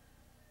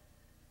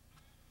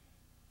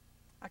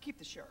 I keep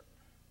the shirt.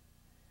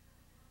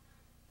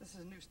 This is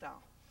a new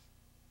style.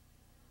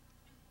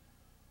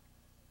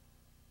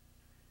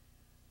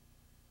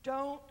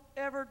 Don't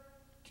ever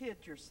kid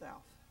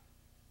yourself.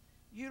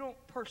 You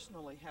don't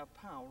personally have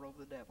power over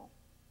the devil.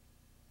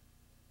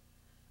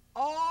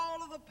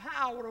 All of the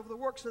power over the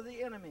works of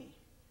the enemy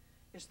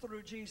is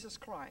through Jesus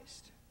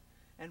Christ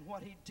and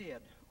what he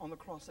did on the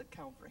cross at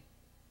Calvary.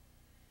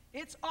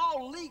 It's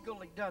all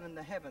legally done in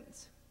the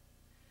heavens.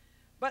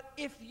 But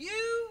if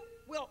you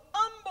will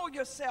humble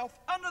yourself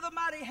under the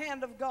mighty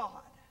hand of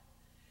God,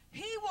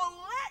 he will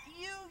let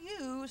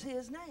you use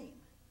his name.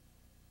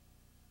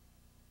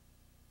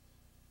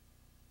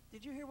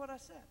 Did you hear what I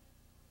said?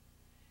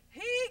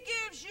 He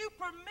gives you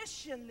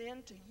permission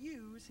then to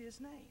use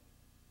his name.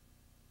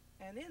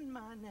 And in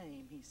my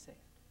name, he said,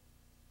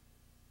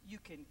 you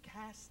can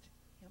cast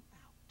him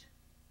out.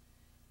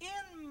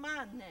 In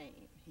my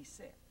name, he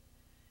said,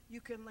 you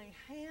can lay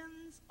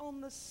hands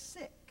on the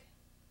sick,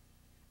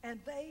 and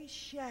they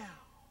shall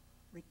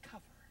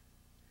recover.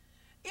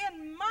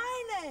 In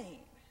my name,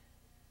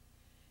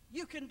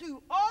 you can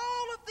do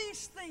all of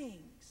these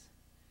things,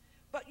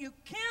 but you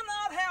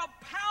cannot have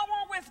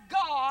power with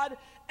God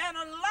and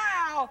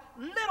allow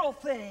little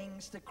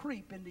things to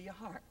creep into your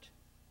heart.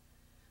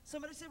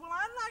 Somebody said, well,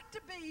 I'd like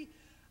to be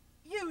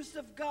used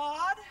of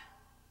God.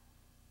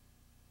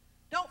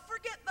 Don't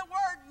forget the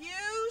word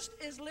used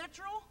is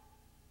literal.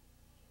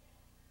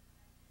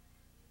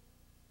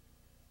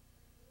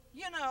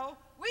 You know,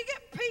 we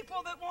get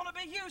people that want to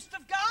be used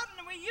of God,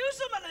 and we use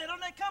them a little,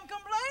 and they come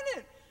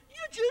complaining.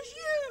 You're just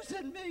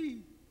using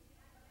me.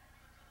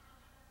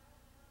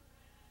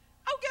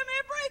 Oh, give me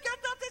a break. I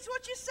thought that's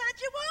what you said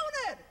you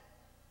wanted.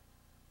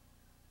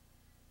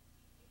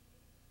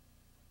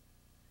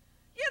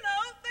 You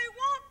know, they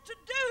want to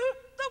do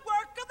the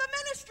work of the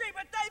ministry,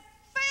 but they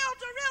fail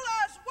to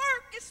realize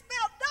work is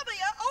spelled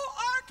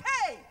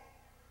W-O-R-K.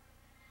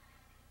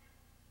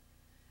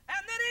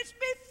 And that it's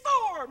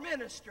before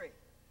ministry.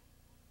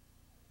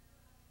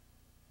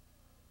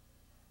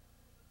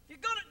 If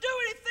you're going to do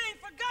anything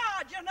for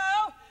God, you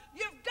know,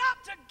 you've got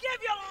to give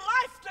your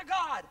life to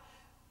God.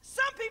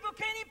 Some people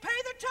can't even pay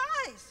their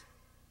tithes.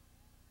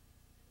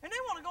 And they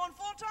want to go in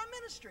full-time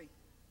ministry.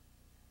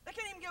 They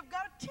can't even give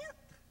God a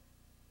tenth.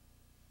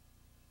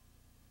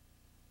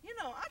 You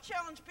know, I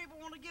challenge people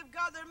who want to give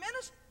God their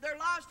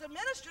lives to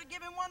ministry, give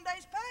him one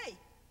day's pay.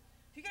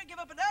 If you're going to give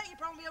up a day, you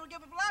probably be able to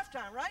give up a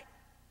lifetime, right?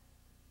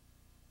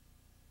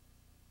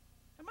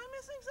 Am I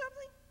missing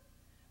something?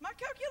 My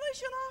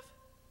calculation off?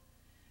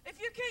 If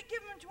you can't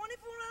give him 24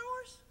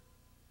 hours,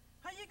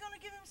 how are you going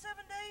to give him 7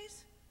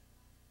 days?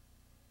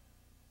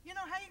 You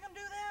know how you going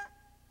to do that?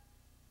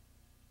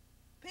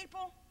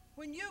 People,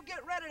 when you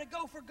get ready to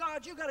go for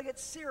God, you got to get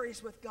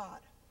serious with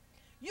God.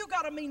 You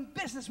got to mean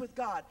business with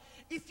God.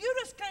 If you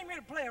just came here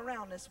to play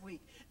around this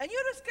week, and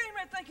you just came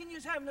here thinking you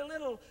was having a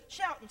little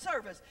shouting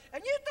service,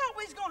 and you thought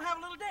we was going to have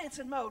a little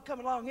dancing mode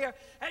coming along here,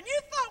 and you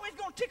thought we was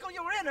going to tickle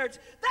your innards,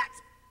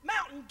 that's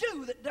Mountain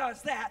Dew that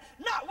does that,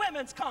 not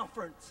women's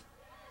conference.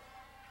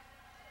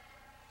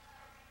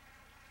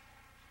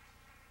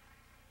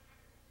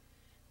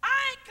 I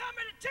ain't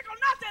coming to tickle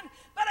nothing,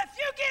 but if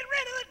you get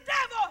rid of the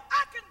devil,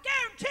 I can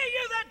guarantee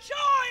you the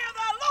joy of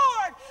the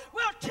Lord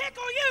will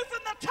tickle you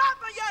from the top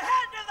of your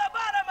head to the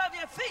bottom of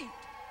your feet.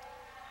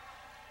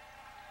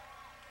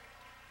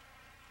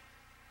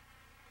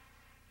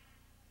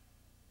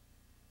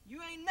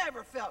 You ain't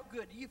never felt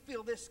good. Do you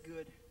feel this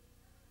good?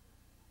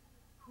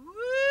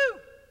 Woo!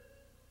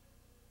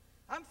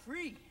 I'm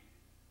free.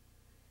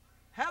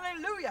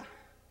 Hallelujah.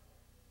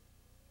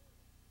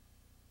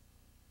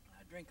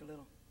 I drink a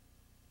little.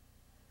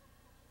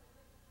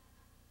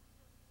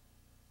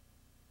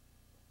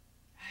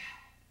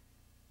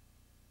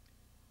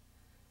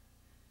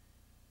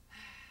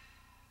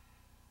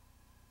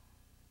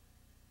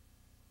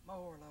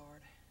 More,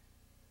 Lord.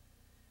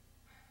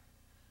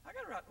 I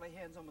got to lay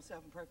hands on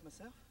myself and pray for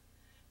myself.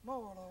 More,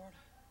 Lord.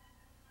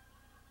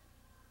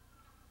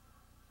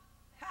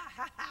 Ha,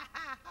 ha, ha,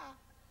 ha, ha.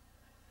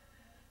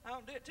 I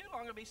don't do it too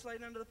long, I'll be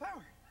slain under the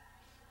power.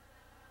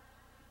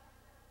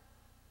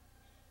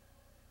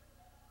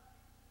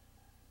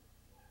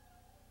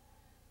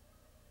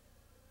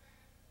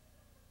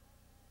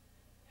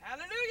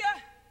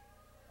 Hallelujah.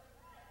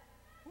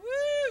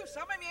 Woo!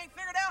 Some of you ain't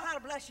figured out how to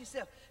bless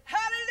yourself.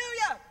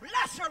 Hallelujah!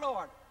 Bless her,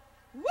 Lord.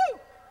 Woo!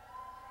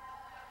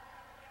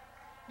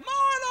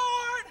 More,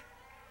 Lord.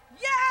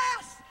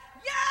 Yes!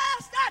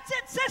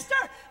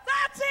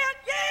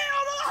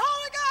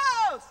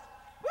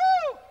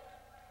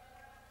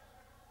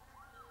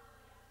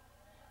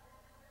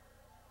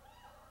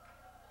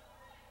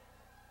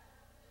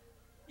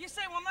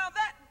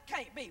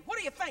 Can't be. What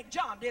do you think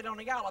John did on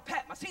the Isle of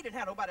Patmos? He didn't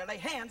have nobody lay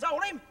hands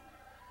on him.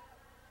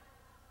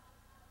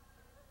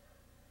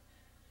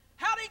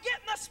 How'd he get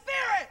in the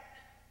Spirit?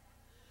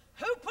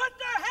 Who put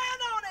their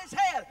hand on his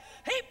head?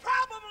 He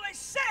probably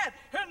said,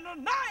 in the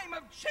name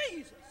of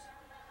Jesus.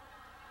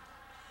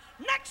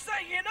 Next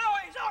thing you know,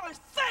 he's on his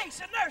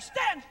face, and there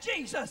stands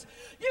Jesus.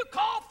 You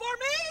called for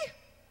me?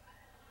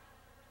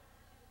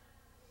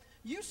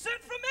 You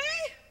sent for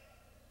me?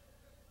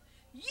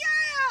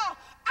 Yeah,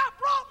 I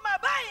brought my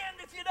band,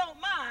 if you don't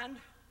mind.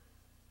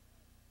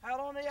 Out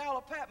on the Isle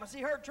of Patmos,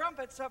 he heard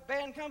trumpets, a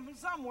band come from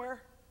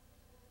somewhere.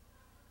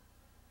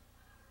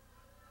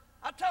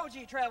 I told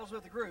you he travels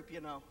with a group,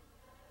 you know.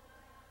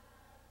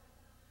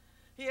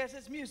 He has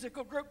his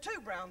musical group too,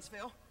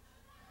 Brownsville.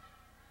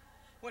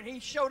 When he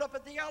showed up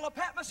at the Isle of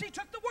Patmos, he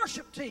took the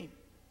worship team.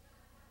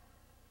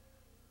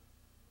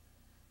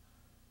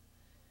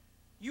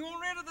 You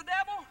want rid of the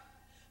devil?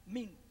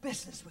 Mean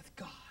business with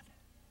God.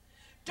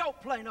 Don't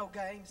play no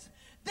games.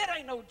 That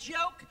ain't no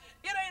joke.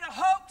 It ain't a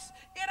hoax.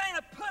 It ain't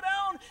a put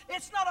on.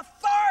 It's not a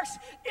farce.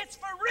 It's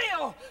for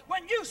real.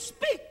 When you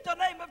speak the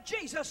name of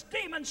Jesus,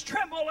 demons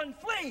tremble and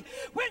flee.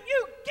 When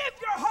you give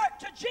your heart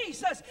to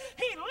Jesus,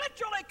 he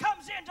literally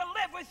comes in to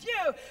live with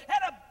you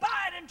and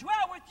abide and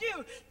dwell with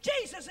you.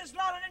 Jesus is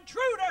not an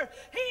intruder.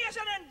 He is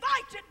an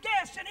invited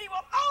guest, and he will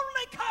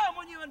only come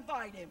when you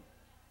invite him.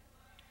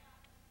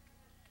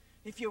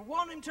 If you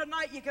want him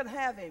tonight, you can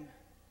have him.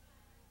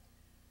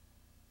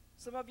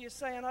 Some of you are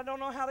saying, I don't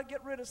know how to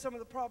get rid of some of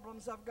the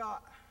problems I've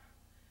got.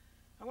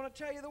 I want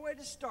to tell you the way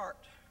to start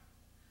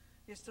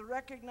is to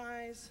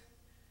recognize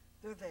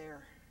they're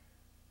there.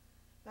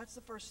 That's the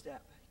first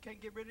step. You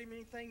can't get rid of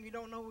anything you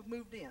don't know who've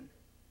moved in.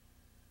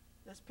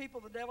 There's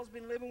people, the devil's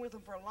been living with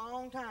them for a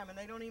long time, and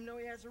they don't even know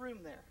he has a room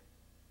there.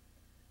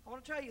 I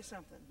want to tell you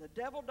something. The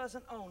devil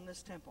doesn't own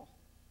this temple.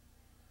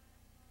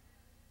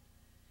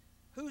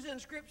 Whose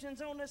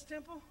inscription's on this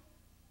temple?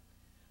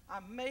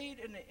 I'm made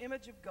in the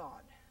image of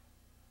God,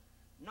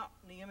 not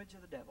in the image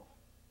of the devil.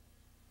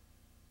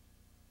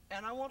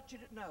 And I want you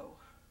to know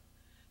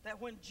that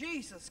when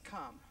Jesus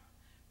come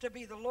to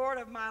be the Lord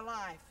of my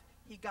life,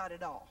 he got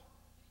it all.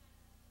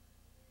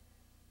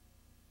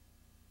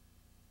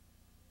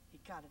 He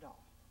got it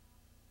all.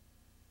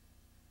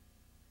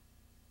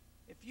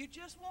 If you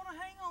just want to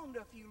hang on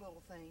to a few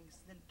little things,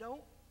 then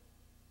don't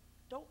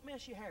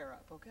mess your hair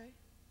up, okay?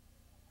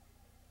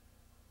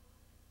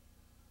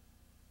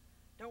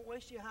 Don't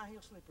waste your high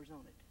heel slippers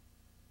on it.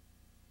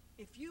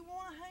 If you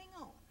want to hang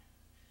on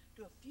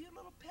to a few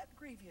little pet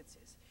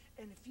grievances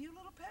and a few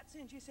little pet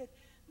sins, you said,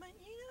 man,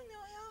 you don't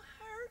know how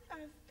hurt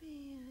I've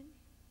been.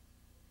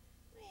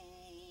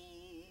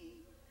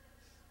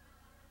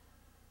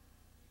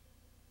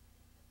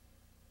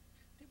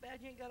 Too bad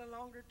you ain't got a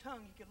longer tongue.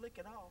 You could lick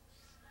it off.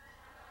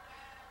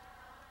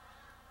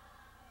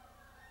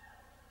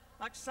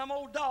 Like some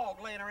old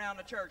dog laying around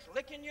the church,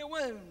 licking your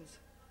wounds.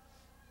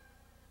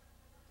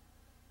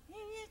 You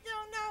just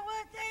don't know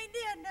what they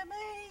did to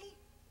me.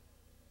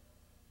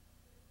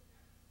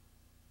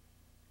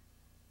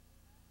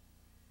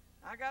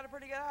 I got a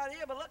pretty good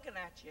idea by looking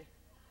at you.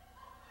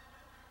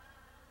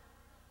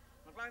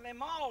 Look like they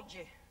mauled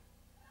you.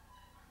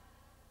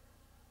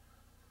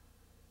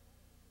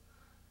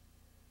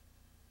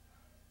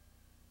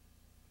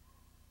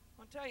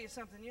 I'll tell you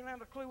something. You don't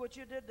have a clue what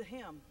you did to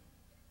him.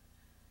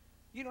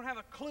 You don't have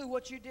a clue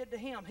what you did to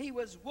him. He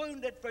was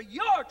wounded for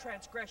your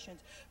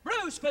transgressions,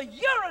 bruised for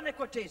your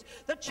iniquities.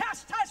 The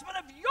chastisement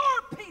of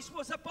your peace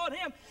was upon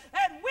him,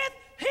 and with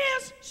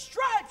his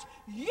stripes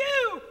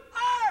you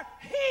are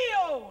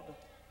healed.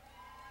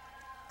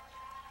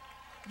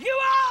 You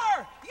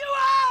are, you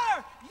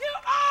are, you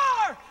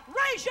are.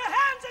 Raise your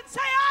hands and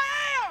say,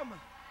 I am.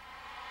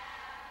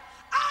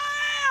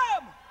 I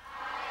am.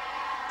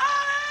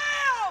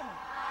 I am.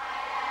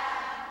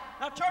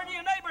 Now turn to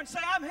your neighbor and say,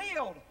 I'm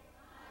healed.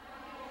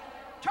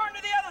 Turn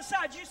to the other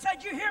side. You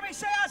said, you hear me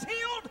say I was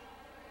healed?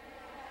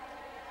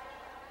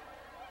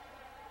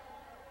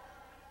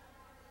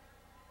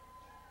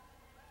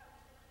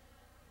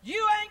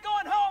 You ain't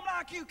going home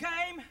like you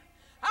came.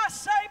 I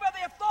say by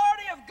the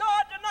authority of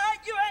God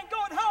tonight, you ain't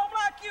going home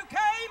like you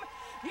came.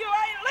 You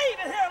ain't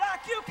leaving here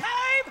like you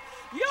came.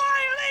 You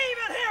ain't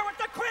leaving here with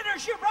the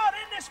critters you brought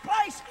in this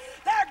place.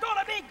 They're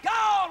going to be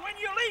gone when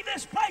you leave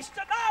this place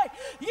tonight.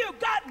 You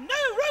got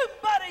new room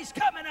buddies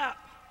coming up.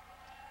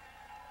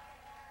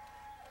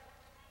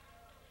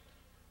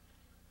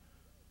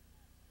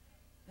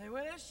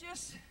 Well, it's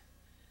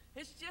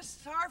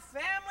just our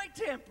family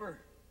temper.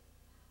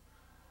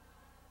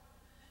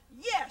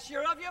 Yes,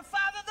 you're of your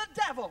father,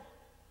 the devil.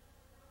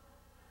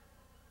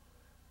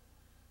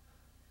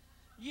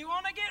 You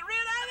want to get rid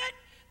of it?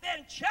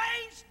 Then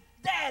change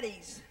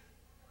daddies.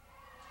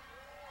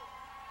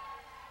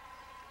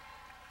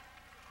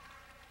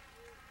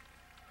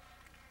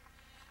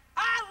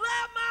 I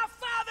love my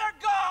Father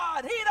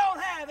God. He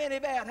don't have any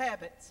bad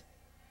habits.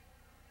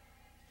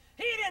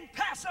 He didn't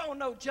pass on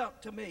no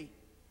junk to me.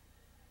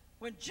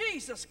 When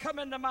Jesus come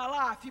into my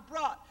life, he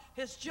brought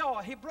His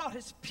joy. He brought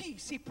His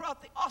peace. He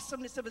brought the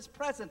awesomeness of His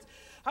presence.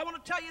 I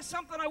want to tell you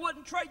something. I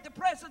wouldn't trade the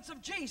presence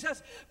of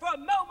Jesus for a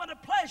moment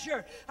of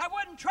pleasure. I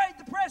wouldn't trade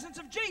the presence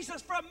of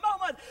Jesus for a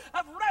moment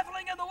of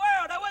reveling in the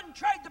world. I wouldn't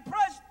trade the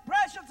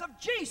presence of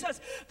Jesus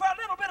for a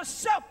little bit of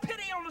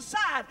self-pity on the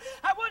side.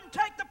 I wouldn't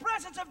take the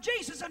presence of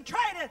Jesus and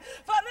trade it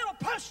for a little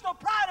personal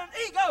pride and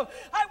ego.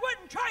 I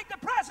wouldn't trade the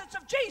presence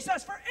of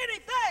Jesus for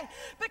anything,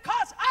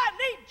 because I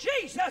need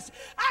Jesus.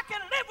 I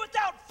can live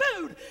without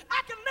food.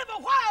 I can live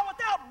a while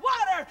without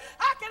water.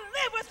 I can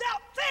live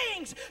without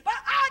things, but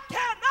I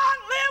cannot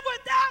live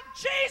without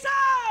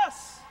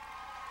Jesus.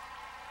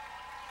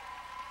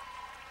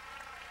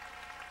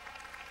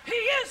 He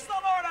is the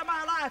Lord of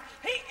my life.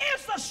 He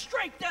is the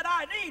strength that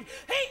I need.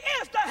 He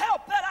is the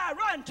help that I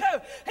run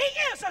to. He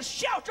is a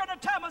shelter in a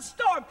time of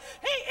storm.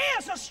 He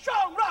is a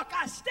strong rock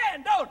I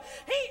stand on.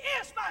 He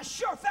is my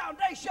sure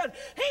foundation.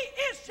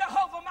 He is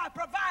Jehovah, my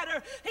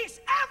provider.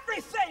 He's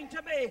everything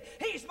to me.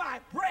 He's my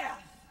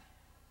breath.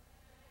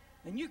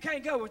 And you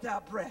can't go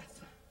without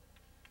breath.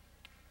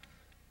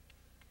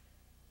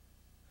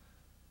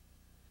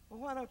 Well,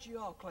 why don't you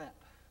all clap?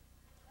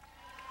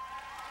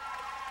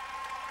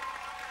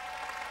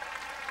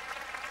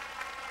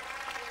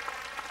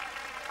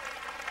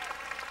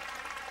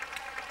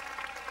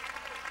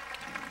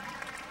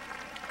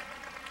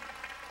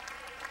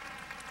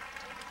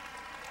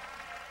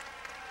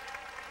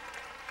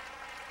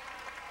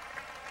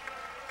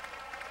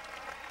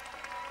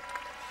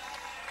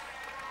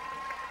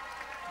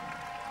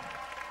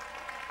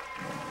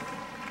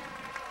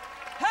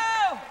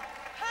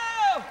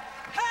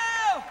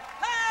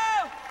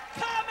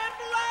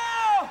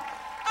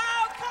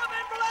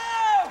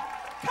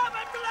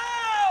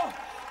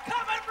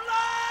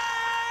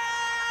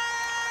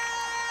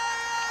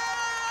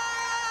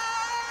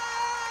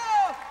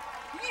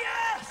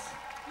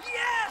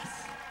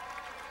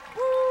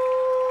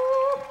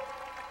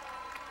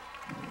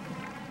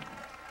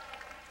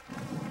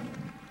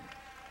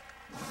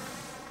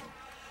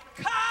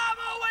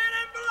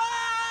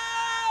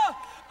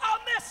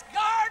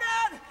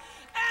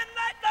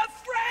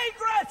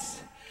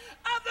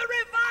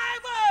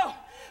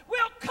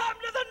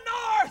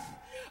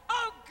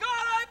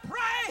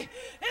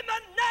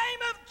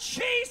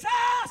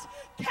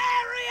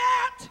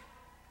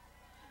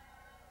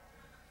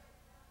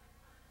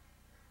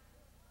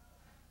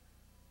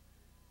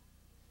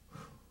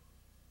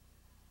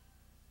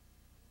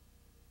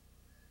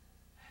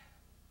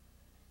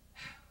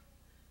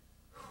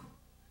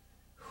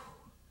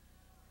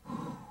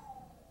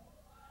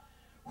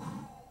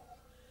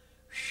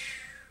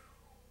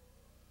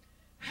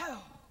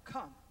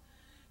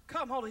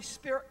 Come, Holy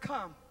Spirit,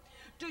 come.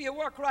 Do your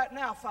work right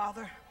now,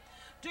 Father.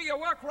 Do your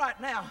work right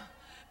now.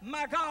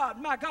 My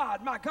God, my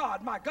God, my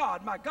God, my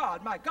God, my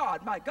God, my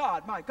God, my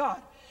God, my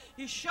God.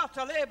 Yes,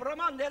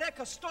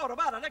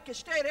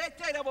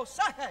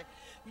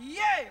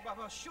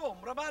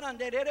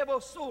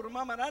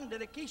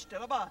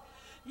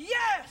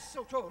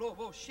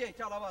 oh,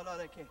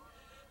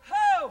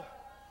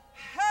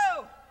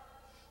 oh.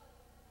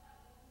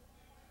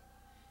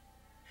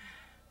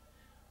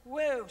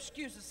 Whoa,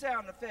 excuse the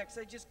sound effects.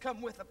 They just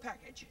come with a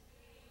package.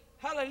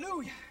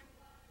 Hallelujah.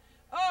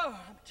 Oh,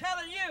 I'm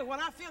telling you, when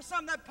I feel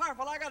something that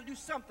powerful, I got to do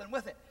something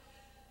with it.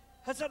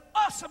 There's an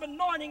awesome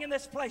anointing in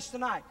this place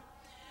tonight.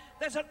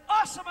 There's an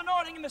awesome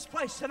anointing in this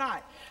place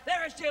tonight.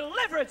 There is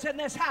deliverance in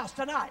this house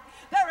tonight.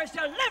 There is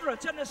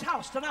deliverance in this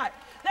house tonight.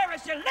 There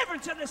is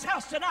deliverance in this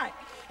house tonight.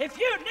 If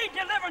you need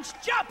deliverance,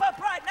 jump up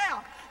right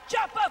now.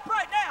 Jump up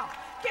right now.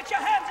 Get your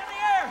hands in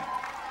the air.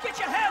 Get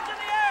your hands in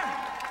the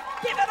air.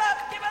 Give it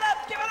up, give it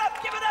up, give it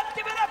up, give it up,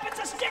 give it up. It's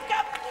a stick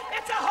up.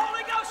 It's a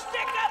Holy Ghost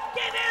stick up.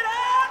 Give it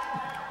up.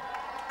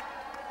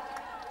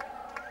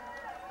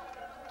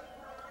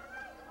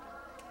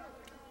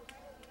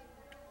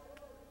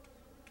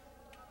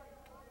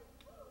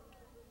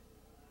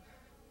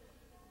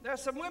 There are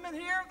some women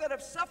here that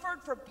have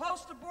suffered from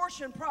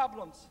post-abortion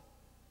problems.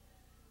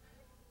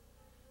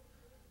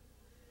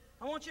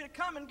 I want you to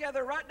come and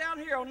gather right down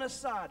here on this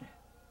side.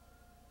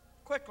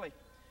 Quickly.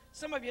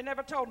 Some of you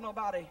never told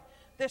nobody.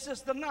 This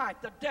is the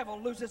night the devil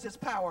loses his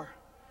power.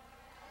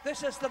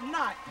 This is the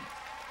night.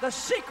 The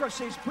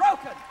secrecy's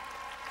broken.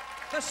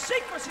 The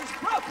secrecy's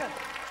broken.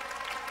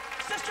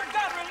 Sister,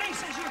 God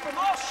releases you from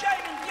all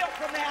shame and guilt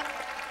from that.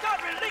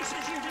 God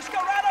releases you. Just go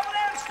right over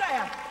there and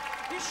stand.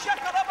 Yes,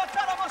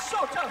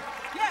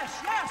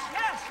 yes,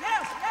 yes, yes, yes,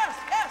 yes,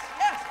 yes,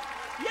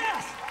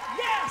 yes,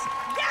 yes,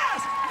 yes,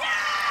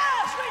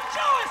 yes.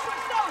 Rejoice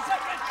with those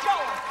that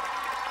rejoice.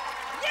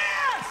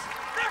 Yes,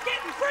 they're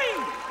getting free.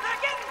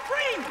 They're getting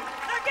free.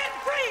 They're getting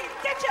free.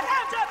 Get your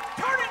hands up.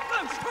 Turn it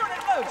loose. Turn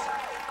it loose.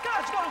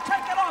 God's going to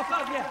take it off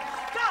of you.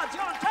 God's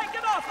going to take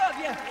it off of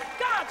you.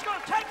 God's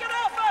going to take it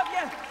off of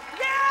you.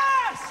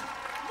 Yes.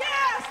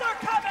 Yes,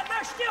 they're coming.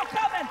 They're still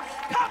coming.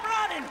 Come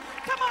running.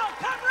 Come on,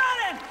 come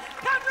running.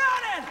 Come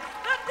running.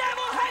 The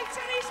devil hates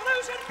it. He's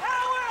losing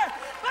power.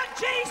 But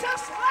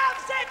Jesus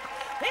loves it.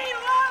 He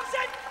loves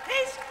it.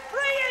 He's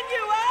freeing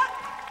you up.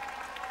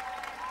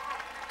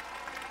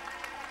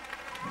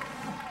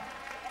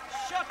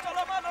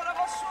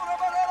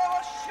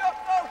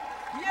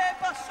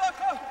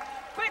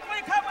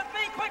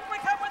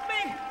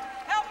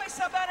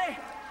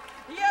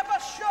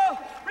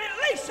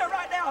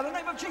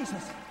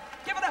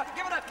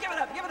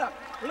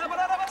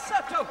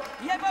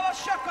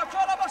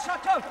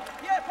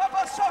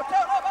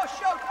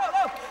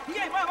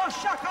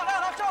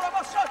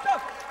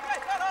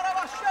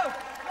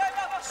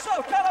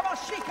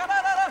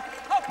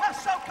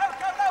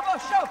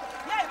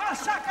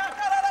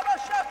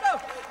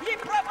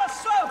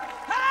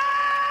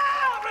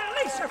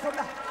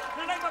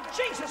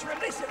 Just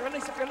release it,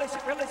 release it, release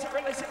it, release it,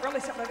 release it,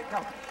 release it. Let it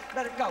go.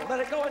 Let it go. Let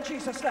it go in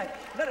Jesus' name.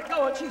 Let it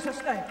go in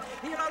Jesus' name.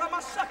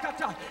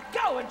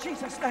 Go in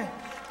Jesus' name.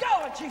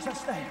 Go in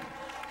Jesus' name.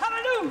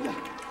 Hallelujah.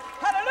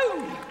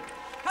 Hallelujah.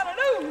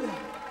 Hallelujah.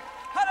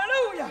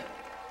 Hallelujah.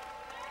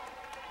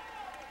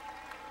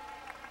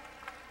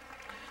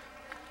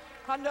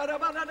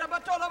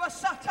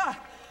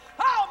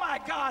 Oh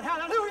my God,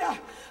 hallelujah.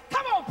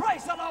 Come on,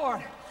 praise the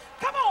Lord.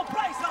 Come on,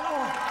 praise the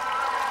Lord.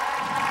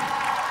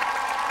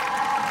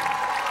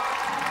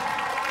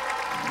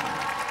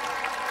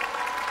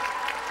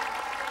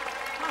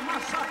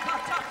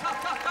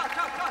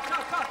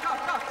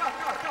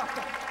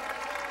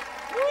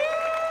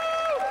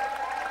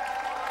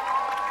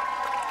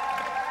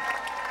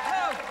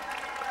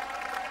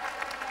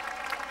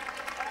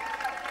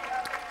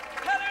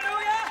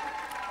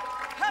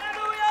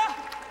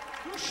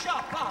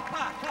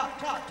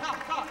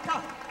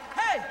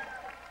 Hey!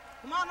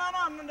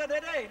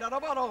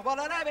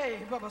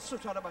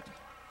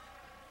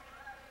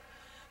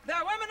 There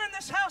are women in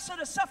this house that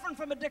are suffering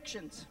from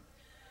addictions.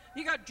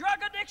 You got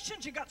drug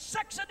addictions, you got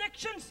sex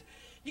addictions,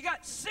 you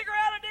got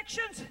cigarette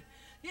addictions.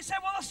 You say,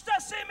 well, this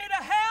does send me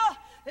to hell.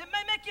 It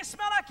may make you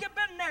smell like you've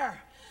been there.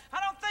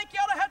 I don't think you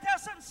ought to have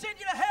something send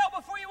you to hell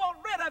before you want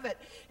rid of it.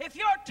 If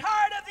you're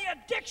tired of the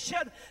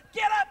addiction,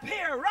 get up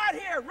here,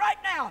 right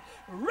now.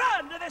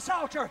 Run to this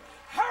altar.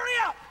 Hurry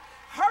up.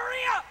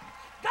 Hurry up.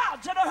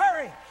 God's in a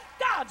hurry.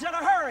 God's in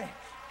a hurry.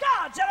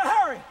 God's in a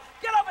hurry.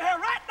 Get over here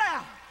right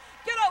now.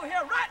 Get over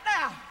here right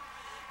now.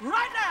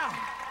 Right now.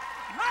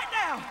 Right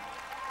now.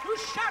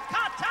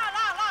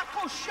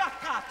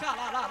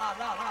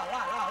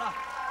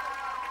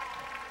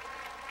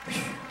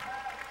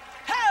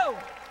 Ho!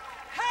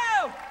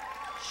 Ho!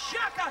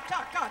 Shaka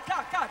ta ta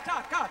ta ta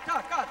ta ta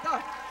ta ta ta.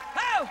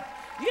 Ho!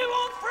 You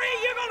want free,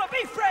 you're gonna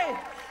be free.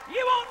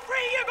 You want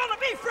free, you're gonna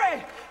be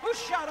free.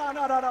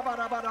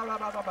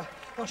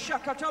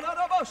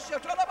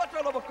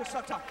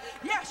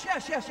 Yes,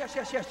 yes, yes, yes,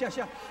 yes, yes, yes,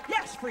 yes.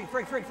 Yes, free,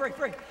 free, free, free,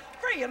 free.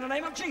 Free in the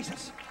name of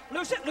Jesus.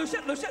 Loose it, loose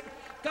it, loose it.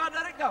 God,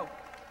 let it go.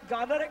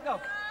 God, let it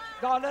go.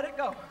 God, let it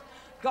go.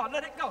 God,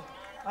 let it go.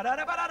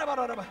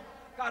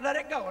 God, let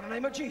it go in the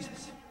name of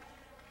Jesus.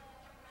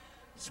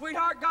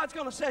 Sweetheart, God's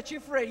going to set you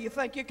free. You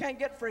think you can't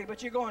get free,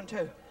 but you're going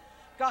to.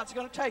 God's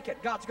going to take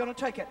it. God's going to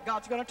take it.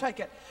 God's going to take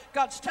it.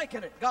 God's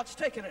taking it. God's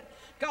taking it.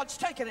 God's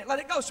taking it. Let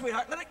it go,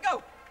 sweetheart. Let it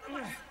go.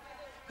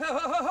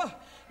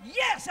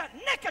 Yes, that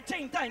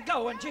nicotine thing,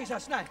 go in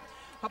Jesus' name.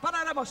 Oh,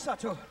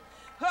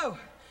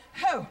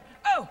 oh,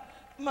 oh.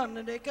 In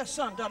the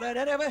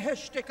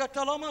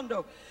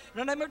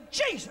name of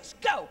Jesus,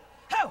 go.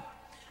 Oh.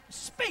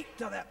 Speak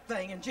to that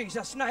thing in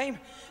Jesus' name.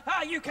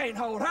 You can't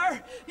hold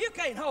her. You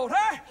can't hold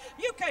her.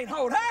 You can't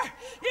hold her.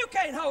 You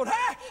can't hold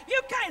her.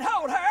 You can't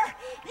hold her.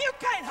 You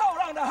can't hold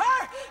on to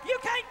her. You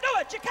can't do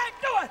it. You can't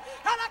do it.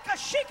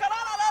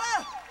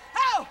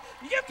 Oh,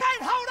 you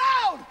can't hold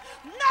on.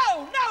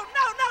 No, no,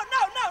 no, no,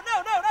 no, no,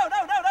 no, no, no,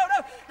 no, no, no,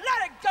 no.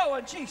 Let it go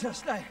in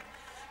Jesus' name.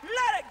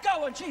 Let it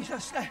go in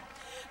Jesus' name.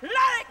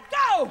 Let it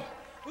go.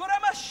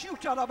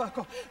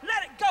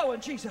 Let it go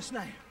in Jesus'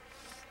 name.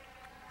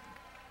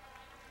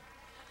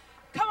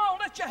 Come on,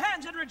 lift your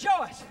hands and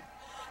rejoice.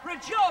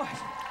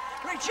 Rejoice.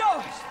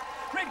 Rejoice.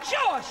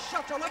 Rejoice.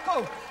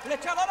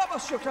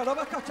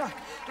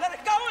 Let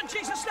it go in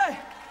Jesus' name.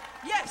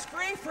 Yes,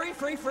 free, free,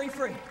 free, free,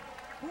 free.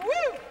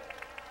 Woo!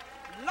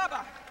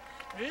 Lava.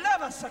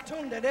 Lava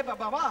satunde de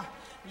baba.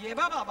 Ye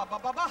baba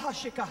baba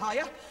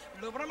hashikahaya.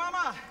 Lubra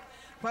mama.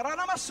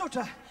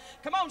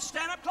 Come on,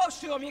 stand up close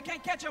to him. You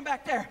can't catch him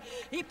back there.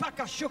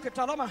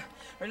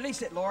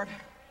 Release it, Lord.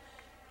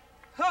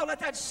 Oh, let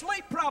that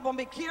sleep problem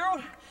be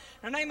cured.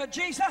 In the name of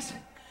Jesus,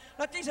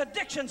 let these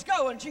addictions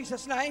go in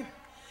Jesus' name.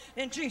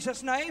 In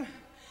Jesus' name.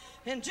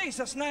 In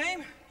Jesus'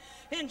 name.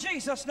 In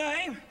Jesus'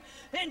 name.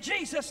 In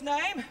Jesus'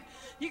 name.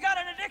 You got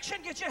an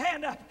addiction? Get your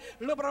hand up.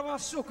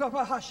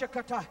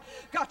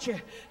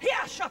 Gotcha.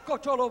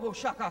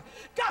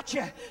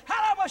 Gotcha.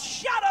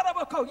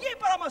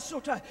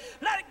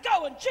 Let it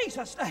go in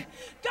Jesus' name.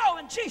 Go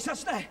in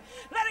Jesus' name.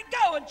 Let it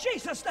go in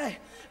Jesus' name.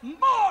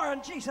 More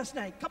in Jesus'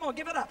 name. Come on,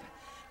 give it up.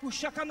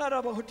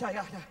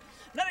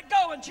 Let it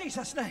go in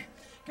Jesus' name.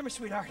 Come here,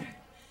 sweetheart.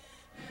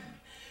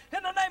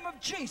 In the name of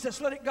Jesus,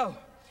 let it go.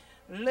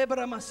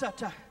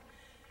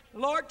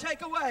 Lord,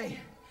 take away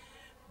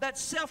that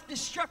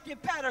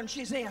self-destructive pattern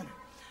she's in.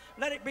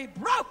 Let it be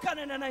broken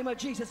in the name of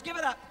Jesus. Give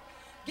it up.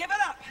 Give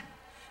it up.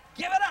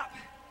 Give it up.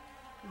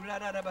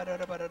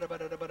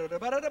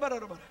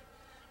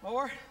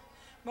 More.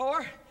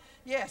 More.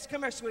 Yes,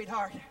 come here,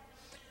 sweetheart.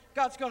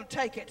 God's going to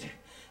take it.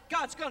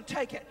 God's going to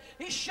take it.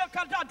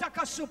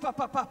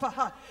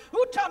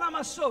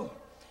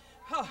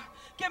 Oh,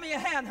 give me a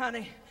hand,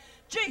 honey.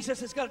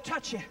 Jesus is going to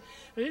touch you.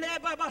 Heal in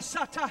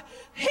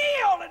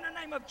the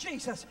name of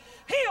Jesus.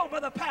 Heal by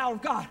the power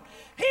of God.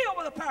 Heal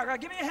by the power of God.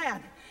 Give me a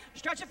hand.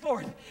 Stretch it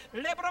forth.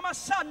 In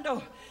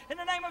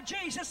the name of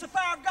Jesus, the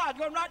fire of God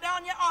going right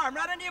down your arm,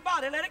 right into your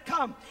body. Let it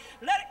come.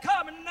 Let it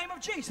come in the name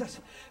of Jesus.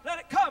 Let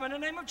it come in the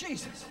name of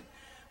Jesus.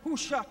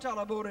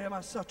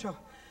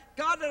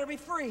 God, let her be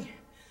free.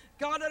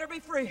 God, let her be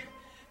free.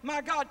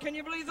 My God, can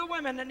you believe the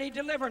women that need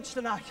deliverance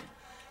tonight?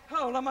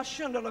 Oh, more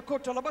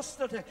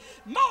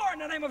in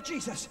the name of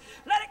Jesus.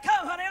 Let it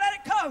come, honey, let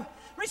it come.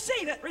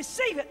 Receive it,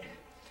 receive it.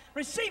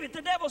 Receive it.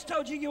 The devil's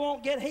told you you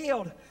won't get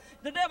healed.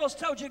 The devil's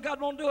told you God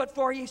won't do it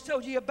for you. He's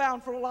told you you're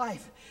bound for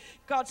life.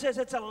 God says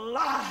it's a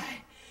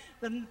lie.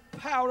 The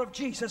power of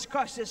Jesus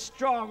Christ is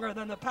stronger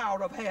than the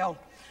power of hell.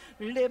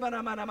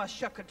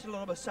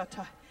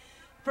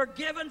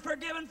 Forgiven,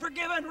 forgiven,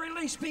 forgiven.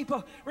 Release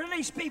people.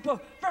 Release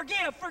people.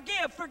 Forgive,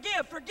 forgive,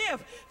 forgive,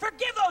 forgive.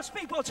 Forgive those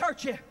people who's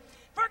hurt you.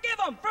 Forgive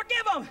them,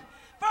 forgive them,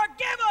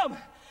 forgive them,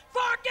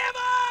 forgive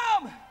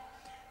them.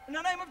 In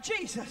the name of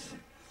Jesus.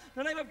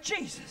 In the name of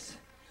Jesus.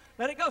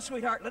 Let it go,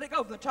 sweetheart. Let it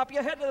go from the top of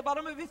your head to the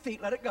bottom of your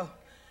feet. Let it go.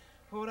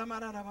 In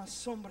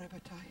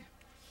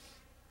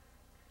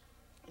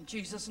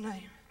Jesus'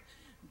 name.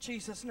 In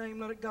Jesus' name,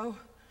 let it go. In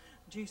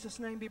Jesus'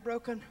 name, be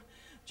broken. In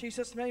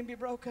Jesus' name, be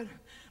broken.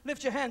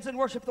 Lift your hands and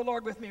worship the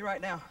Lord with me right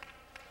now.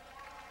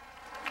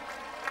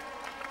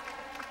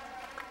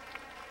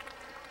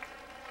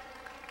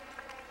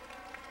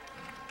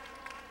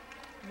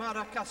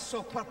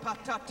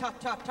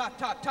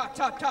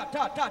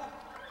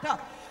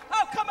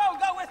 Oh, come on,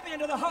 go with me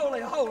into the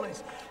Holy of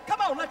Holies.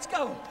 Come on, let's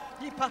go.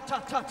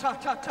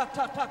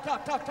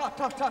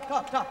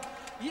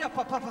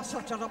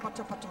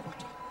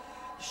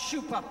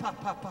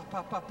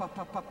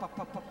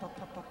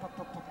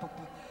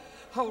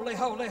 Holy,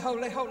 holy,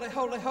 holy, holy, holy,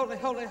 holy, holy,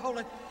 holy,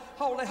 holy, holy,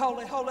 holy,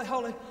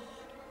 holy,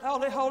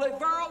 holy, holy.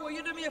 Verl, will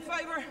you do me a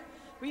favor?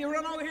 Will you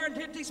run over here and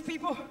hit these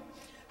people?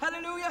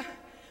 Hallelujah.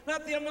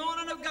 Let the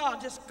anointing of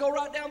God just go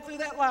right down through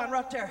that line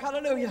right there.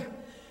 Hallelujah.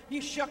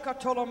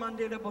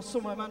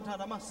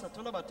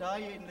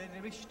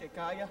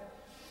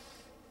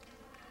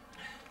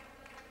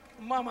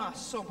 Mama,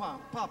 soma,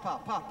 papa,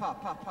 papa,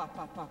 papa,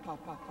 papa, papa,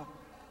 papa.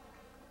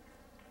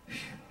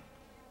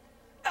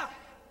 Ah,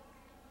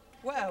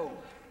 whoa.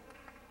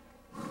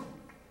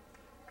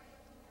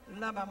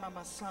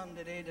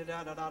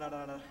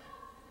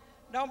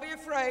 Don't be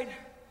afraid.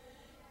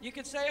 You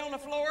can stay on the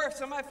floor. If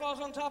somebody falls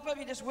on top of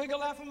you, just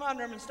wiggle out from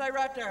under them and stay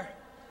right there.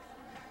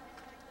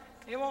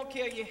 It won't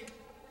kill you.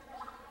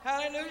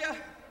 Hallelujah.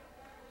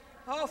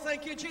 Oh,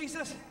 thank you,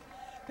 Jesus.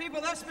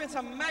 People, there's been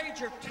some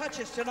major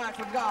touches tonight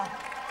from God.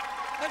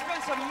 There's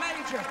been some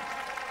major,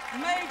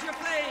 major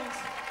things.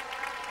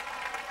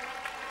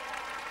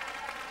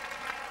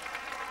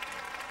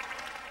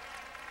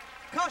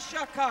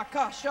 Kashaka,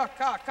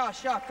 kashaka,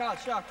 kashaka,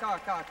 kashaka,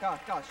 kashaka,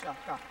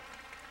 kashaka.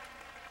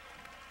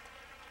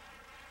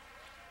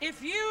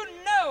 If you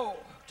know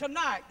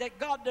tonight that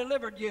God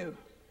delivered you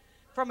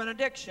from an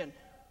addiction,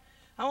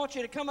 I want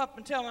you to come up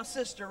and tell my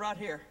sister right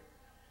here.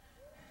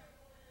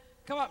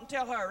 Come up and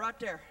tell her right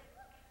there.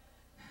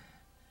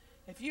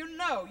 If you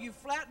know, you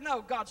flat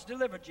know God's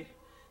delivered you.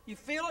 You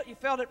feel it, you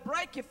felt it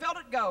break, you felt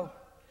it go.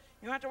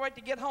 You don't have to wait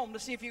to get home to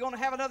see if you're going to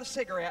have another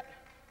cigarette.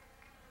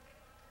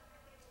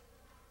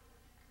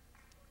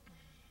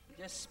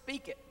 Just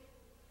speak it.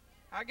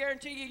 I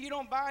guarantee you, you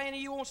don't buy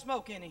any, you won't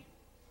smoke any.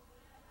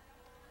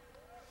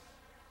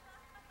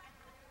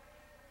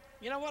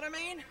 You know what I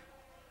mean?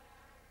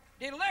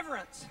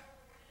 Deliverance.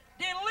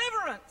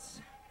 Deliverance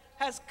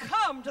has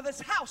come to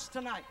this house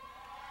tonight.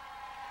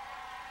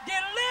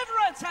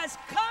 Deliverance has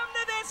come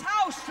to this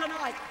house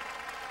tonight.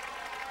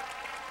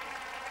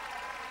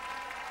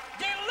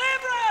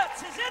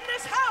 Deliverance is in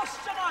this house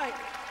tonight.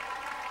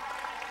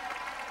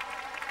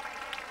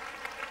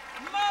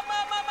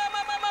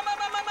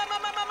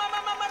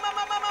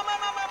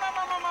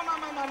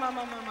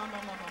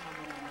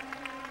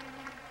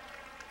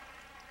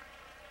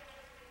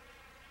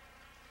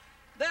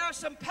 There are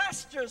some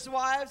pastors'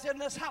 wives in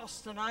this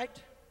house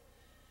tonight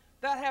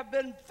that have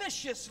been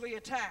viciously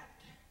attacked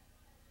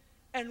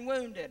and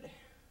wounded.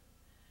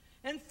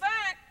 In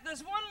fact,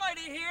 there's one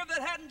lady here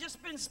that hadn't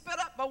just been spit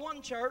up by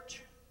one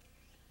church.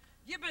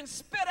 You've been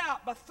spit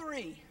out by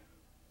 3.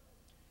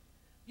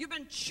 You've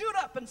been chewed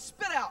up and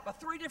spit out by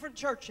 3 different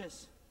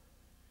churches.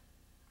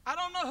 I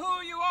don't know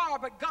who you are,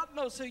 but God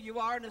knows who you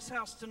are in this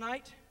house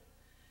tonight.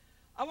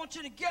 I want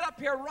you to get up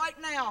here right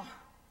now.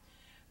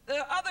 There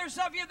are others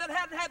of you that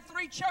hadn't had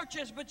 3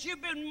 churches, but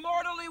you've been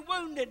mortally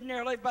wounded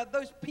nearly by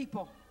those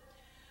people.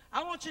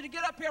 I want you to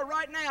get up here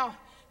right now.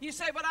 You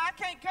say, but I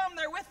can't come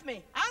there with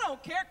me. I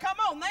don't care. Come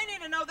on. They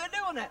need to know they're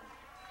doing it.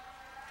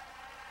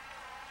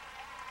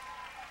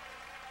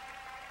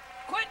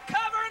 Quit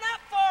covering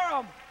up for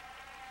them.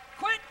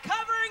 Quit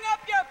covering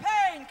up your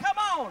pain. Come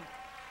on.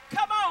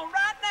 Come on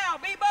right now.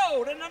 Be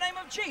bold. In the name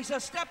of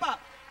Jesus, step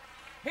up.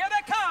 Here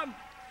they come.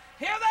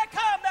 Here they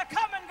come. They're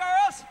coming,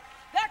 girls.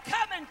 They're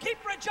coming.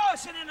 Keep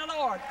rejoicing in the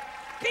Lord.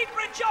 Keep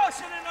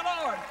rejoicing in the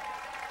Lord.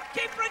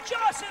 Keep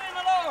rejoicing in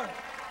the Lord.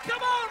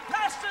 Come on,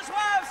 pastors'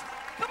 wives.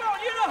 Come on,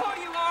 you know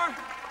who you are.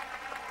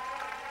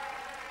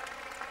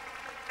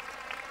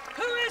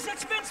 Who is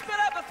it's been spit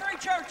up by 3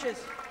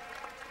 churches?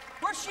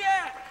 Where's she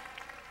at?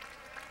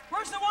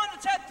 Where's the one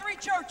that's had 3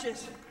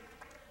 churches?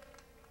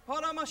 They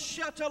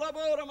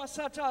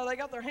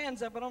got their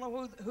hands up. I don't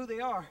know who they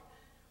are.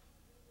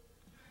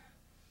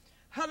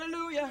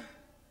 Hallelujah.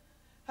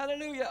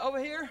 Hallelujah.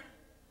 Over here.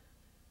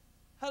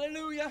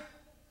 Hallelujah.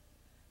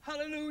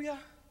 Hallelujah.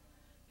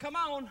 Come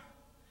on.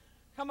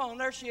 Come on.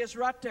 There she is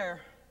right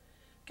there.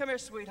 Come here,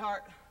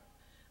 sweetheart.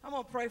 I'm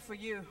going to pray for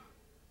you.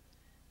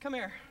 Come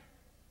here.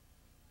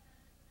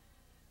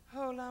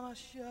 Oh,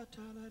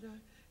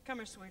 come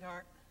here,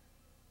 sweetheart.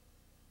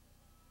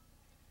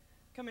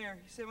 Come here.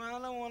 You say, well, I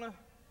don't want to,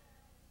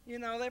 you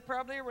know, they're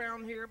probably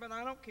around here, but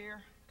I don't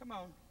care. Come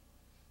on.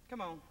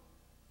 Come on.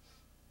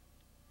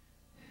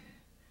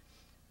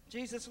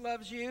 Jesus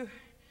loves you,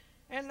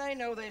 and they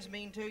know they's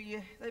mean to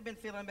you. They've been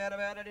feeling bad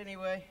about it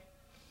anyway.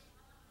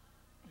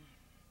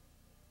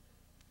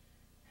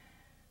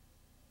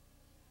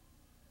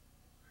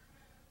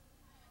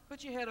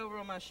 Put your head over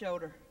on my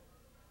shoulder.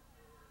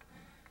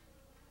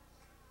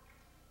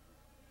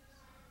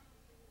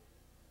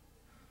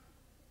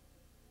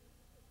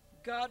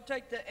 God,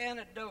 take the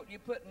antidote you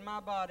put in my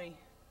body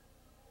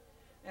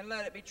and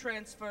let it be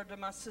transferred to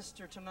my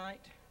sister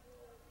tonight.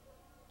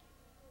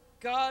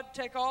 God,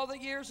 take all the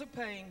years of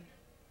pain.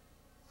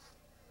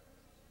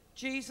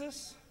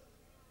 Jesus,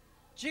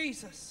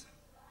 Jesus.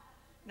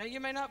 Now,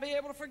 you may not be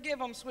able to forgive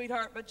them,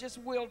 sweetheart, but just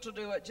will to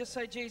do it. Just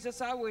say,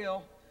 Jesus, I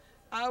will.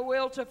 I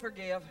will to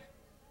forgive.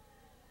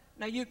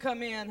 Now, you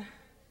come in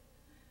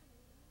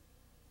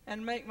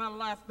and make my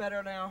life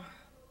better now.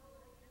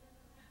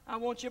 I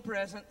want your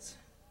presence.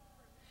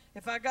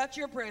 If I got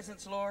your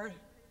presence, Lord,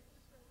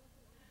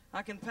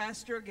 I can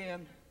pastor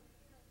again.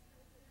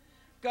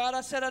 God,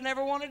 I said I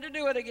never wanted to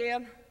do it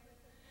again.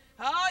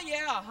 Oh,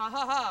 yeah. Ha, ha,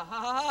 ha, ha,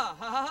 ha, ha,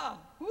 ha, ha.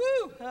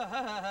 Woo. Ha,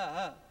 ha, ha,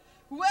 ha.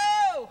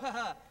 Whoa. Ha,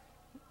 ha.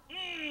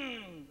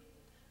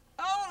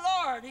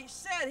 Oh, Lord, he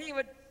said he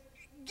would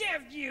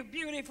give you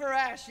beauty for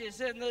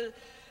ashes and the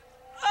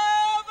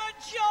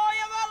joy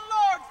of the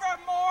Lord for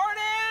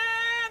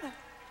mourning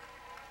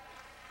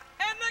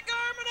and the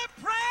garment of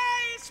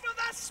praise for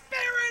the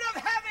spirit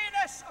of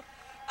heaviness.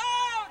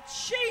 Oh,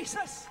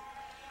 Jesus.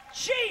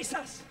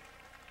 Jesus.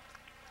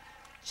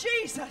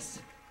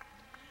 Jesus.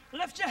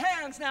 Lift your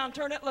hands now and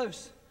turn it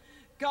loose.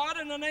 God,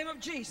 in the name of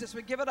Jesus,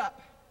 we give it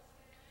up.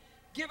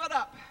 Give it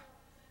up.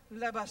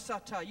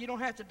 Lebasata. You don't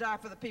have to die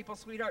for the people,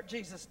 sweetheart.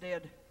 Jesus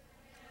did.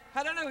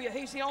 Hallelujah.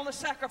 He's the only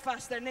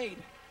sacrifice they need.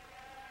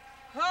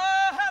 Oh,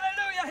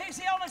 hallelujah. He's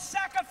the only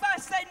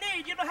sacrifice they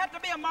need. You don't have to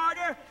be a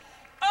martyr.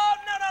 Oh,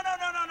 no, no, no,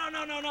 no, no, no,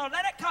 no, no, no.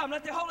 Let it come.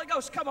 Let the Holy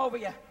Ghost come over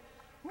you.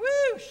 Woo!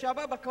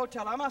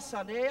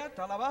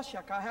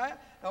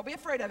 Don't be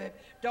afraid of him.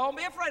 Don't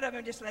be afraid of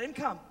him. Just let him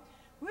come.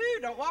 Woo!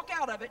 Don't walk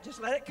out of it.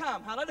 Just let it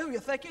come. Hallelujah.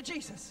 Thank you,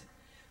 Jesus.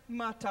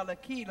 The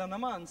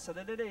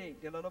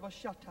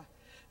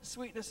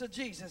sweetness of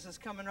Jesus is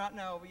coming right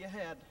now over your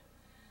head.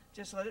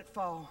 Just let it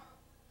fall.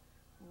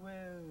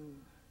 Woo.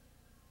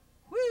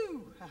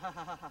 Woo.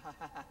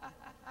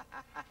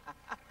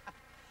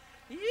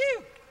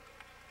 You.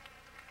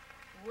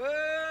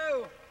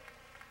 Whoa.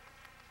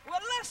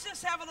 Well, let's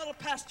just have a little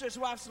pastor's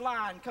wife's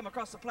line come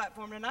across the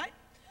platform tonight.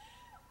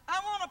 I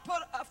want to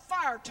put a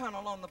fire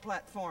tunnel on the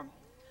platform.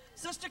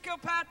 Sister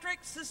Kilpatrick,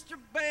 Sister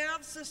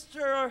Bev,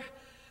 Sister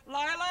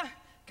Lila,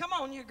 come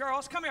on, you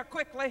girls. Come here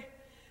quickly.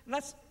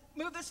 Let's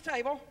move this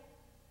table.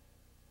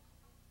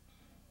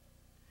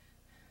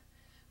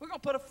 We're going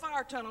to put a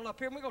fire tunnel up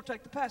here, and we're going to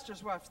take the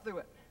pastor's wife through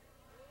it.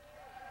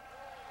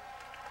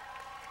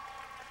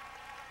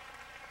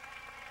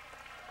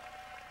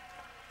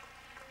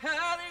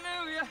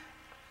 Hallelujah.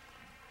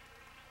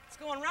 It's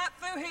going right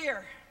through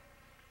here.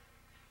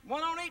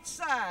 One on each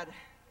side,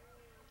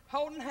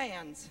 holding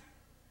hands.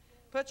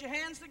 Put your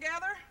hands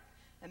together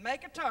and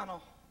make a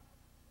tunnel.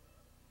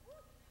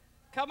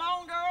 Come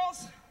on,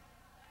 girls.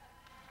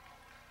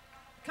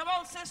 Come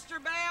on, Sister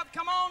Bev.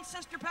 Come on,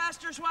 Sister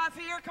Pastor's wife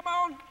here. Come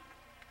on.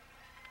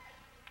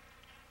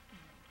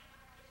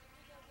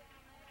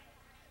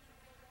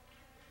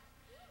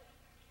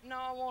 No,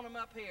 I want them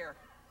up here.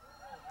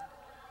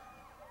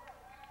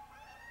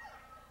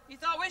 You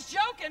thought we was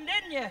joking,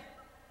 didn't you?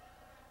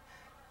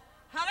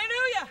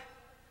 Hallelujah.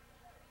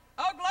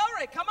 Oh,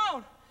 glory. Come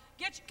on.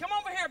 Come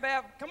over here,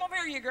 Bev. Come over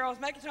here, you girls.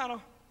 Make a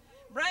tunnel.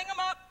 Bring them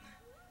up.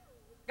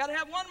 Got to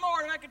have one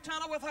more to make a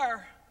tunnel with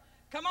her.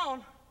 Come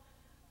on.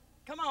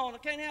 Come on. I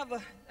can't have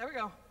the... There we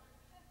go.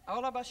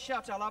 Go right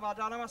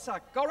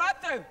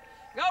through.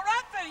 Go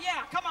right through.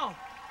 Yeah, come on.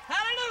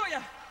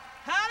 Hallelujah.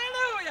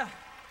 Hallelujah.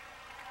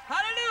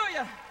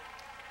 Hallelujah.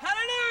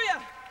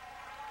 Hallelujah.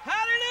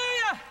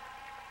 Hallelujah.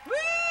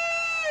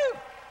 Woo!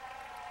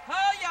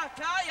 Oh, ya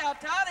ta ya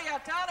ta ya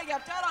ta ya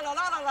ta la la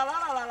la la la la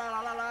la la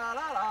la la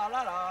la la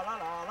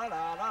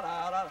la la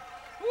la la.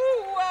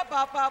 Woo! Ba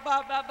ba ba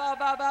ba ba ba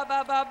ba ba ba ba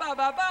ba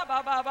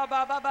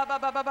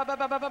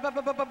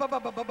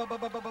ba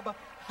ba ba ba ba.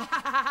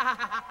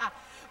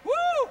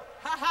 Woo!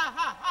 Ha ha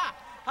ha ha.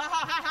 Ha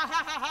ha ha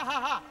ha ha ha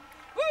ha.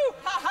 Woo!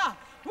 Ha ha.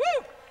 Woo!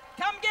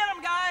 Come get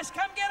them, guys.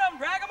 Come get them.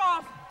 Drag them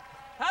off.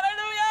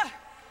 Hallelujah.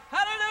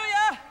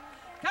 Hallelujah.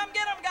 Come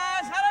get them,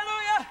 guys.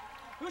 Hallelujah.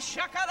 Come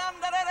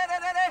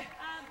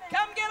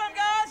get them,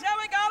 guys. Yeah,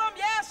 we got them.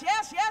 Yes,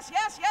 yes, yes,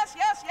 yes, yes,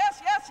 yes,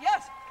 yes, yes,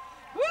 yes.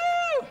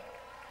 Woo!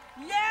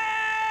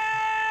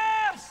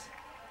 Yeah!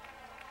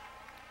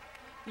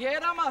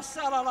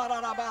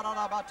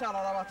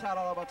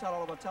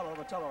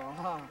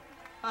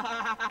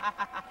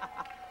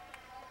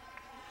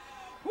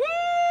 Woo!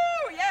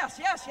 Yes,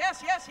 yes,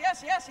 yes, yes,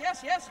 yes, yes, yes,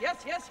 yes, yes,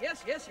 yes,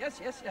 yes, yes, yes,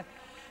 yes, yes.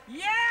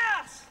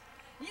 Yes!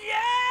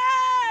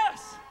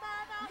 Yes!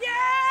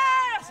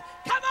 Yes!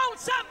 Come on,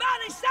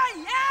 somebody say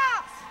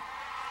yes!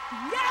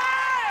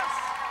 Yes!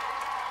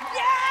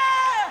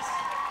 Yes!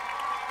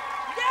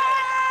 Yes!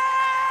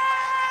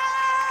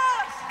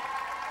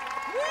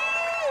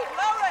 Woo!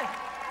 Glory!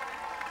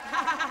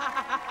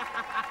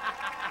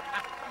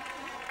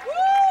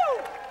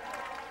 Woo!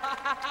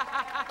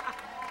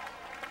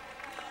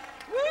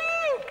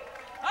 Woo!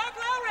 Oh,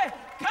 glory!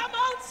 Come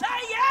on, say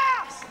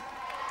yes!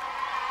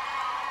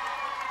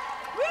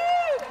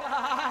 Woo!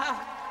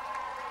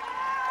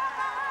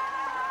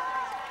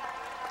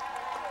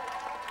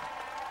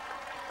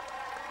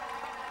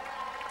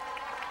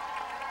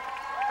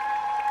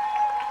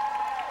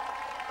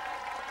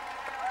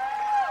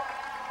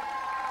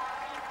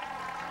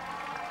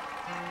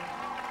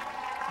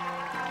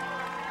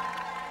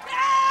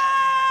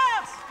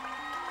 Yes!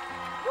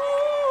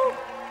 Woo!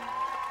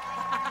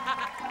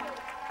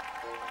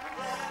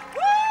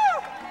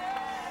 Woo!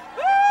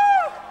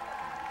 Woo!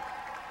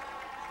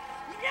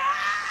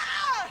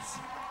 Yes!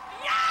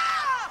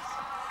 Yes!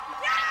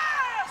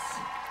 Yes!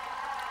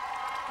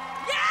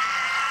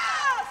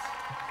 Yes!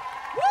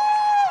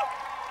 Woo!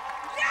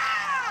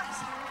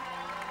 Yes!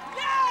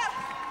 Yes!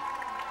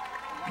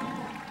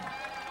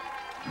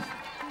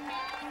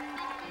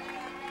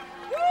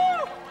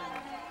 Woo!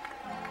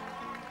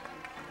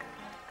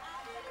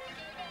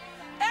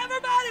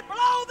 Everybody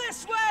blow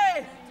this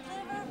way!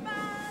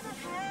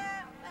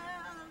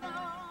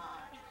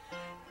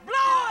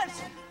 Blow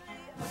it!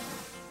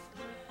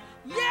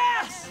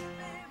 Yes!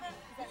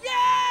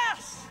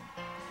 Yes!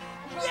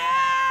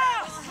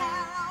 Yes!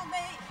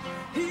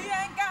 He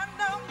ain't got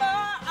no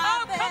more.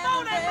 Oh, come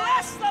on and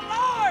bless the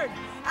Lord!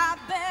 I've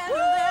been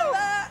Woo!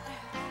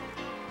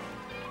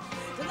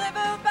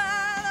 delivered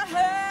by the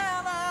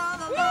hand of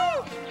the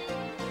Lord.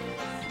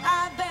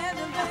 I've been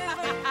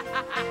delivered.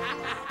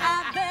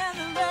 I've been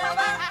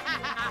delivered.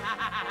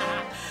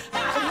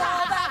 From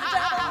all that the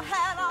devil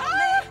had on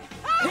me.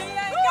 He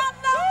ain't got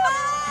no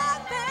more.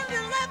 I've been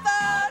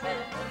delivered.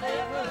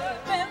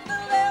 Been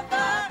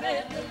delivered.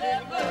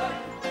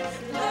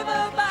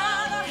 Delivered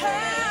by the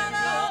hand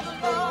of the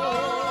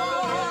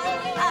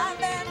Lord. I've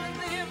been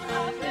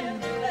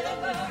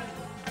delivered.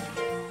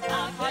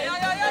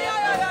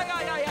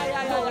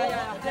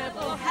 The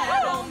devil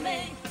had on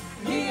me.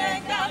 He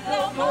ain't got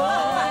no more.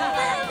 I've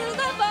been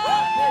delivered.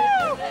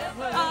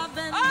 I've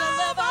been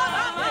delivered.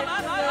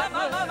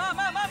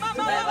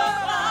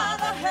 Delivered by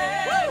the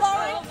hand.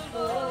 Glory.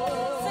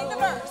 Sing the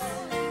verse.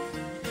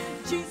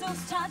 Jesus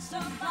touched a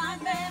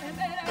blind man and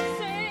made him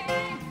see.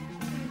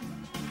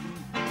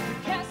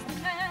 Cast the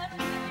man of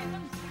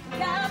demons,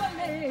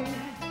 Galilee.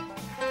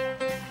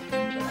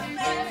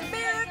 Made a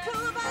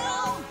miracle of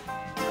our own.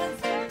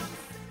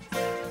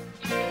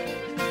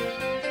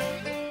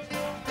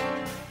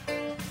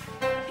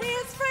 He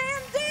is free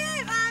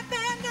indeed. I've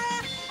been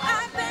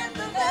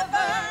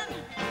delivered.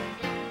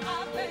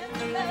 I've been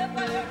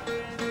delivered.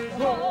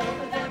 Oh,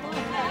 the devil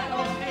had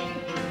on me.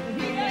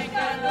 He ain't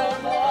got no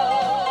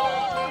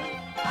more.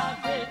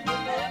 I've been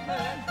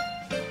delivered.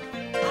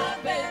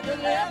 I've been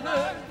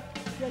delivered.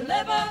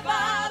 Delivered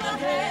by the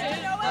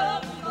hand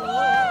of the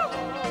Lord.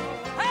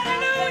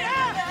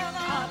 Hallelujah!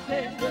 I've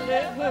been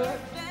delivered.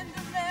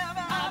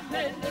 I've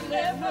been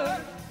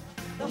delivered.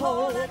 The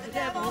hold that the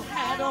devil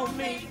had on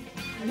me.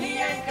 He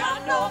ain't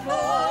got no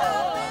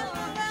more.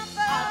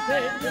 I've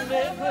been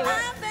delivered.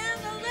 I've been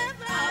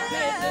delivered. I've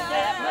been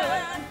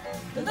delivered.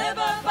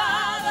 Delivered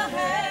by the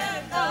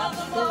hand of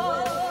the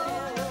Lord.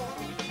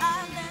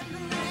 I've been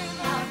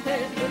delivered. I've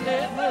been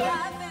delivered.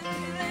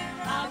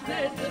 I've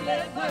been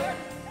delivered.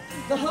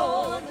 The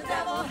hold that the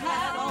devil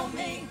had on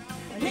me.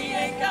 He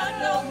ain't got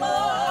no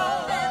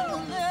more.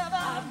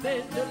 I've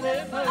been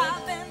delivered.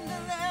 I've been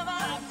delivered.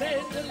 I've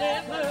been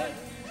delivered.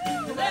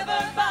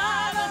 Delivered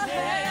by the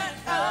hand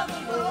of the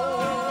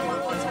Lord. One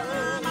more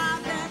time.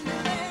 I've been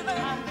delivered.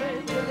 I've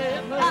been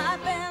delivered.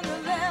 I've been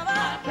delivered.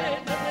 I've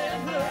been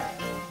delivered.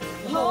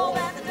 The hold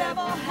that the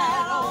devil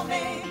had on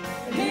me.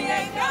 He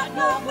ain't got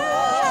no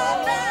more.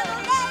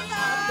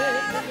 I've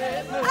been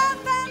delivered.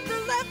 I've been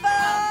delivered.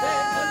 I've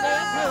been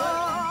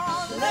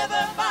delivered.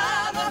 Delivered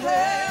by the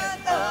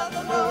hand of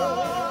the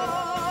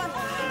Lord.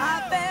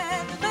 I've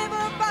been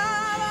delivered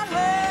by the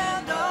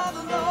hand of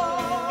the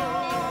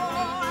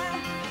Lord.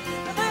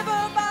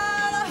 Delivered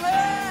by the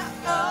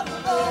hand of the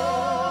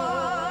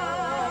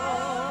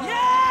Lord.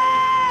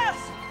 Yes!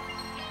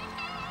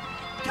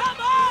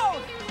 Come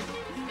on!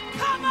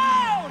 Come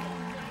on!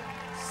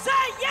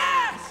 Say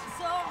yes!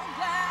 So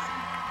glad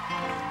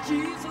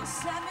Jesus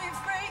set me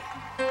free.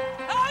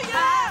 Oh,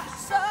 yes!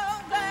 So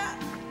glad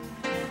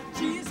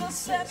Jesus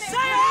set me Say free. I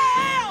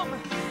am!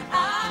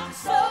 I'm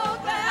so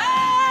glad I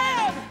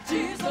am!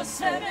 Jesus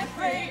set me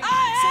free. I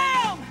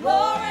am!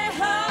 Glory,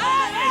 hallelujah. I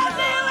am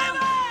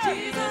delivered!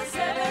 Jesus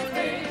set me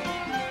free.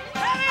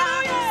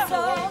 Hallelujah! I'm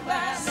so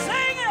glad.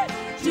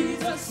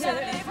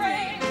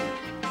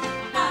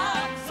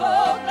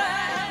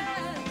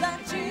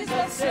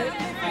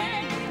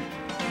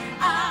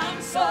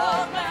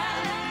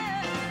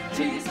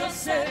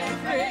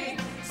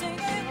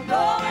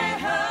 glory,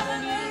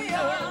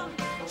 hallelujah.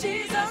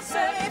 Jesus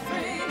set me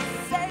free.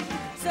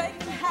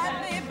 Satan had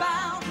me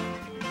bound,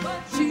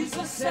 but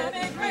Jesus set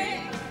me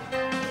free.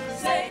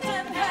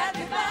 Satan had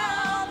me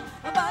bound,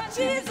 but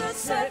Jesus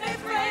set me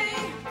free.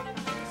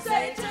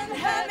 Satan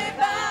had me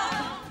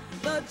bound,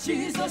 but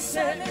Jesus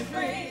set me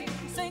free.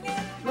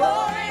 Singing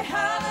glory,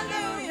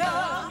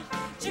 hallelujah.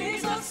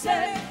 Jesus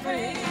set me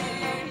free.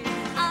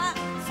 I'm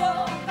so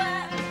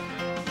glad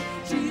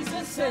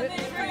Jesus set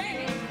me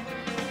free.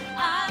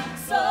 I'm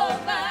so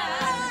glad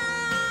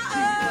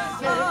Jesus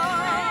set me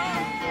free.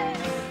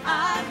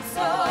 I'm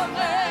so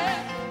glad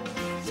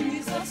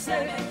Jesus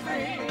set me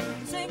free.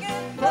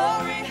 Singing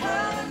glory,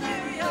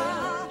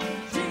 hallelujah.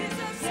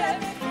 Jesus set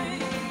me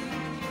free.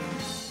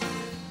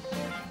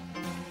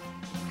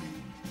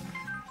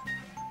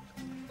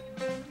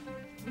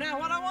 Now,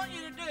 what I want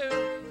you to do,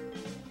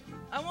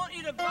 I want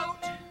you to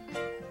vote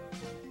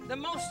the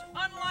most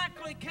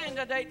unlikely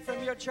candidate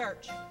from your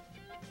church.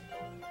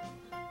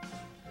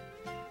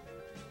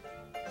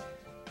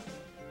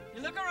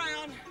 You look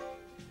around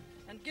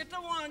and get the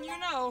one you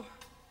know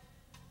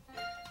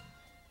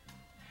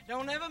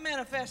don't ever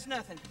manifest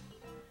nothing.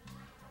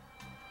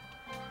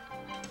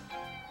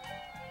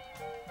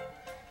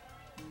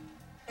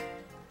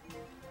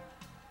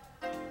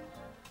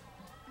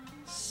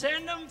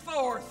 Send them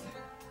forth.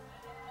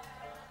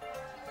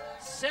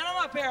 Send them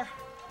up here.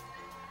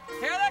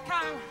 Here they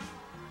come.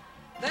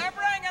 They're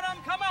bringing them.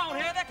 Come on,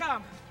 here they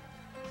come.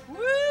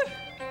 Woo!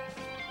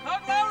 Oh,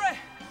 glory.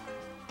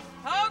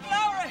 Oh,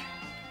 glory.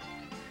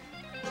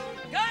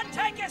 God,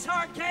 take his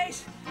hard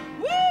case.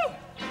 Woo!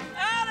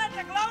 Oh, let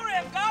the glory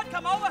of God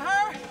come over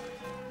her.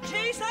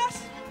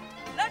 Jesus,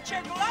 let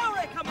your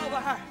glory come over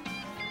her.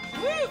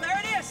 Woo! There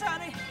it is,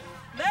 honey.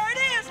 There it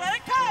is. Let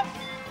it come.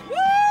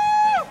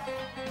 Woo!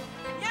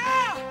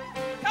 Yeah!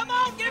 Come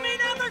on, give me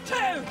number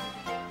 2.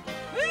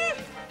 Woo!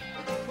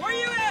 Where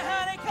you at,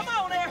 honey? Come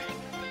on there.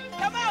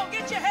 Come on,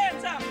 get your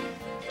hands up.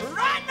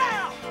 Right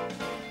now.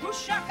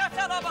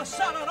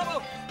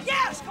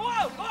 Yes, go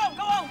on, go on,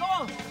 go on, go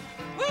on.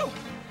 Woo!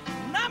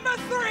 Number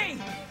 3.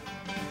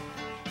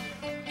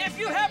 If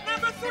you have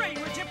number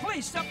 3, would you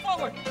please step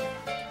forward?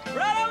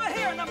 Right over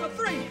here, number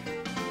 3.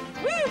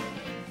 Woo!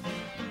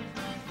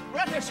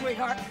 Right there,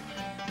 sweetheart.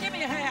 Give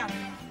me a hand.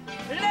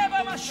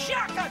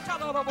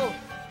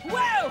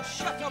 Whoa!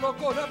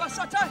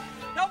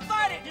 Don't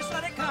fight it, just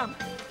let it come.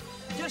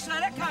 Just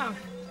let it come.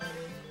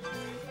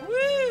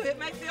 Woo! It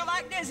may feel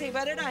like dizzy,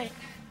 but it ain't.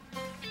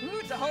 Ooh,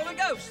 it's the Holy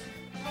Ghost.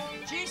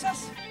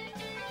 Jesus.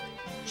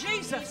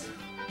 Jesus.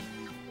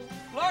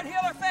 Lord,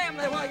 heal her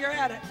family while you're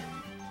at it.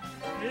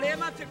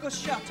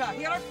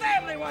 Heal her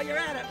family while you're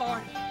at it,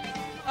 Lord.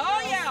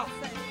 Oh, yeah.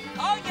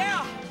 Oh,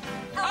 yeah.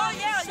 Oh,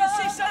 yeah. You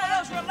see some of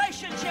those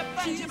relationship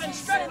things you've been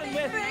struggling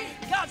with.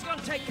 God's going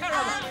to take care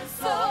of it.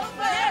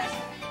 Yes.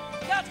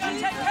 God's going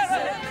to take care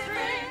of it.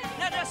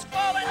 Now just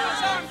fall into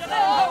his arms and let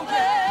him hold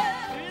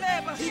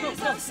you.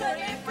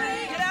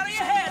 Get out of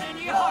your head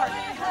into your heart.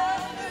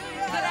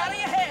 Get out of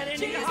your head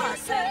into your heart.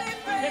 Just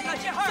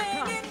let your heart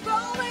come.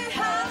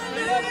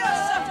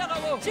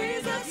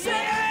 Jesus,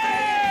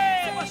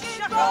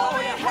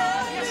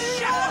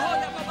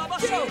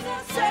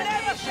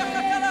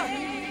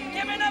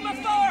 give me number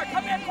 4.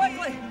 Come here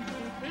quickly.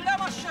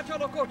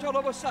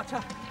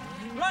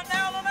 Right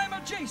now, in the name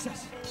of Jesus,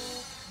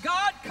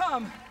 God,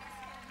 come.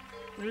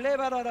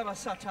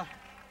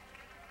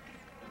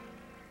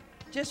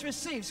 Just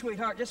receive,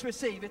 sweetheart. Just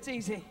receive. It's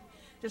easy.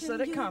 Just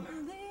let it come.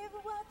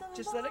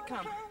 Just let it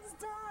come.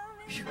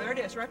 There it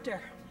is, right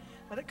there.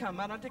 Let it come.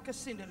 Uh-huh.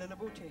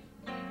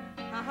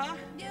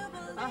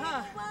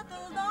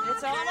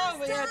 It's all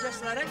over here.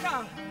 Just let it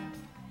come.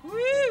 Woo!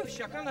 You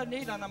saved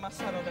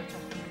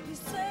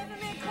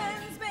me,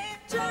 cleansed me,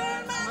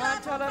 turned my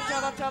life around,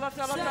 set my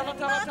feet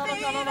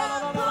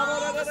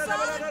upon the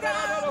solid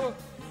ground.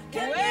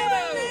 Can you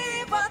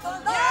believe what the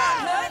Lord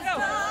has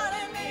done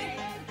in me?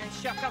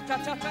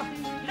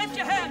 Lift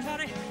your hands,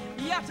 honey.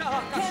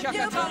 Can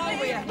you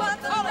believe what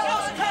the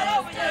Lord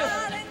has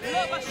done in me?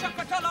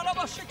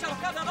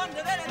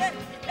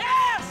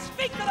 Yes,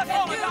 speak to the Can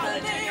Holy you God that's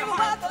in believe your what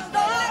heart. the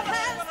Lord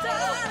has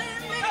done in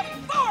me? Come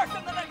forth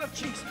in the name of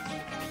Jesus.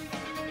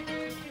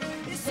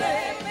 You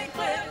saved me,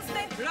 cleansed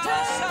me, turned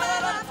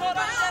my life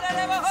around,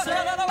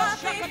 set my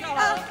feet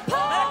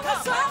upon the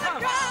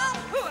solid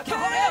ground. Can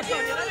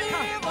you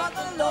believe what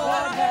the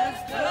Lord has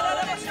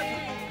done in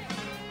me?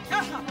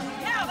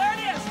 Yeah, there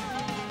it is.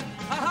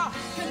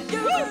 Can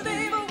you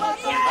believe what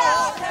the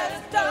Lord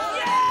has done?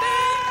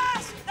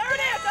 Yes! There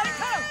it is. Let it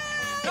come.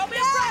 Don't be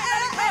afraid.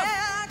 Let it come.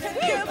 Can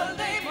you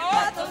believe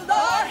what the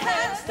Lord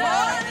has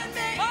done in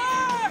me?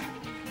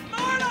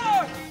 More,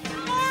 Lord.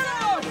 More,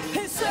 Lord.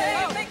 He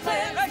saved me,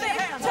 cleansed me,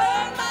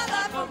 turned my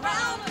life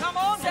around,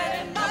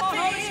 setting my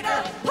feet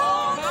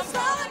upon the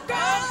solid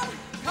ground.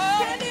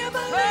 Can you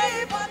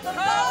believe what the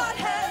Lord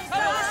has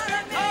done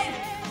in me?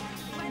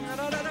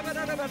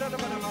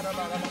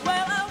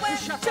 Well, I went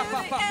to the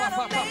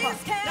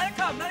enemy's camp, Let it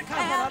come.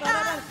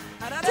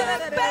 and I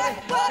took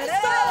back what he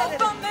stole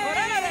from me.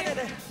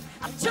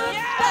 I took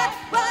back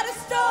what he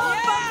stole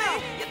from me.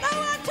 You know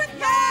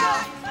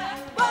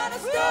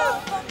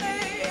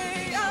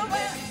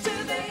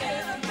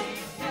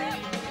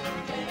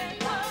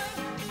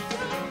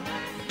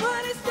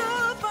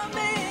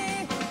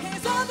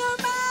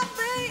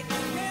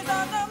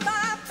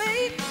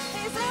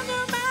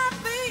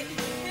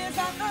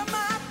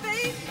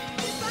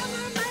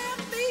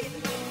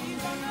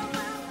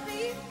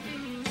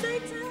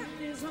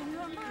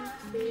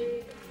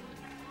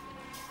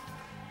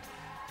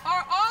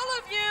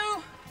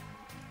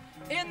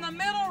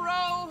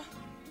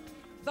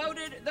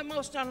voted the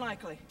most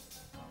unlikely?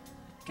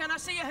 Can I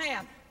see a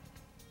hand?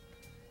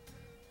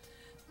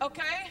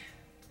 Okay.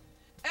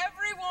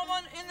 Every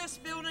woman in this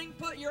building,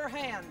 put your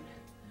hand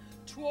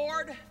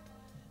toward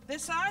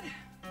this side,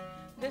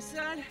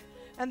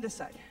 and this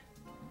side.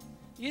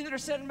 You that are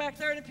sitting back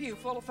there in the pew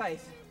full of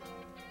faith.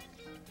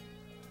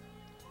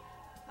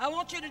 I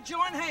want you to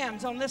join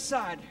hands on this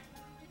side.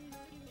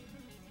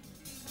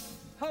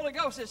 Holy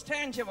Ghost is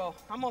tangible.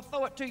 I'm going to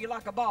throw it to you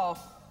like a ball.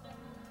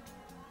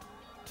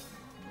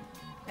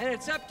 And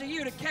it's up to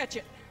you to catch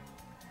it.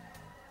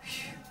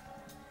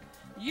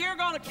 You're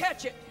going to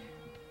catch it.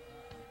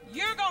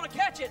 You're going to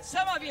catch it.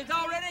 Some of you is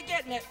already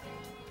getting it.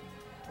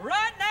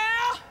 Right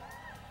now,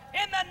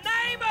 in the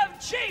name of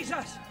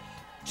Jesus,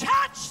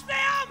 touch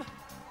them.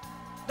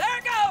 There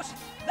it goes.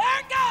 There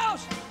it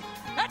goes.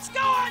 It's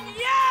going.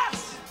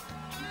 Yes.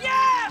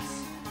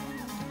 Yes.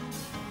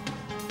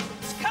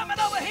 It's coming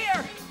over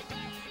here.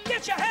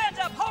 Get your hands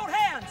up. Hold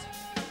hands.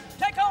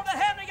 Take hold of the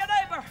hand of your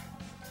neighbor.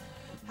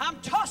 I'm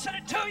tossing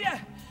it to you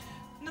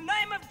in the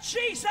name of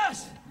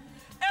Jesus.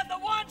 And the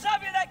ones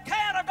of you that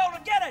can are going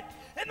to get it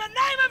in the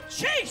name of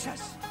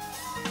Jesus.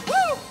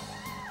 Woo!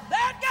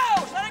 There it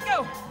goes. Let it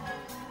go.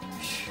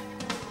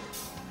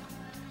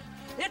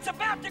 It's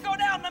about to go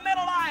down the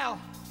middle aisle.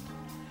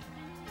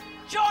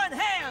 Join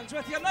hands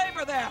with your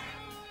neighbor there.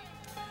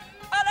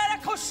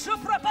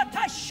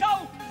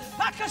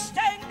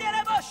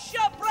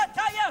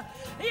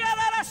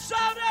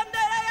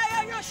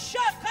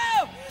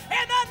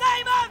 In the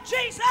name of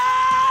Jesus,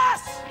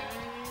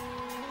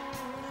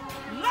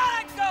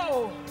 let it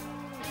go.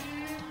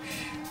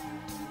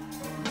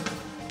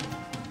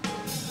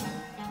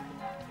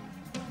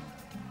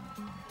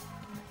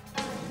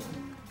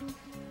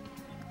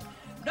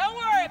 Don't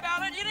worry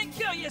about it. You didn't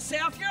kill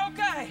yourself. You're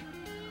okay.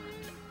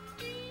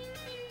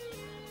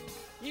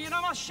 You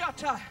know my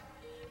shutter.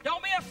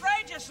 Don't be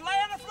afraid. Just lay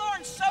on the floor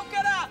and soak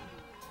it up.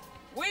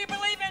 We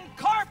believe in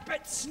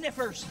carpet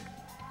sniffers.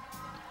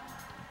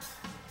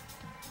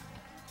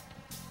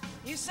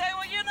 You say,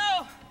 well, you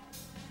know,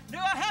 do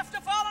I have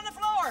to fall on the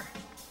floor?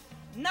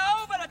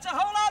 No, but it's a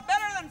whole lot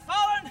better than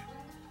falling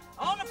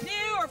on the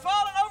pew or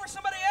falling over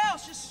somebody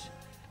else.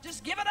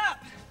 Just give it up.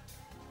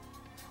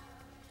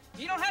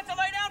 You don't have to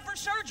lay down for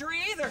surgery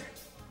either.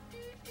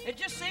 It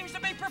just seems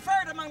to be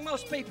preferred among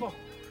most people.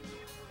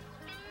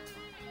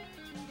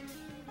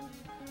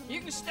 You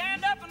can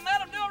stand up and let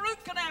them do a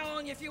root canal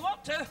on you if you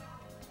want to.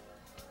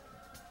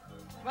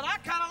 But I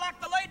kind of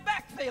like the laid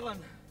back feeling.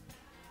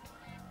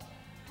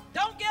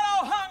 Don't get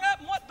all hung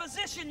up in what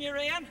position you're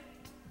in.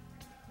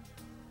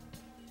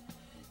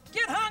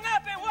 Get hung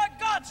up in what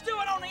God's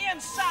doing on the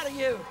inside of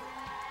you.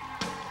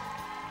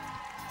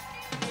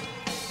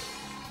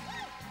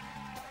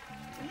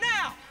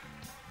 Now,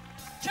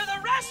 to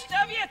the rest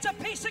of you, it's a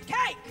piece of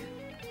cake.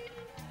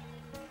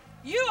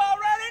 You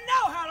already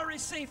know how to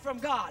receive from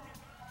God.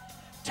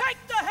 Take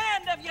the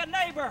hand of your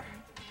neighbor.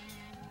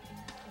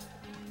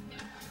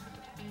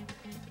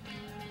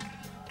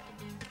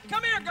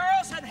 Come here,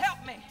 girls, and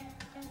help me.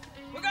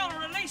 We're going to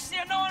release the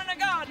anointing of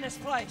God in this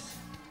place.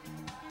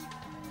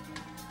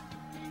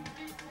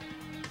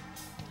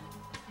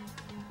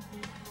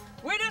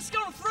 We're just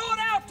going to throw it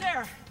out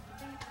there.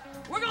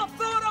 We're going to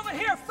throw it over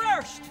here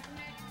first.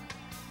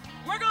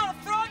 We're going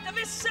to throw it to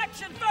this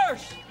section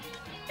first.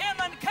 In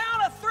the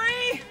count of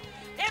 3,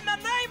 in the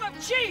name of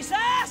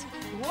Jesus.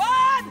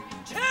 1,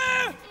 2,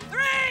 3.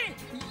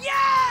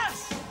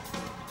 Yes!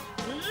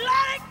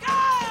 Let it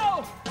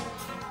go!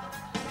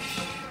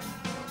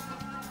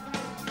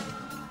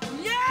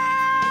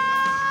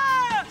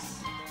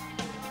 Yes!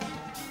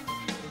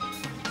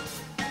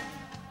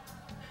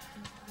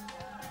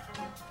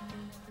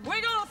 We're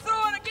going to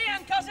throw it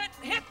again because it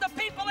hit the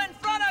people in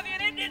front of you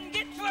and it didn't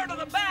get clear to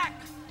the back.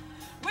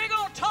 We're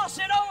going to toss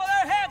it over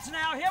their heads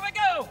now. Here we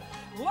go.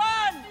 1,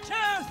 2,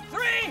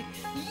 3.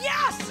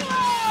 Yes,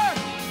 Lord!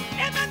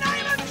 In the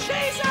name of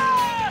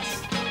Jesus!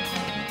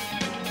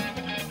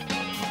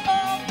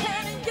 Oh,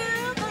 can you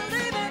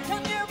believe it?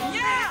 Can you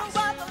believe Yes!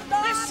 what the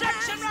Lord This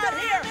section has right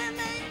here. done in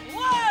me?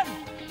 1,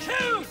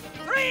 2,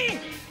 3.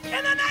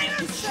 In the name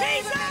of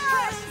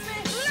Jesus!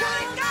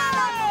 Let it go!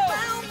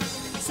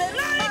 Set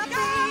Let my it go!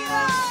 feet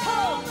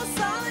on the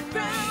solid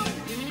ground.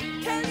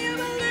 Can you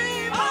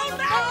believe what On the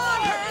back, Lord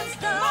Lord! has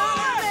done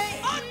More! in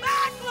me? On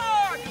back,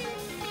 Lord!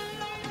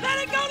 Let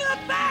it go to the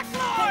back,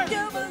 Lord! Can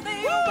you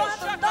believe Woo! what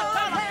the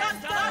Lord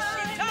has done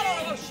in me?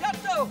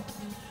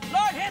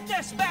 Lord, hit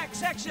this back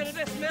section of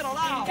this middle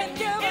aisle. Can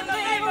you In the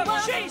name believe of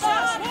what the Jesus.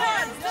 Lord 1,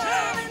 has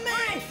done in 2,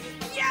 me?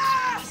 3.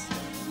 Yes!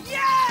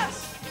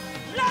 Yes!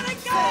 Let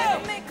it go!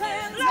 Setting me,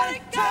 cleanse Let me,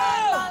 it turn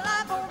my go!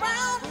 life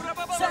around.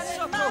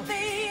 Setting my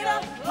feet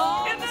up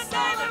on In the the name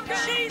solid of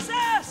ground.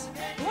 Jesus.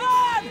 1, 2,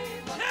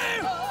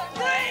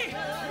 3.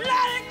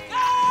 Let it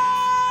go!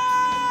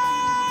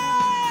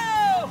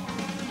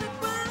 Look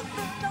what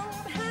the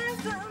Lord has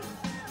done.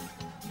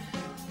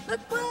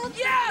 Look what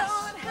Yes! the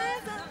Lord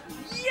has done.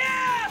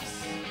 Yes!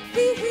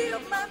 He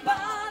healed my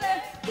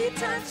body. He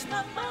touched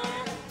my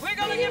mind. We're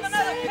going to give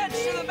another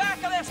pitch to the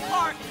back of this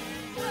part. 1,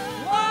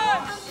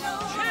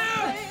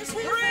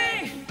 2, 3.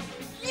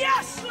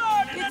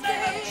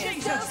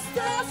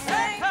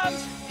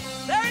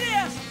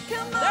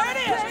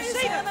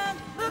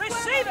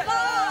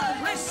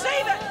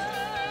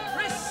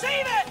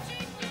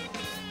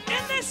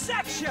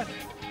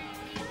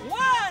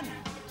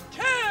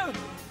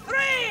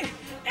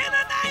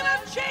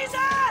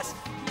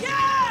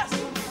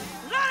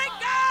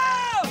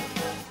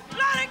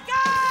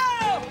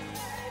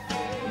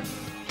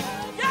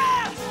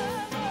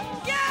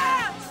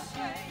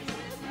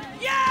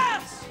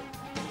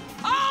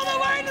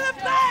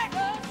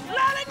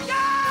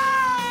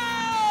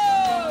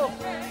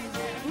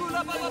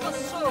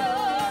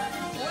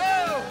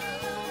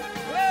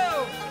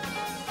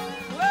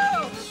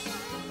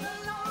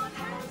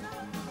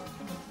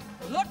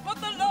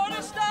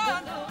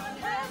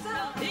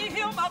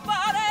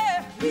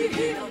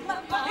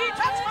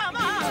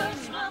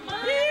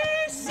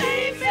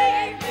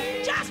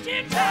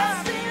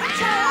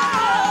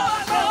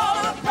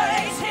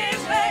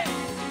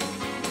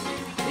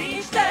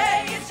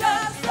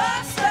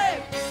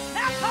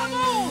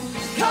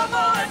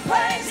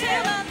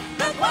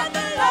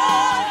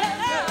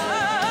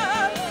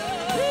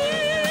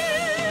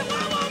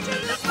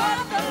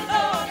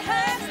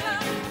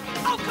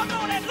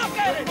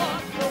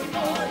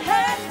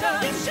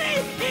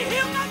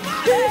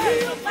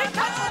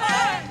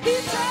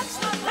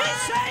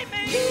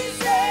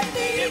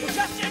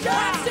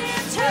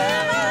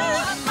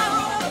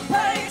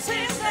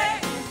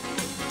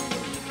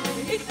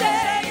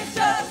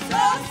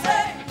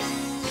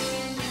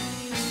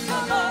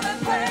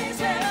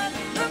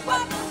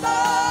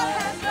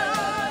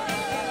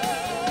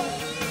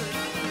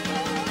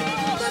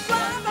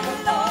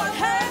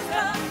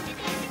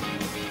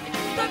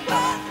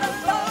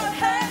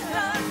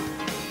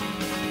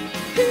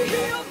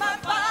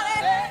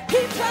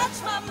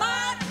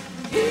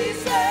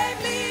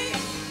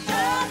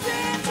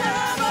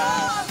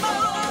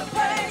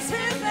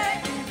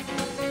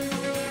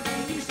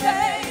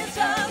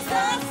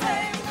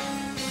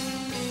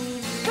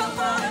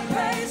 on and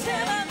praise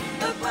him and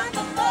look what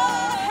the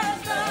Lord has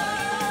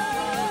done.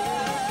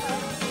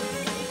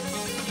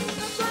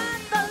 Look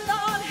what the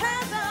Lord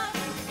has done.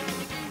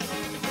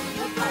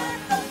 Look what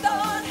the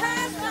Lord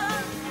has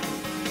done.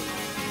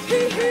 He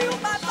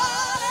healed my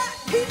body.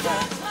 He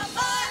touched my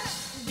mind.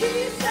 He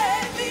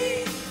saved me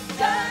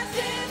just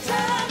in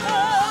time.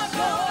 Oh, I'm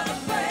gonna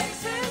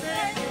praise his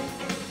name.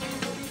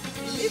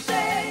 You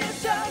say it's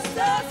just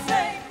the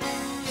same.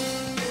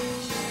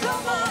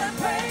 Come on and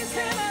praise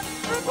him and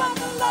look what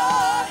the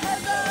Lord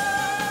has done.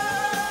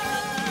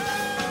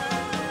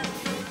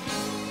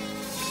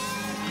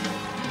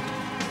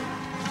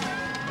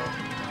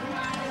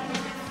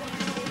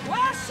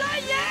 Well, say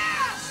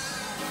yes!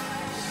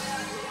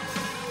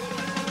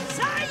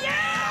 Say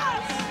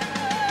yes!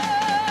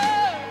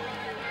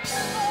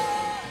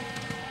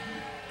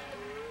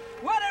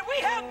 What, did we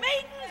have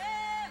meeting?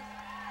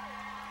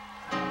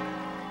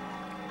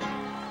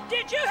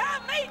 Did you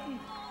have meeting?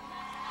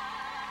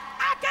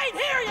 I can't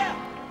hear you.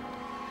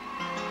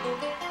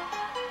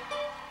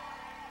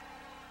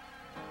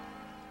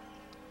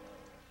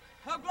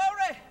 Oh,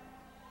 glory.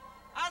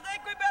 I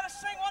think we better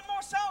sing one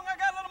more song. I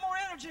got a little more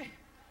energy.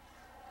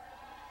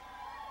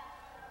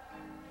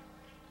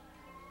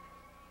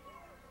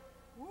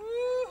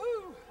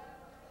 Woo-hoo.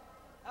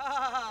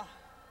 Ah.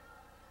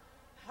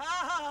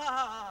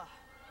 Ah.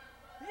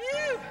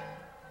 You.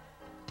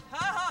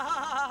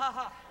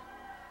 Ah.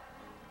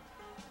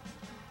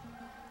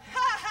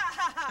 Ha ha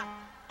ha ha.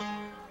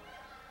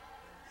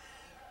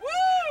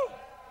 Woo!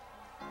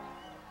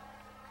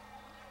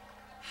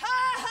 Ha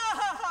ha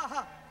ha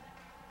ha.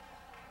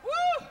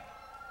 Woo!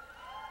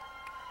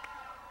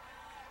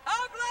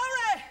 Oh,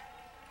 glory!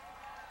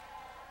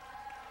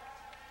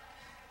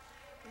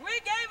 We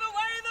gave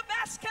away the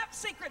best kept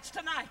secrets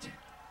tonight.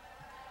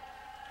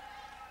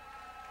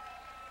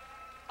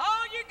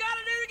 All you got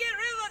to do to get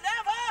rid of the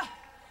devil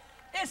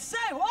is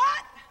say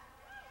what?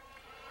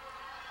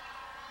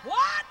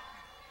 What?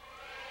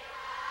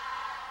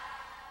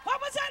 What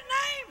was that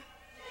name?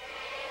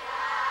 Jesus.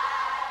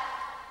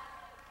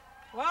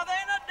 Well, there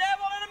ain't a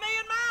devil in a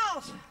million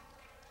miles.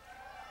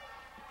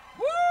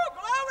 Woo,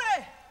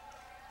 glory.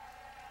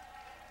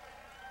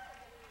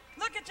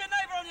 Look at your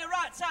neighbor on your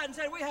right side and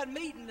say, we had a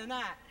meeting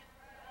tonight.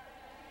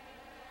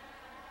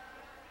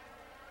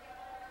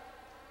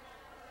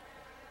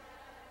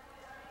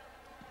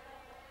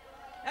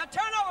 Now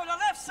turn over to the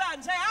left side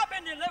and say, I've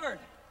been delivered.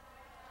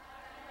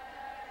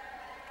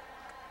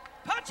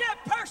 Punch that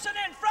person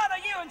in front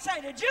of you and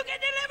say, did you get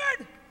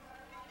delivered?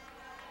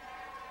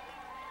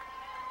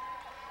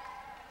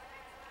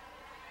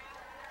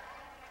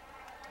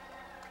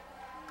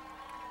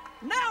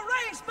 Now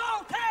raise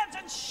both hands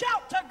and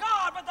shout to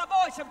God with the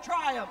voice of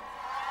triumph.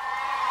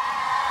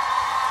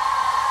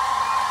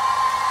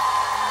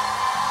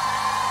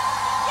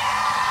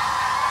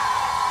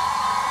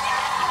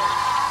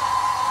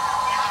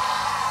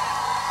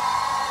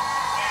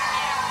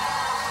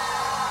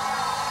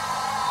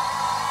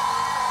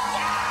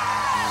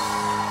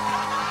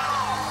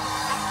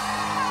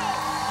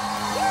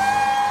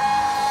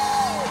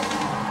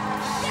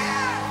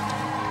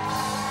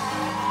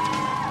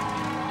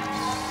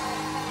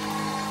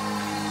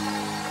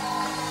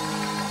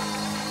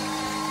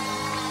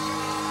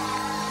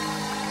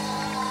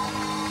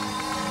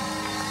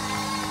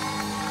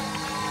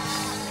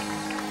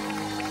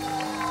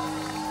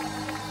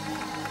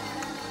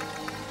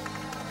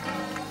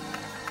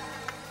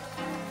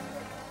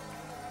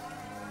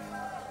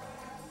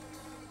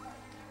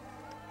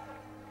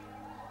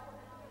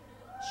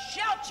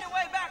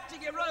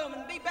 Your room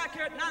and be back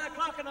here at 9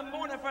 o'clock in the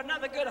morning for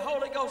another good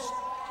Holy Ghost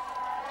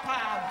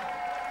power.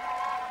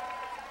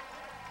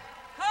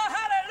 Oh,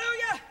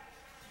 hallelujah.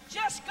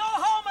 Just go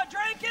home a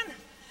drinking,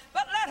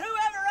 but let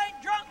whoever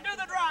ain't drunk do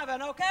the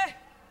driving, okay?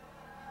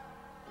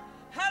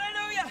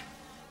 Hallelujah.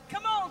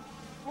 Come on,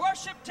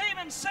 worship team,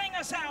 and sing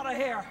us out of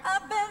here.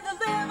 I've been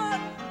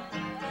delivered.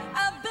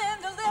 I've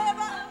been delivered.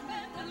 I've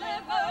been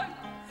delivered.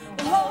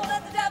 Holding